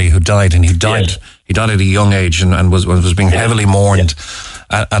Dave Earley who died, and he died at a young age and was being heavily mourned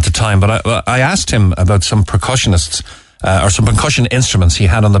at the time. But I asked him about some percussionists or some percussion instruments he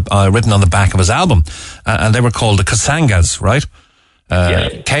had on the written on the back of his album, and they were called the Kosangas, right?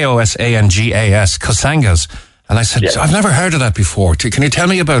 Kosangas, Kosangas. And I said, I've never heard of that before. Can you tell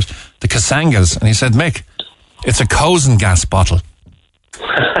me about the Kosangas? And he said, Mick, it's a Kosan gas bottle.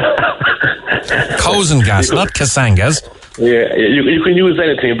 Kosan gas, not Kosangas. Yeah, you can use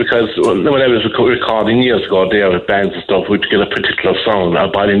anything, because when I was recording years ago there with bands and stuff, we'd get a particular sound. I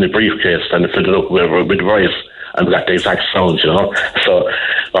bought in the briefcase and filled it up with voice and got the exact sound, you know. So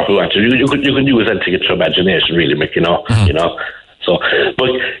or who actually you could use anything at your imagination, really, Mick, you know. So, but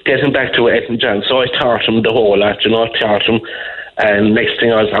getting back to Elton John, so I taught him the whole lot, taught him, and next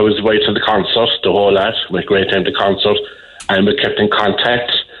thing I was right to the concert, the whole lot, my great time to concert, and we kept in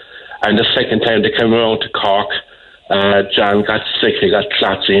contact. And the second time they came around to Cork, John got sick. He got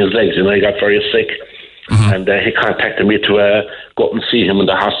clots in his legs, he got very sick. And he contacted me to go up and see him in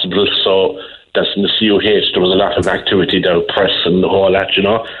the hospital. So that's in the CUH. There was a lot of activity there, press and the whole lot,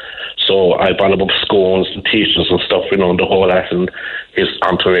 So I brought him up scones and t-shirts and stuff, the whole lot, and his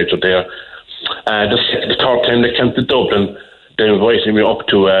entourage were there. The third time they came to Dublin, they invited me up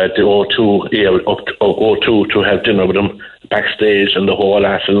to the O2 area, up to O2 to have dinner with them backstage and the whole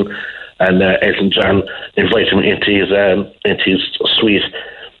lot. And Elton John invited me into his suite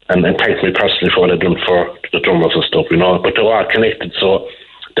and thanked me personally for the drummers and stuff, But they're all connected, so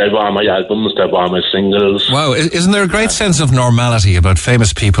they've all my albums, they've all my singles. Wow, isn't there a great sense of normality about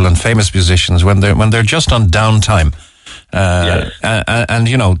famous people and famous musicians when they're just on downtime? Yes. And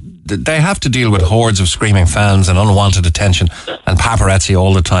they have to deal with hordes of screaming fans and unwanted attention and paparazzi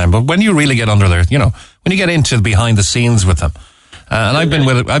all the time. But when you really get under there, when you get into behind the scenes with them, and I've been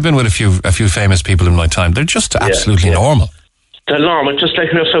with a few famous people in my time, they're just absolutely normal. They're normal, just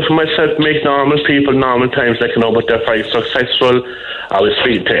like yourself and myself, make normal people normal times, but they're very successful. I was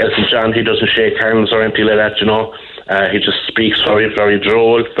speaking to Elton John, he doesn't shake hands or anything like that, he just speaks very, very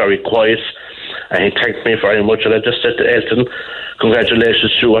droll, very quiet, and he thanked me very much, and I just said to Elton,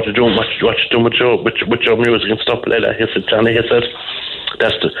 congratulations to what you're doing, with your music and stuff like that. He said, Johnny, that's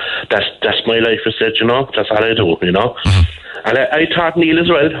my life, he said, that's all I do, And I taught Neil as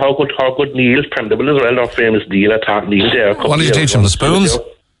well, how good Neil, Prendeville as well, our famous Neil, I taught Neil there. What did you teach him, the spoons?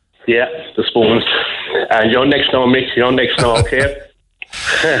 Yeah, the spoons. And you're next now, Mick, okay?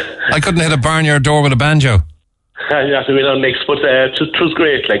 I couldn't hit a barnyard door with a banjo. You have to be on next, but it was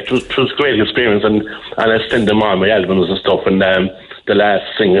great, it was great experience, and I sent them on my albums and stuff, and the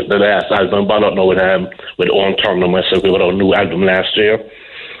last album, but I don't know, with Owen Turner and myself, we got a new album last year,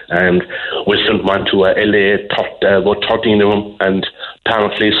 and we sent one to LA, about 13 of them, and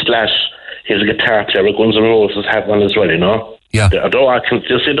apparently Slash, his guitar player, Guns N' Roses, have one as well, Yeah. They're all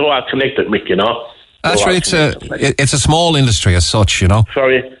connected, Mick, Actually, it's a small industry as such,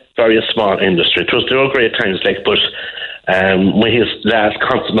 Very, very small industry. There were great times, but when his last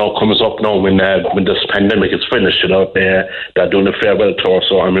concert now comes up now, when this pandemic is finished, they're doing a farewell tour,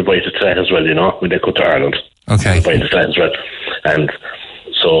 so I'm invited to that as well, when they go to Ireland. Okay. I'm invited to that as well. And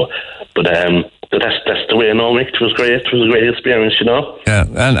so, but that's the way, Mick. It was great. It was a great experience, Yeah,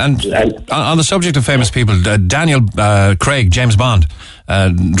 and on the subject of famous people, Daniel Craig, James Bond,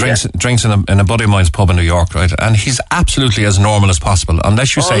 drinks in a buddy of mine's pub in New York, right? And he's absolutely as normal as possible,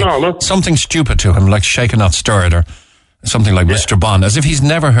 unless you say something stupid to him, like shaken not stirred, or something like Mr. Bond, as if he's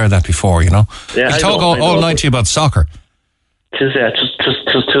never heard that before, Yeah, he'll talk all night to you about soccer. It's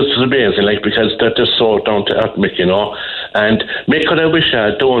amazing, because they're just so down to earth, Mick, And Mick, could I wish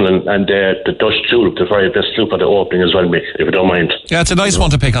Dolan and the Dutch Tulip the very best loop at the opening as well, Mick, if you don't mind. Yeah, it's a nice one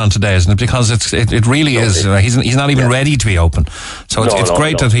to pick on today, isn't it? Because it really is. He's not even ready to be open. So it's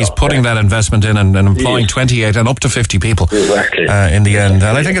great that he's putting that investment in and employing 28 and up to 50 people in the end.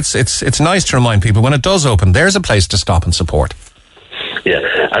 And I think it's nice to remind people when it does open, there's a place to stop and support. Yeah,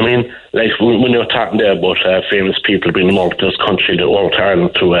 I mean, when you're talking there about famous people being more to this country, the all to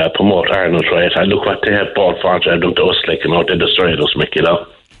Ireland to promote Ireland, right? I look what they have bought for us, they destroyed us, Mick,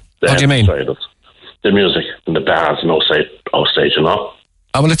 What do you mean? The music and the bars and outside, Oh,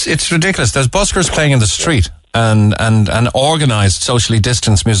 well, it's ridiculous. There's buskers playing in the street, and organised, socially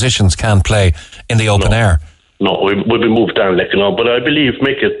distanced musicians can't play in the open air. No, we'll be moved down, but I believe,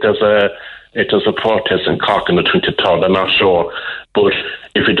 Mick, there's a protest in Cork on the 23rd, I'm not sure. But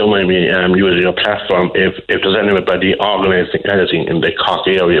if you don't mind me using your platform, if there's anybody organising anything in the Cork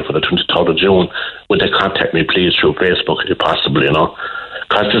area for the 23rd of June, would they contact me, please, through Facebook, if possible,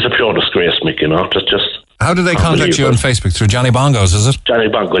 Because it's a pure disgrace, Mick, just How do they contact you on Facebook? Through Johnny Bongos, is it? Johnny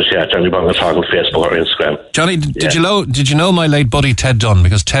Bongos, yeah. Johnny Bongos on Facebook or Instagram. Johnny, did you know my late buddy Ted Dunn?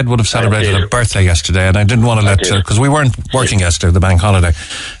 Because Ted would have celebrated a birthday yesterday, and I didn't want to let because we weren't working yesterday, the bank holiday.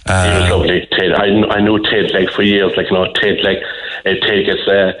 He was lovely, Ted. I knew Ted for years. Ted gets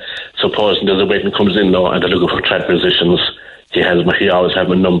supposing there's a waiting comes in now, and they're looking for trad musicians. He always has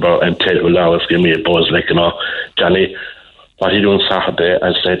my number, and Ted will always give me a buzz, Johnny, what are you doing Saturday?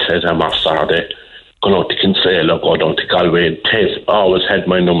 I said, Ted, I'm off Saturday. Going out to Kinsale, go down to Galway. Ted always had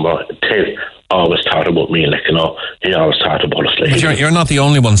my number. Ted always thought about me, he always thought about us. But you're not the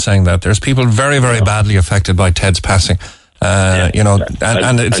only one saying that. There's people very, very badly affected by Ted's passing. You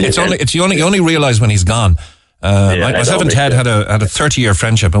only realise when he's gone. Myself and Ted had a 30-year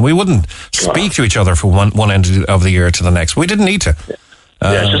friendship, and we wouldn't speak to each other from one end of the year to the next. We didn't need to.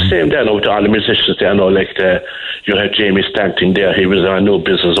 It's the same there now with all the musicians there. You had Jamie Stanton there. He was on No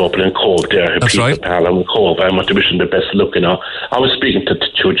Business opening in Cork there. That's right. Parlour in Cork. I want to wish him the best luck, I was speaking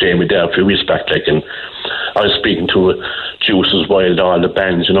to Jamie there a few weeks back, and I was speaking to Juices Wild, all the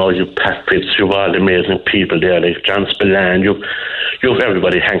bands, you Pat Pitts, you've all the amazing people there, like John Spillane, you've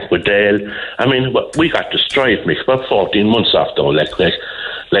everybody, Hank Waddell. I mean, we got destroyed, Mick, about 14 months after, like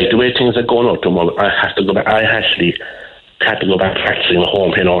the way things are going out, I have to go back. I actually had to go back practicing at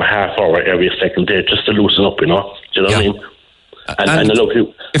home, a half hour every second day just to loosen up, Do you know what I mean? And look,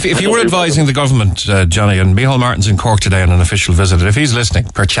 if you were advising the government, Johnny, and Micheál Martin's in Cork today on an official visit, if he's listening,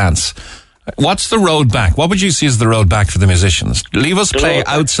 perchance, what's the road back? What would you see as the road back for the musicians? Leave us play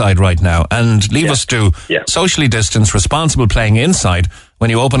outside right now and leave us do socially distanced, responsible playing inside when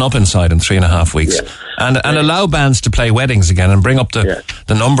you open up inside in 3.5 weeks. And allow bands to play weddings again and bring up the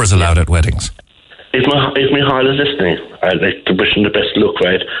numbers allowed at weddings. If Micheál is listening, I'd like to wish him the best luck,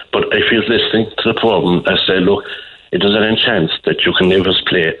 right? But if he's listening to the program, I say, look, it is any chance that you can leave us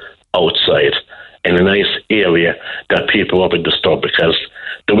play outside in a nice area that people won't be disturbed, because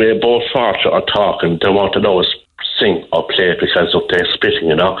the way both Forte are talking, they won't allow us sing or play because of their spitting,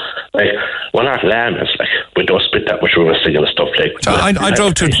 we're not llamas, we don't spit that much when we're singing and stuff I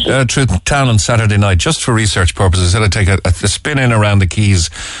drove to town on Saturday night just for research purposes. I said I'd take a spin in around the quays.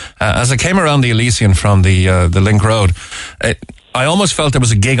 As I came around the Elysian from the Link Road, I almost felt there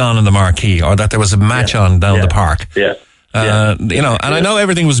was a gig on in the marquee, or that there was a match on down the park. And I know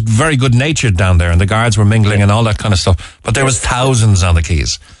everything was very good natured down there, and the guards were mingling and all that kind of stuff, but there was thousands on the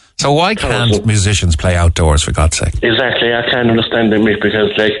quays. So why can't musicians play outdoors, for God's sake? Exactly, I can't understand it,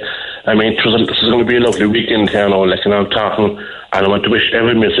 because this is going to be a lovely weekend here now, and I'm talking, and I want to wish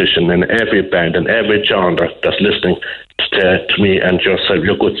every musician and every band and every genre that's listening to me and yourself,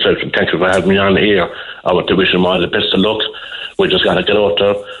 your good self, and thank you for having me on here. I want to wish them all the best of luck. We just got to get out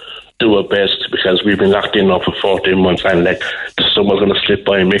there, do our best, because we've been locked in now for 14 months, and the summer's going to slip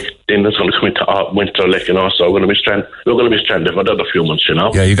by, Mick. Then it's going to come into winter, so we're going to be stranded for another few months,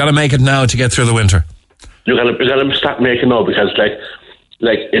 Yeah, you got to make it now to get through the winter. You got to start making now, because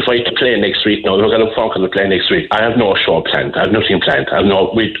if I play next week now, we're going to focus on play next week. I have no show planned. I have nothing planned. I have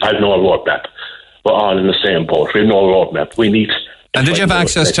no roadmap. We're all in the same boat. We have no roadmap. We need. And did you have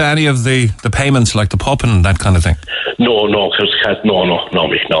access to any of the payments, like the pup and that kind of thing? No,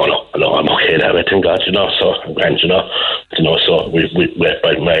 Mick, no. I'm okay there, I think, God, so I'm grand, so we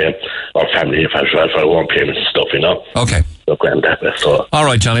our family have our own payments and stuff, Okay. So grand that, so. All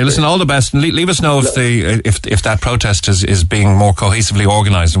right, Johnny, listen, all the best, and leave us know if that protest is being more cohesively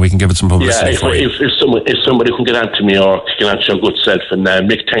organised, and we can give it some publicity for you. If somebody can get on to me, or get on to your good self, and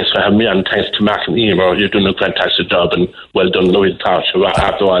Mick, thanks for having me on, thanks to Mark and Ian, you're doing a fantastic job, and well done, Louis Tosh,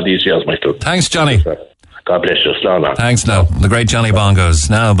 after all these years, Michael. Thanks, Johnny. God bless you. Slow now. Thanks now. The great Johnny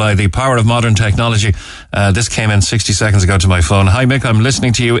Bongos. Now, by the power of modern technology, this came in 60 seconds ago to my phone. Hi, Mick. I'm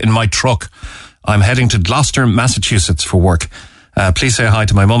listening to you in my truck. I'm heading to Gloucester, Massachusetts for work. Please say hi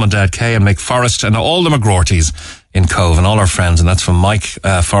to my mum and dad, Kay and Mick Forrest, and all the McGrortys in Cove, and all our friends. And that's from Mike,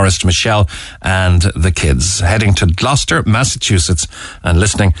 Forrest, Michelle, and the kids. Heading to Gloucester, Massachusetts, and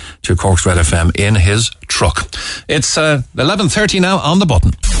listening to Cork's Red FM in his truck. It's 11:30 now on the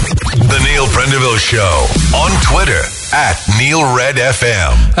button. The Neil Prendeville Show on Twitter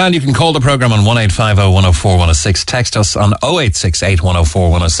 @NeilRedFM. And you can call the program on 1850-104-106. Text us on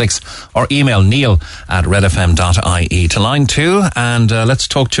 0868-104-106, or email neil@redfm.ie to line 2. And let's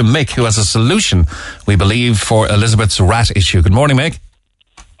talk to Mick, who has a solution, we believe, for Elizabeth's rat issue. Good morning, Mick.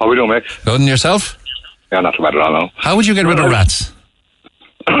 How are we doing, Mick? Good, and yourself? Yeah, not too bad at all now. How would you get rid of rats?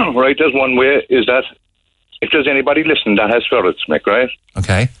 Right, there's one way, is that if there's anybody listening that has ferrets, Mick, right?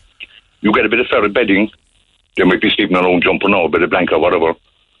 Okay. You get a bit of ferret bedding. They might be sleeping around, jumping out, a bit of blanket or whatever.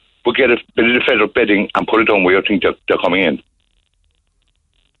 But get a bit of the ferret bedding and put it down where you think they're coming in.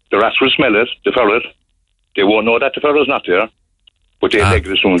 The rats will smell it, the ferret. They won't know that the ferret's not there, but they'll take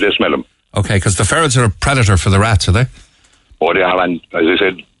it as soon as they smell them. Okay, because the ferrets are a predator for the rats, are they? Oh, they are, and as I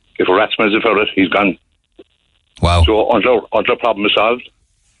said, if a rat smells a ferret, he's gone. Wow. So until the problem is solved,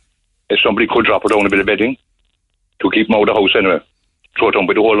 if somebody could drop her down a bit of bedding to keep them out of the house anyway, throw it down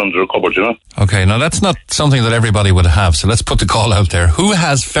by the hole under the cupboard, Okay, now that's not something that everybody would have, so let's put the call out there. Who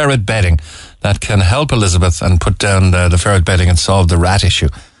has ferret bedding that can help Elizabeth and put down the ferret bedding and solve the rat issue?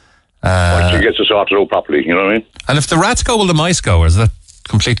 Once she gets it sorted out properly, you know what I mean? And if the rats go, will the mice go, or is that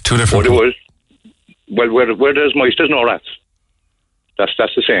completely two different? Well, where there's mice, there's no rats. That's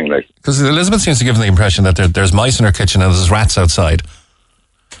the saying, like. Because Elizabeth seems to give the impression that there's mice in her kitchen and there's rats outside.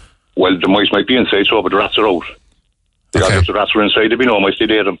 Well, the mice might be inside, so, but the rats are out. Because if the rats were inside, there'd be no mice,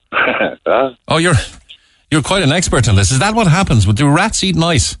 they'd eat them. Oh, you're quite an expert on this. Is that what happens? Would the rats eat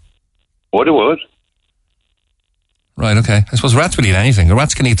mice? Oh, they would. Right, okay. I suppose rats will eat anything. The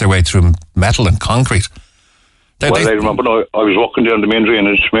rats can eat their way through metal and concrete. I remember now, I was walking down the main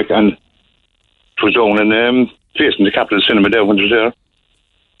drainage, Mick, and it was down in facing the Capital Cinema there when it was there.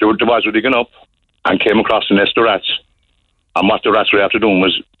 The boys were digging up and came across the nest of rats. And what the rats were after doing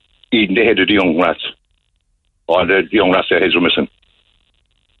was eating the head of the young rats. Or the young rats, their heads were missing.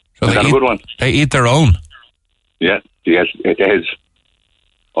 So a good one. They eat their own? Yeah, the heads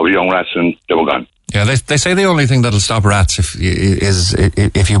of the young rats, and they were gone. Yeah, they say the only thing that'll stop rats is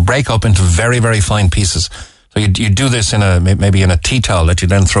if you break up into very, very fine pieces. So you do this maybe in a tea towel that you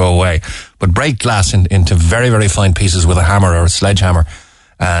then throw away. But break glass into very, very fine pieces with a hammer or a sledgehammer,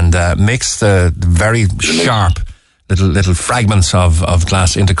 and mix the very sharp little fragments of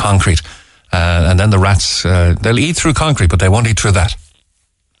glass into concrete. And then the rats, they'll eat through concrete, but they won't eat through that.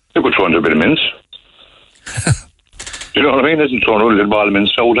 They could throw in a bit of mince. Do you know what I mean? Isn't throwing a little ball of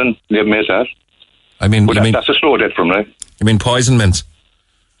mince out and they've made that. I mean, that's a slow death from, right? You mean poison mince?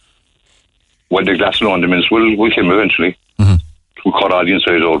 Well, the glass on the mince will kill them eventually. Mm-hmm. We'll cut all the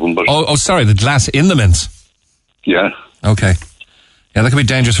insides out of them. But sorry, the glass in the mince? Yeah. Okay. Yeah, that could be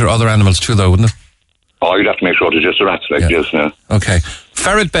dangerous for other animals too, though, wouldn't it? Oh, you'd have to make sure it's just the rats like this, yeah. Okay.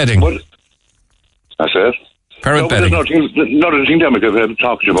 Ferret bedding. That's it. Ferret bedding. There's another thing Dermot I've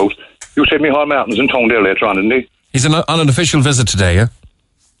talked to you about. You said Micheál Martin's in town there later on, didn't he? He's on an official visit today, yeah?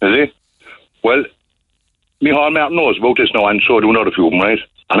 Is he? Well, Micheál Martin knows about this now, and so do another few of them, right?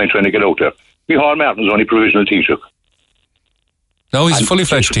 And I'm trying to get out there. Micheál Martin's only provisional Taoiseach. No, he's a fully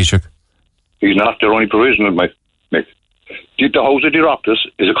fledged Taoiseach. He's not. They're only provisional, Mick. The House of the Oireachtas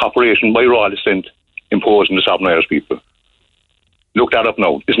is a corporation by royal descent imposed on the Southern Irish people. Look that up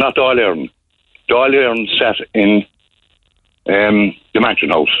now. It's not Dáil Éireann. Dáil Éireann sat in the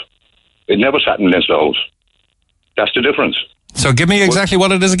Mansion House. It never sat in Leinster House. That's the difference. So give me exactly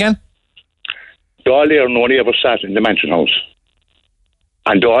what it is again. Dáil Éireann only ever sat in the Mansion House.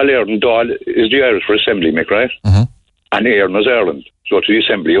 And Dáil is the Irish for Assembly, Mick, right? Mm-hmm. And Éireann is Ireland. So it's the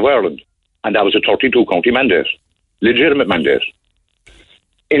Assembly of Ireland. And that was a 32-county mandate. Legitimate mandate.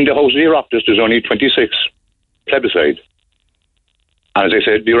 In the House of the Oireachtas, there's only 26 plebiscite. And as I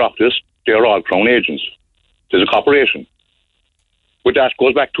said, the Oireachtas, they're all Crown agents. There's a corporation. But that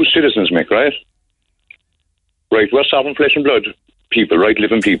goes back to citizens, Mick, right? Right, we're sovereign flesh and blood people, right,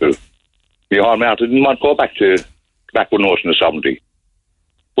 living people. Micheál Martin didn't want to go back to backward notion of sovereignty.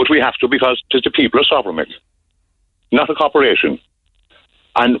 But we have to because the people are sovereign, Mick. Not a corporation.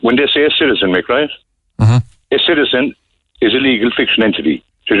 And when they say a citizen, Mick, right? Mm-hmm. A citizen is a legal fiction entity.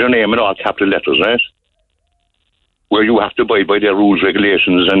 There's your name in all capital letters, right? Where you have to abide by their rules,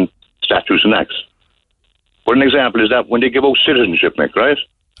 regulations, and statutes and acts. But an example is that when they give out citizenship, Mick, right?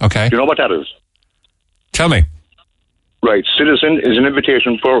 Okay. Do you know what that is? Tell me. Right. Citizen is an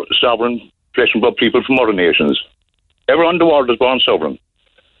invitation for sovereign flesh and blood people from other nations. Everyone in the world is born sovereign.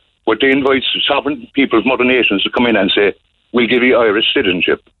 But they invite sovereign people from other nations to come in and say, we'll give you Irish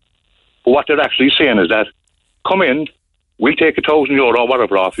citizenship. But what they're actually saying is that, come in, we'll take €1,000 or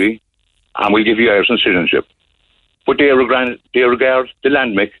whatever off you, and we'll give you Irish citizenship. But they regard the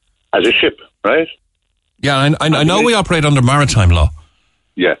land, Mick, as a ship, right? Yeah, I know we operate under maritime law.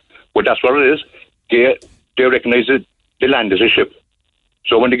 Yeah, but that's what it is. They recognise the land as a ship.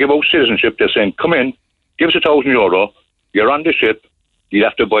 So when they give out citizenship, they're saying, come in, give us €1,000, you're on the ship, you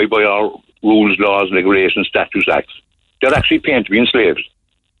have to abide by our rules, laws, regulations, statutes, acts. They're actually paying to be enslaved.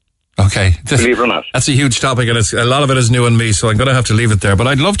 Okay. Believe it or not. That's a huge topic, and a lot of it is new on me, so I'm going to have to leave it there. But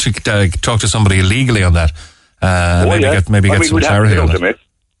I'd love to talk to somebody legally on that. Maybe get some clarity on that.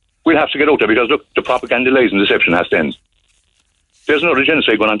 We'll have to get out there because, look, the propaganda, lies and deception has to end. There's another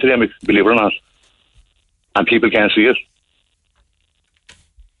genocide going on today, believe it or not. And people can't see it.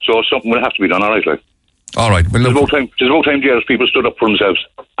 So something will have to be done, all right, like. All right. Well, there's about time the Irish people stood up for themselves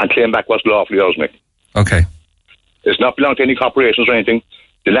and claimed back what's lawfully ours, Mick. Okay. It's not belong to any corporations or anything.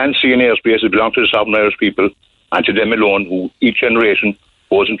 The land, sea and airspace belong to the sovereign Irish people and to them alone, who each generation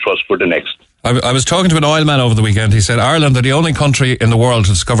holds in trust for the next. I was talking to an oil man over the weekend. He said Ireland are the only country in the world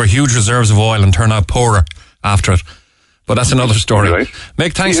to discover huge reserves of oil and turn out poorer after it. But that's another story. Right.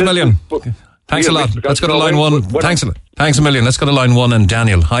 Mick, thanks a million. Thanks a lot. Let's go to line one. Thanks a million. Let's go to line one and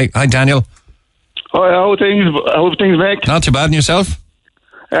Daniel. Hi, Daniel. Hi, how are things, Mick? Not too bad, and yourself?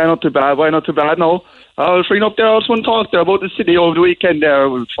 Not too bad. Why not too bad? No. I was reading up there. I just want to talk there about the city over the weekend there.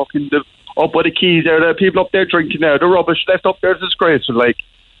 Up by the quays there. The people up there drinking there. The rubbish left up there is disgraceful. Like,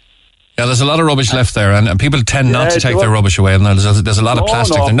 Yeah, there's a lot of rubbish left there, and people tend not to take their rubbish away, and there's a lot of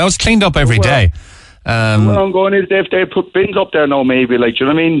plastic there. Now it's cleaned up every day. Where I'm going is if they put bins up there now, maybe, like, you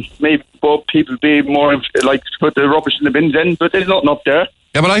know what I mean? Maybe people be more, like, put the rubbish in the bins in, but there's nothing up there.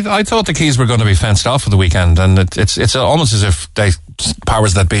 Yeah, but I thought the quays were going to be fenced off for the weekend, and it's almost as if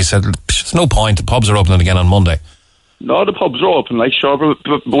powers that be said, there's no point, the pubs are opening again on Monday. No, the pubs are open, like, sure,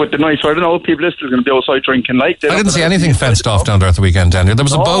 but with the nice weather now, people are still going to be outside drinking, like. I didn't see anything fenced off down there at the weekend, Daniel. There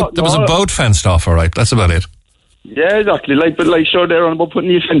was a boat fenced off, all right, that's about it. Yeah, exactly, like, but like, sure, they're on about putting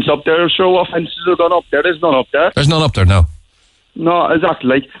these fences up there, sure, what fences are done up there? There's none up there. There's none up there, no. No, exactly,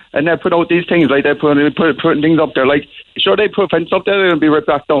 like, and they put out these things, like, they're putting things up there, like, sure, they put a fence up there, they're going to be ripped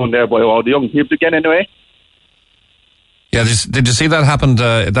back down there by all the young people again, anyway. Yeah, did you see that happened?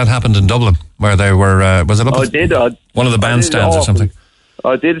 That happened in Dublin, where they were. Was it up? One of the bandstands or something.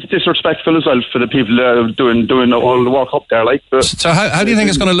 It's disrespectful as well for the people doing all the work up there. Like. So how do you think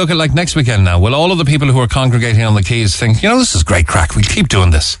it's going to look like next weekend? Now, will all of the people who are congregating on the quays think, this is great crack, we'll keep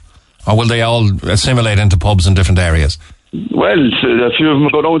doing this, or will they all assimilate into pubs in different areas? Well, a few of them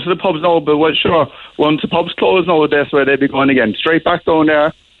go down to the pubs now, but well, sure, once the pubs close now, that's where they'll be going again, straight back down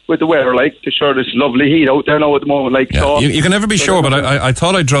there. With the weather, like, to sure there's lovely heat out there now at the moment, like. Yeah. So you can never be sure, but I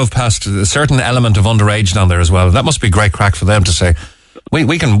thought I drove past a certain element of underage down there as well. That must be great crack for them to say,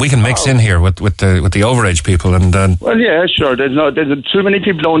 we can mix in here with the overage people and. Well, yeah, sure. There's too many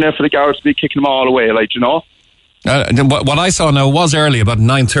people down there for the guards to be kicking them all away, like, What I saw now was early, about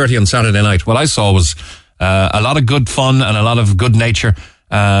 9:30 on Saturday night. What I saw was a lot of good fun and a lot of good nature,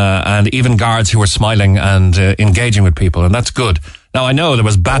 and even guards who were smiling and engaging with people, and that's good. Now, I know there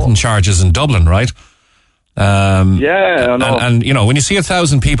was baton charges in Dublin, right? Yeah, I know. And when you see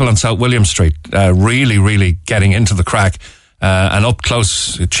 1,000 people on South William Street really, really getting into the crack and up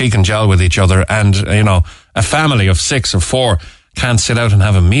close, cheek and jowl with each other, and, a family of 6 or 4 can't sit out and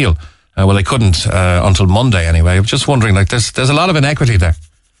have a meal. Well, they couldn't until Monday anyway. I'm just wondering, like, there's a lot of inequity there.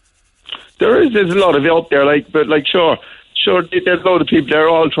 There's a lot of it up there, like, but, like, sure, there's a lot of people there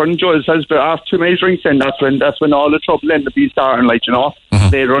all trying to enjoy themselves, but after too many drinks, then that's when all the trouble ends up being starting, like,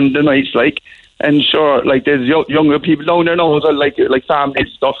 later on the nights, like, and sure, like, there's younger people down there now as well, like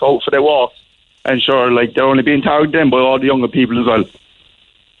families stuff out for their walks, and sure, like, they're only being targeted then by all the younger people as well.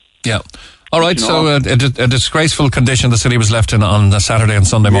 Yeah. All right, so a disgraceful condition the city was left in on Saturday and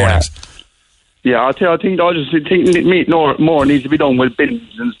Sunday mornings. Yeah, I think more needs to be done with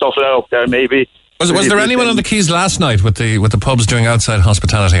bins and stuff like that up there, maybe. Was there anyone on the quays last night with the pubs doing outside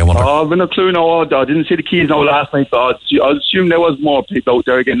hospitality, I wonder? I've no clue now. I didn't see the quays now last night, but I assume there was more people out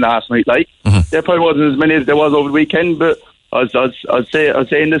there again last night. Like, there probably wasn't as many as there was over the weekend, but I'd say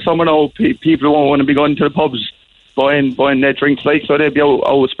in the summer now, people won't want to be going to the pubs buying their drinks, like, so they'll be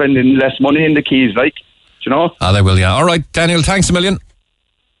out spending less money in the quays, like, They will, yeah. All right, Daniel, thanks a million.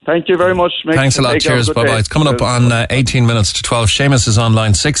 Thank you very much, mate. Thanks a lot. Cheers. Bye-bye. It's coming up on 18 minutes to 12. Seamus is on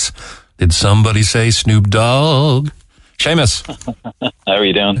line 6. Did somebody say Snoop Dogg? Seamus. How are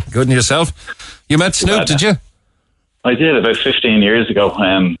you doing? Good, and yourself? You met Snoop, did you? I did, about 15 years ago.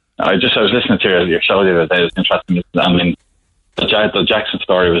 I was listening to your show the other day. It was interesting. I mean, the Jackson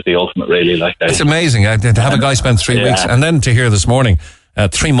story was the ultimate, really. Like, it's amazing to have a guy spend 3 weeks, and then to hear this morning,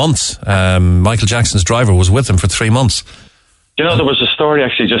 3 months. Michael Jackson's driver was with him for 3 months. There was a story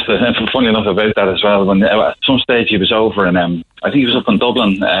actually, just funny enough about that as well. When at some stage he was over, and I think he was up in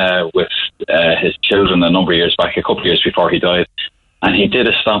Dublin with his children a number of years back, a couple of years before he died, and he did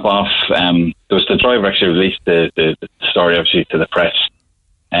a stop off. There was the driver actually released the story obviously to the press.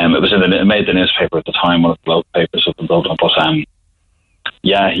 It made the newspaper at the time, one of the local papers up in Dublin. But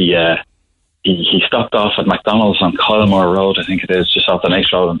he stopped off at McDonald's on Colmore Road, I think it is, just off the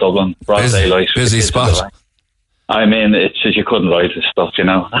next road in Dublin. Broad daylight. Busy spot. I mean, it's just you couldn't write this stuff,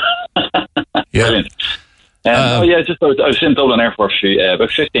 Yeah. Brilliant. I was in Dublin Airport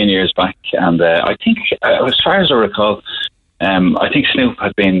about 15 years back, and I think, as far as I recall, I think Snoop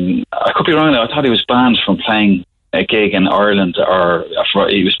had been, I could be wrong though, I thought he was banned from playing a gig in Ireland, or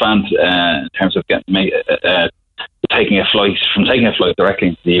he was banned in terms of taking a flight directly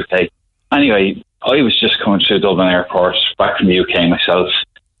into the UK. Anyway, I was just coming through Dublin Airport, back from the UK myself.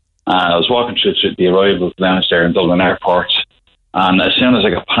 I was walking through the arrivals lounge there in Dublin Airport, and as soon as I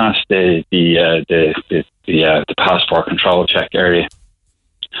got past the passport control check area,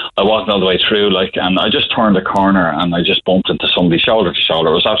 I walked all the way through, and I just turned a corner and I just bumped into somebody shoulder to shoulder.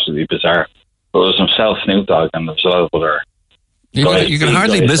 It was absolutely bizarre. But it was himself, Snoop Dogg, and there was a lot of other. You can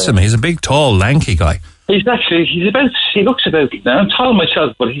hardly miss him. He's a big, tall, lanky guy. He looks about. I'm tall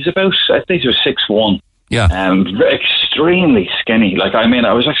myself, but he's about. I think he was 6'1". Yeah. Extremely skinny. I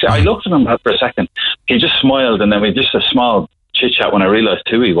looked at him for a second. He just smiled, and then we just a small chit chat when I realised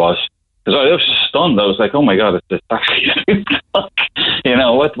who he was. Because I was just stunned. I was like, oh my God, it's actually Snoop Dogg. You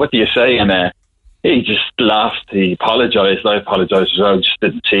know, what do you say? And he just laughed. He apologised. I apologised as well. Just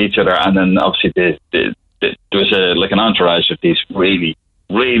didn't see each other. And then obviously there was an entourage of these really,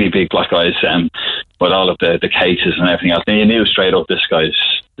 really big black guys with all of the cases and everything else. And you knew straight up this is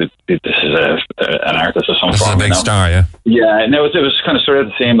an artist of some form. This is a big star, yeah. Yeah, no, it was kind of surreal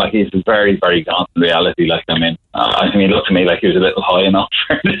to see him. Like, he's very, very gone in reality. Like, I mean, he looked to me like he was a little high enough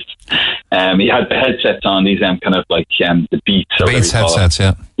for this. He had the headsets on, these kind of like the Beats. Beats headsets,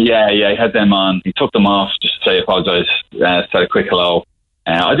 yeah. Yeah, he had them on. He took them off just to say apologise, said a quick hello.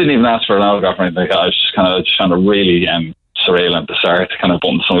 I didn't even ask for an autograph or anything like that. I was just kind of really surreal and bizarre to kind of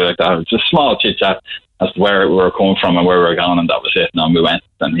bump something like that. It was just a small chit chat as to where we were coming from and where we were going, and that was it. And on we went,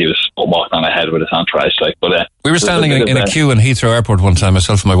 and he was walking on ahead with his entourage. Like, but we were standing in a queue in Heathrow Airport one time,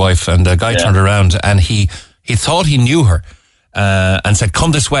 myself and my wife, and a guy turned around and he thought he knew her. And said,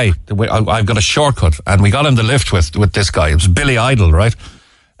 come this way. I've got a shortcut. And we got him the lift with this guy. It was Billy Idol, right?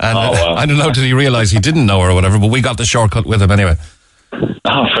 And I don't know, did he realise he didn't know her or whatever, but we got the shortcut with him anyway.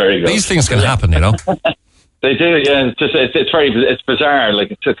 Oh, very good. These things can happen, you know. They do, yeah. It's bizarre.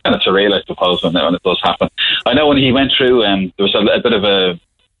 Like, it's kind of surreal, I suppose, when it does happen. I know when he went through, there was a bit of a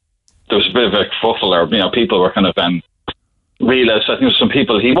kerfuffle, or, you know, people were kind of realised. I think there was some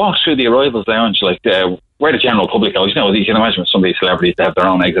people. He walked through the arrivals lounge, like where the general public goes. You know, you can imagine with some of these celebrities, they have their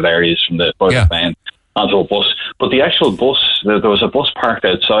own exit areas from the private plane onto a bus. But the actual bus, there was a bus parked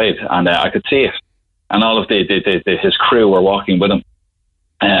outside, and I could see it. And all of his crew were walking with him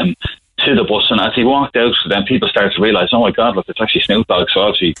to the bus. And as he walked out, then people started to realise, oh my God, look, it's actually Snoop Dogg. So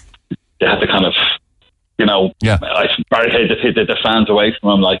obviously they had to kind of, you know, I barricade the fans away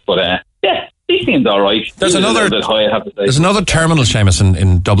from him. Like, but he seemed all right. There's another terminal, Seamus,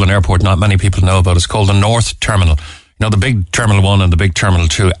 in Dublin Airport. Not many people know about. It's called the North Terminal. You know, the big Terminal 1 and the big Terminal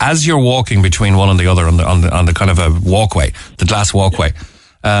 2. As you're walking between one and the other on the kind of a walkway, the glass walkway,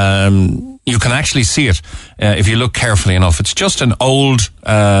 you can actually see it if you look carefully enough. It's just an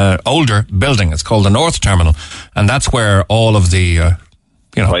older building. It's called the North Terminal, and that's where all of the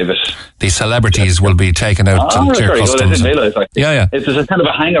the celebrities will be taken out to clear customs. I didn't realise. Like, yeah. There's a kind of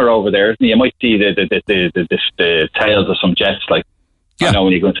a hangar over there. You might see the tails of some jets. Like, I know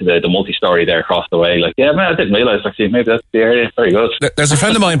when you go into the multi-story there across the way. Like, man, I didn't realise. Actually, maybe that's the area. Very good. There's a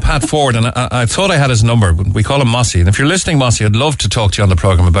friend of mine, Pat Ford, and I thought I had his number. We call him Mossy. And if you're listening, Mossy, I'd love to talk to you on the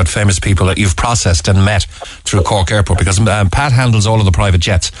programme about famous people that you've processed and met through Cork Airport, because Pat handles all of the private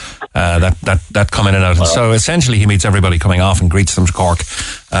jets that come in and out. And so essentially, he meets everybody coming off and greets them to Cork.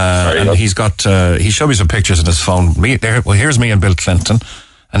 And he's got he showed me some pictures on his phone. Here's me and Bill Clinton,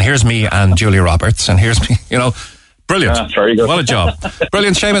 and here's me and Julia Roberts, and here's me. You know. Brilliant. Very good. What a job.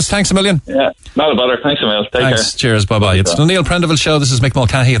 Brilliant, Seamus. Thanks a million. Yeah, not a bother. Thanks a million. Take care. Cheers. Bye-bye. It's the Neil Prendeville Show. This is Mick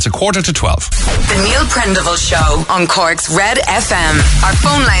Mulcahy. It's 11:45. The Neil Prendeville Show on Cork's Red FM. Our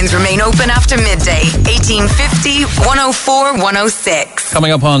phone lines remain open after midday. 1850 104 106.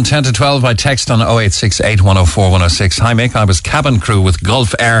 Coming up on 10 to 12 by text on 0868 104 106. Hi, Mick. I was cabin crew with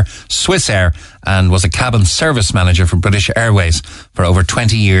Gulf Air, Swiss Air, and was a cabin service manager for British Airways for over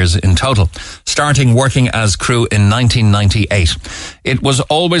 20 years in total, starting working as crew in 1998. It was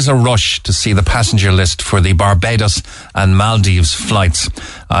always a rush to see the passenger list for the Barbados and Maldives flights.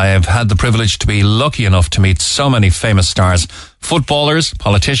 I have had the privilege to be lucky enough to meet so many famous stars, footballers,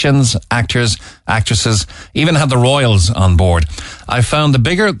 politicians, actors, actresses, even had the royals on board. I found the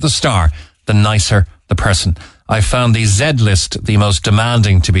bigger the star, the nicer the person. I found the Z list the most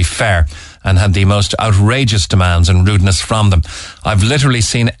demanding, to be fair, and had the most outrageous demands and rudeness from them. I've literally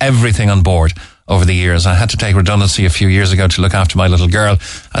seen everything on board over the years. I had to take redundancy a few years ago to look after my little girl,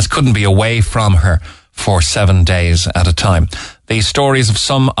 as couldn't be away from her for 7 days at a time. The stories of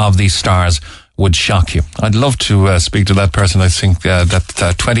some of these stars would shock you. I'd love to speak to that person. I think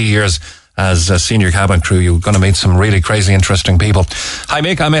that 20 years as a senior cabin crew, you're going to meet some really crazy, interesting people. Hi,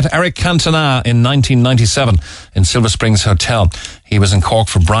 Mick. I met Eric Cantona in 1997 in Silver Springs Hotel. He was in Cork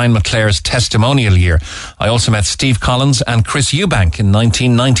for Brian McClare's testimonial year. I also met Steve Collins and Chris Eubank in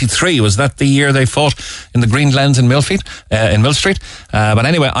 1993. Was that the year they fought in the Green Glens in Mill Street? But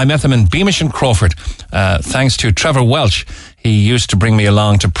anyway, I met them in Beamish and Crawford, thanks to Trevor Welch. He used to bring me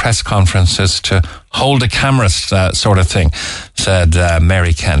along to press conferences to hold a camera sort of thing, said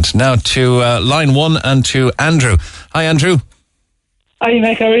Mary Kent. Now to line one and to Andrew. Hi, Andrew. Hi,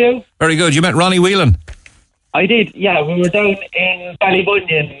 Mick. How are you? Very good. You met Ronnie Whelan? I did, yeah. We were down in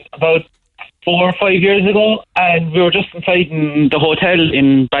Ballybunion about 4 or 5 years ago, and we were just inside in the hotel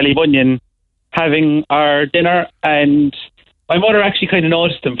in Ballybunion having our dinner, and my mother actually kind of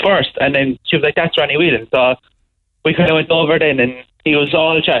noticed him first, and then she was like, that's Ronnie Whelan. So we kind of went over then, and he was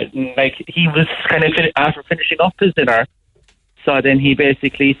all chatting. Like, he was kind of, after finishing up his dinner, so then he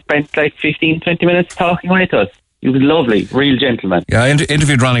basically spent like 15-20 minutes talking with us. He was lovely, real gentleman. Yeah, I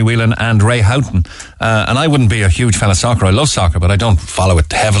interviewed Ronnie Whelan and Ray Houghton, and I wouldn't be a huge fan of soccer. I love soccer, but I don't follow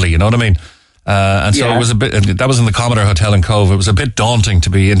it heavily, you know what I mean? And so it was a bit, that was in the Commodore Hotel in Cove. It was a bit daunting to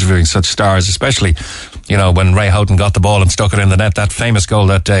be interviewing such stars, especially, you know, when Ray Houghton got the ball and stuck it in the net. That famous goal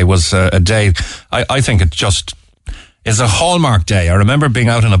that day was a day, I think it just is a hallmark day. I remember being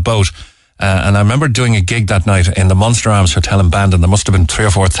out in a boat, and I remember doing a gig that night in the Munster Arms Hotel in Bandon. There must have been 3,000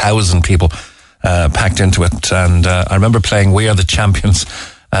 or 4,000 people packed into it, and I remember playing We Are the Champions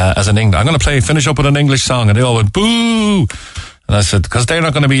as an English. I'm going to finish up with an English song, and they all went boo. And I said, because they're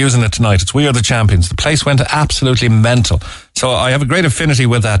not going to be using it tonight. It's We Are the Champions. The place went absolutely mental. So I have a great affinity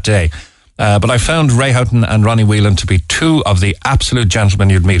with that day. But I found Ray Houghton and Ronnie Whelan to be two of the absolute gentlemen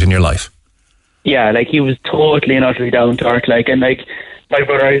you'd meet in your life. Yeah, like, he was totally and utterly down to earth. Like, and like, my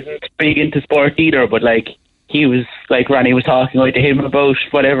brother isn't big into sport either, but like, he was, like, Ronnie was talking like to him about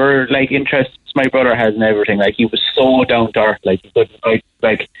whatever, like, interests my brother has and everything. Like, he was so down to earth. Like, he couldn't,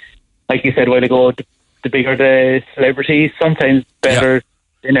 like you said a while ago, the bigger the celebrities, sometimes better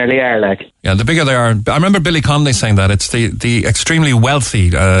than they are, like. Yeah, the bigger they are. I remember Billy Connolly saying that. It's the extremely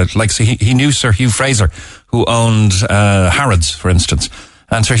wealthy, so he knew Sir Hugh Fraser, who owned Harrods, for instance.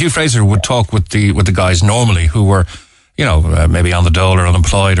 And Sir Hugh Fraser would talk with the guys normally who were, you know, maybe on the dole or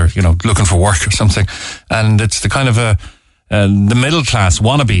unemployed or, you know, looking for work or something. And it's the kind of the middle class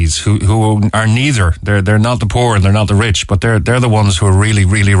wannabes who are neither. They're not the poor and they're not the rich, but they're the ones who really,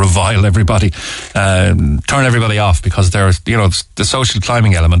 really revile everybody, turn everybody off because they're, you know, it's the social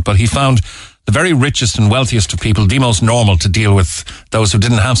climbing element. But he found the very richest and wealthiest of people the most normal to deal with those who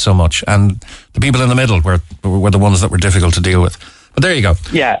didn't have so much, and the people in the middle were the ones that were difficult to deal with. But there you go.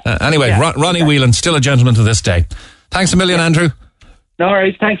 Yeah. Anyway, yeah. Ronnie Whelan, still a gentleman to this day. Thanks a million, Andrew. No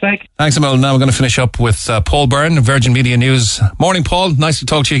worries. Thanks, Mike. Thanks a million. Now we're going to finish up with Paul Byrne, Virgin Media News. Morning, Paul. Nice to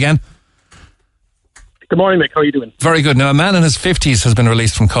talk to you again. Good morning, Mick. How are you doing? Very good. Now, a man in his 50s has been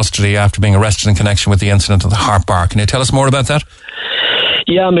released from custody after being arrested in connection with the incident at the Harp Bar. Can you tell us more about that?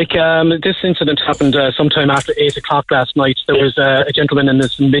 Yeah, Mick, this incident happened sometime after 8 o'clock last night. There was a gentleman in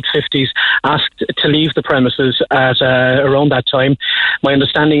his mid-50s asked to leave the premises at around that time. My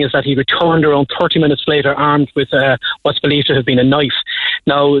understanding is that he returned around 30 minutes later armed with what's believed to have been a knife.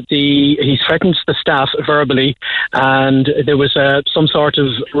 Now, he threatened the staff verbally, and there was some sort of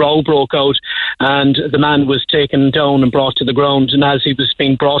row broke out, and the man was taken down and brought to the ground. And as he was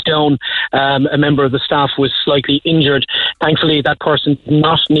being brought down, a member of the staff was slightly injured. Thankfully, that person did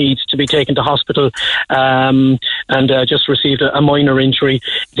not need to be taken to hospital, and just received a minor injury.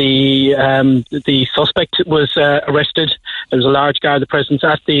 The suspect was arrested. There was a large Garda presence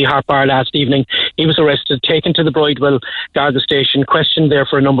at the Harp Bar last evening. He was arrested, taken to the Bridewell Garda station, questioned there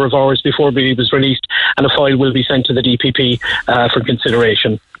for a number of hours before he was released, and a file will be sent to the DPP for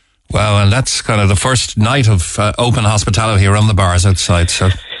consideration. Wow, and that's kind of the first night of open hospitality around the bars outside, so...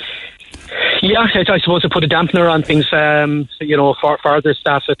 Yeah, I suppose it put a dampener on things, you know, for the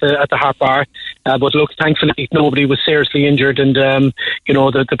staff at the Harp Bar. But look, thankfully nobody was seriously injured, and you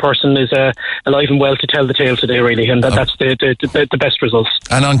know, the person is alive and well to tell the tale today, really, and that's the best results.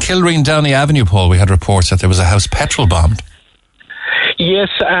 And on Kilreen Downey Avenue, Paul, we had reports that there was a house petrol bombed. Yes,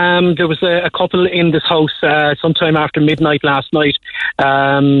 there was a couple in this house sometime after midnight last night.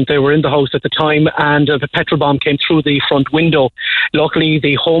 They were in the house at the time, and a petrol bomb came through the front window. Luckily,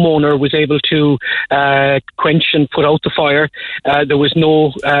 the homeowner was able to quench and put out the fire. There was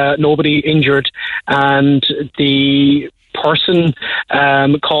nobody injured, and the person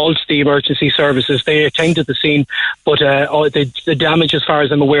called the emergency services. They attended the scene, but the damage, as far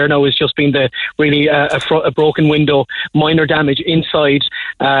as I'm aware now, has just been a broken window, minor damage inside.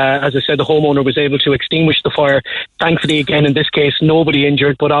 As I said, the homeowner was able to extinguish the fire. Thankfully, again, in this case, nobody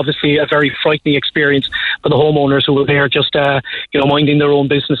injured, but obviously a very frightening experience for the homeowners who were there just minding their own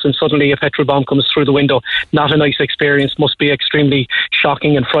business, and suddenly a petrol bomb comes through the window. Not a nice experience, must be extremely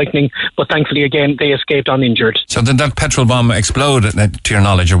shocking and frightening, but thankfully, again, they escaped uninjured. So did that petrol bomb explode, to your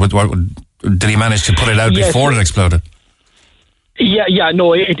knowledge, or did he manage to put it out before it exploded? Yeah,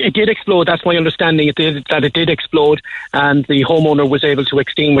 no, it did explode. That's my understanding. It did explode, and the homeowner was able to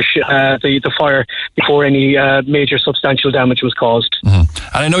extinguish the fire before any major substantial damage was caused.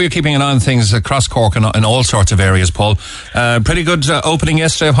 Mm-hmm. And I know you're keeping an eye on things across Cork and in all sorts of areas, Paul. Pretty good opening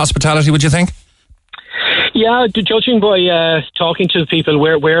yesterday of hospitality, would you think? Yeah, judging by talking to people,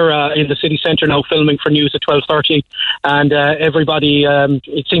 we're in the city centre now filming for news at 12:30, and everybody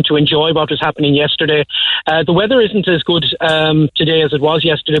it seemed to enjoy what was happening yesterday. The weather isn't as good today as it was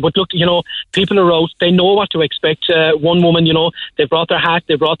yesterday, but look, people are out. They know what to expect. One woman, they brought their hat,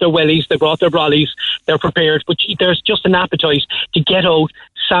 they brought their wellies, they brought their brollies. They're prepared, but there's just an appetite to get out,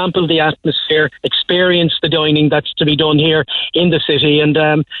 sample the atmosphere, experience the dining that's to be done here in the city. And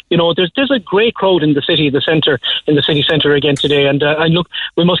there's a great crowd in the city, in the city centre again today. And look,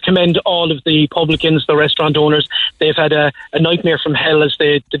 we must commend all of the publicans, the restaurant owners. They've had a nightmare from hell as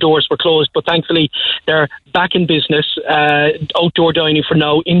the doors were closed, but thankfully they're back in business. Outdoor dining for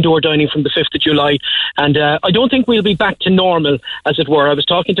now, indoor dining from the 5th of July. And I don't think we'll be back to normal, as it were. I was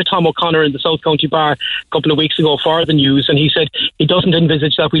talking to Tom O'Connor in the South County Bar a couple of weeks ago for the news, and he said he doesn't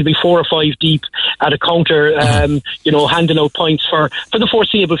envisage that we'll be 4 or 5 deep at a counter, handing out points for the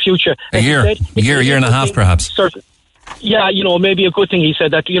foreseeable future. A year and a half, perhaps. Yeah, maybe a good thing. He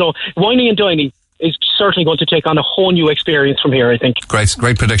said that, wining and dining is certainly going to take on a whole new experience from here, I think.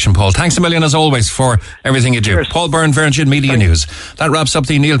 Great prediction, Paul. Thanks a million, as always, for everything you do. Cheers. Paul Byrne, Virgin Media News. That wraps up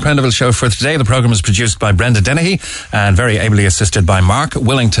the Neil Prendeville Show for today. The programme is produced by Brenda Dennehy and very ably assisted by Mark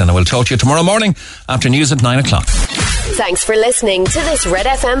Willington. We'll talk to you tomorrow morning after news at 9 o'clock. Thanks for listening to this Red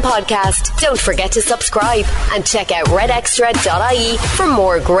FM podcast. Don't forget to subscribe and check out redextra.ie for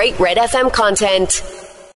more great Red FM content.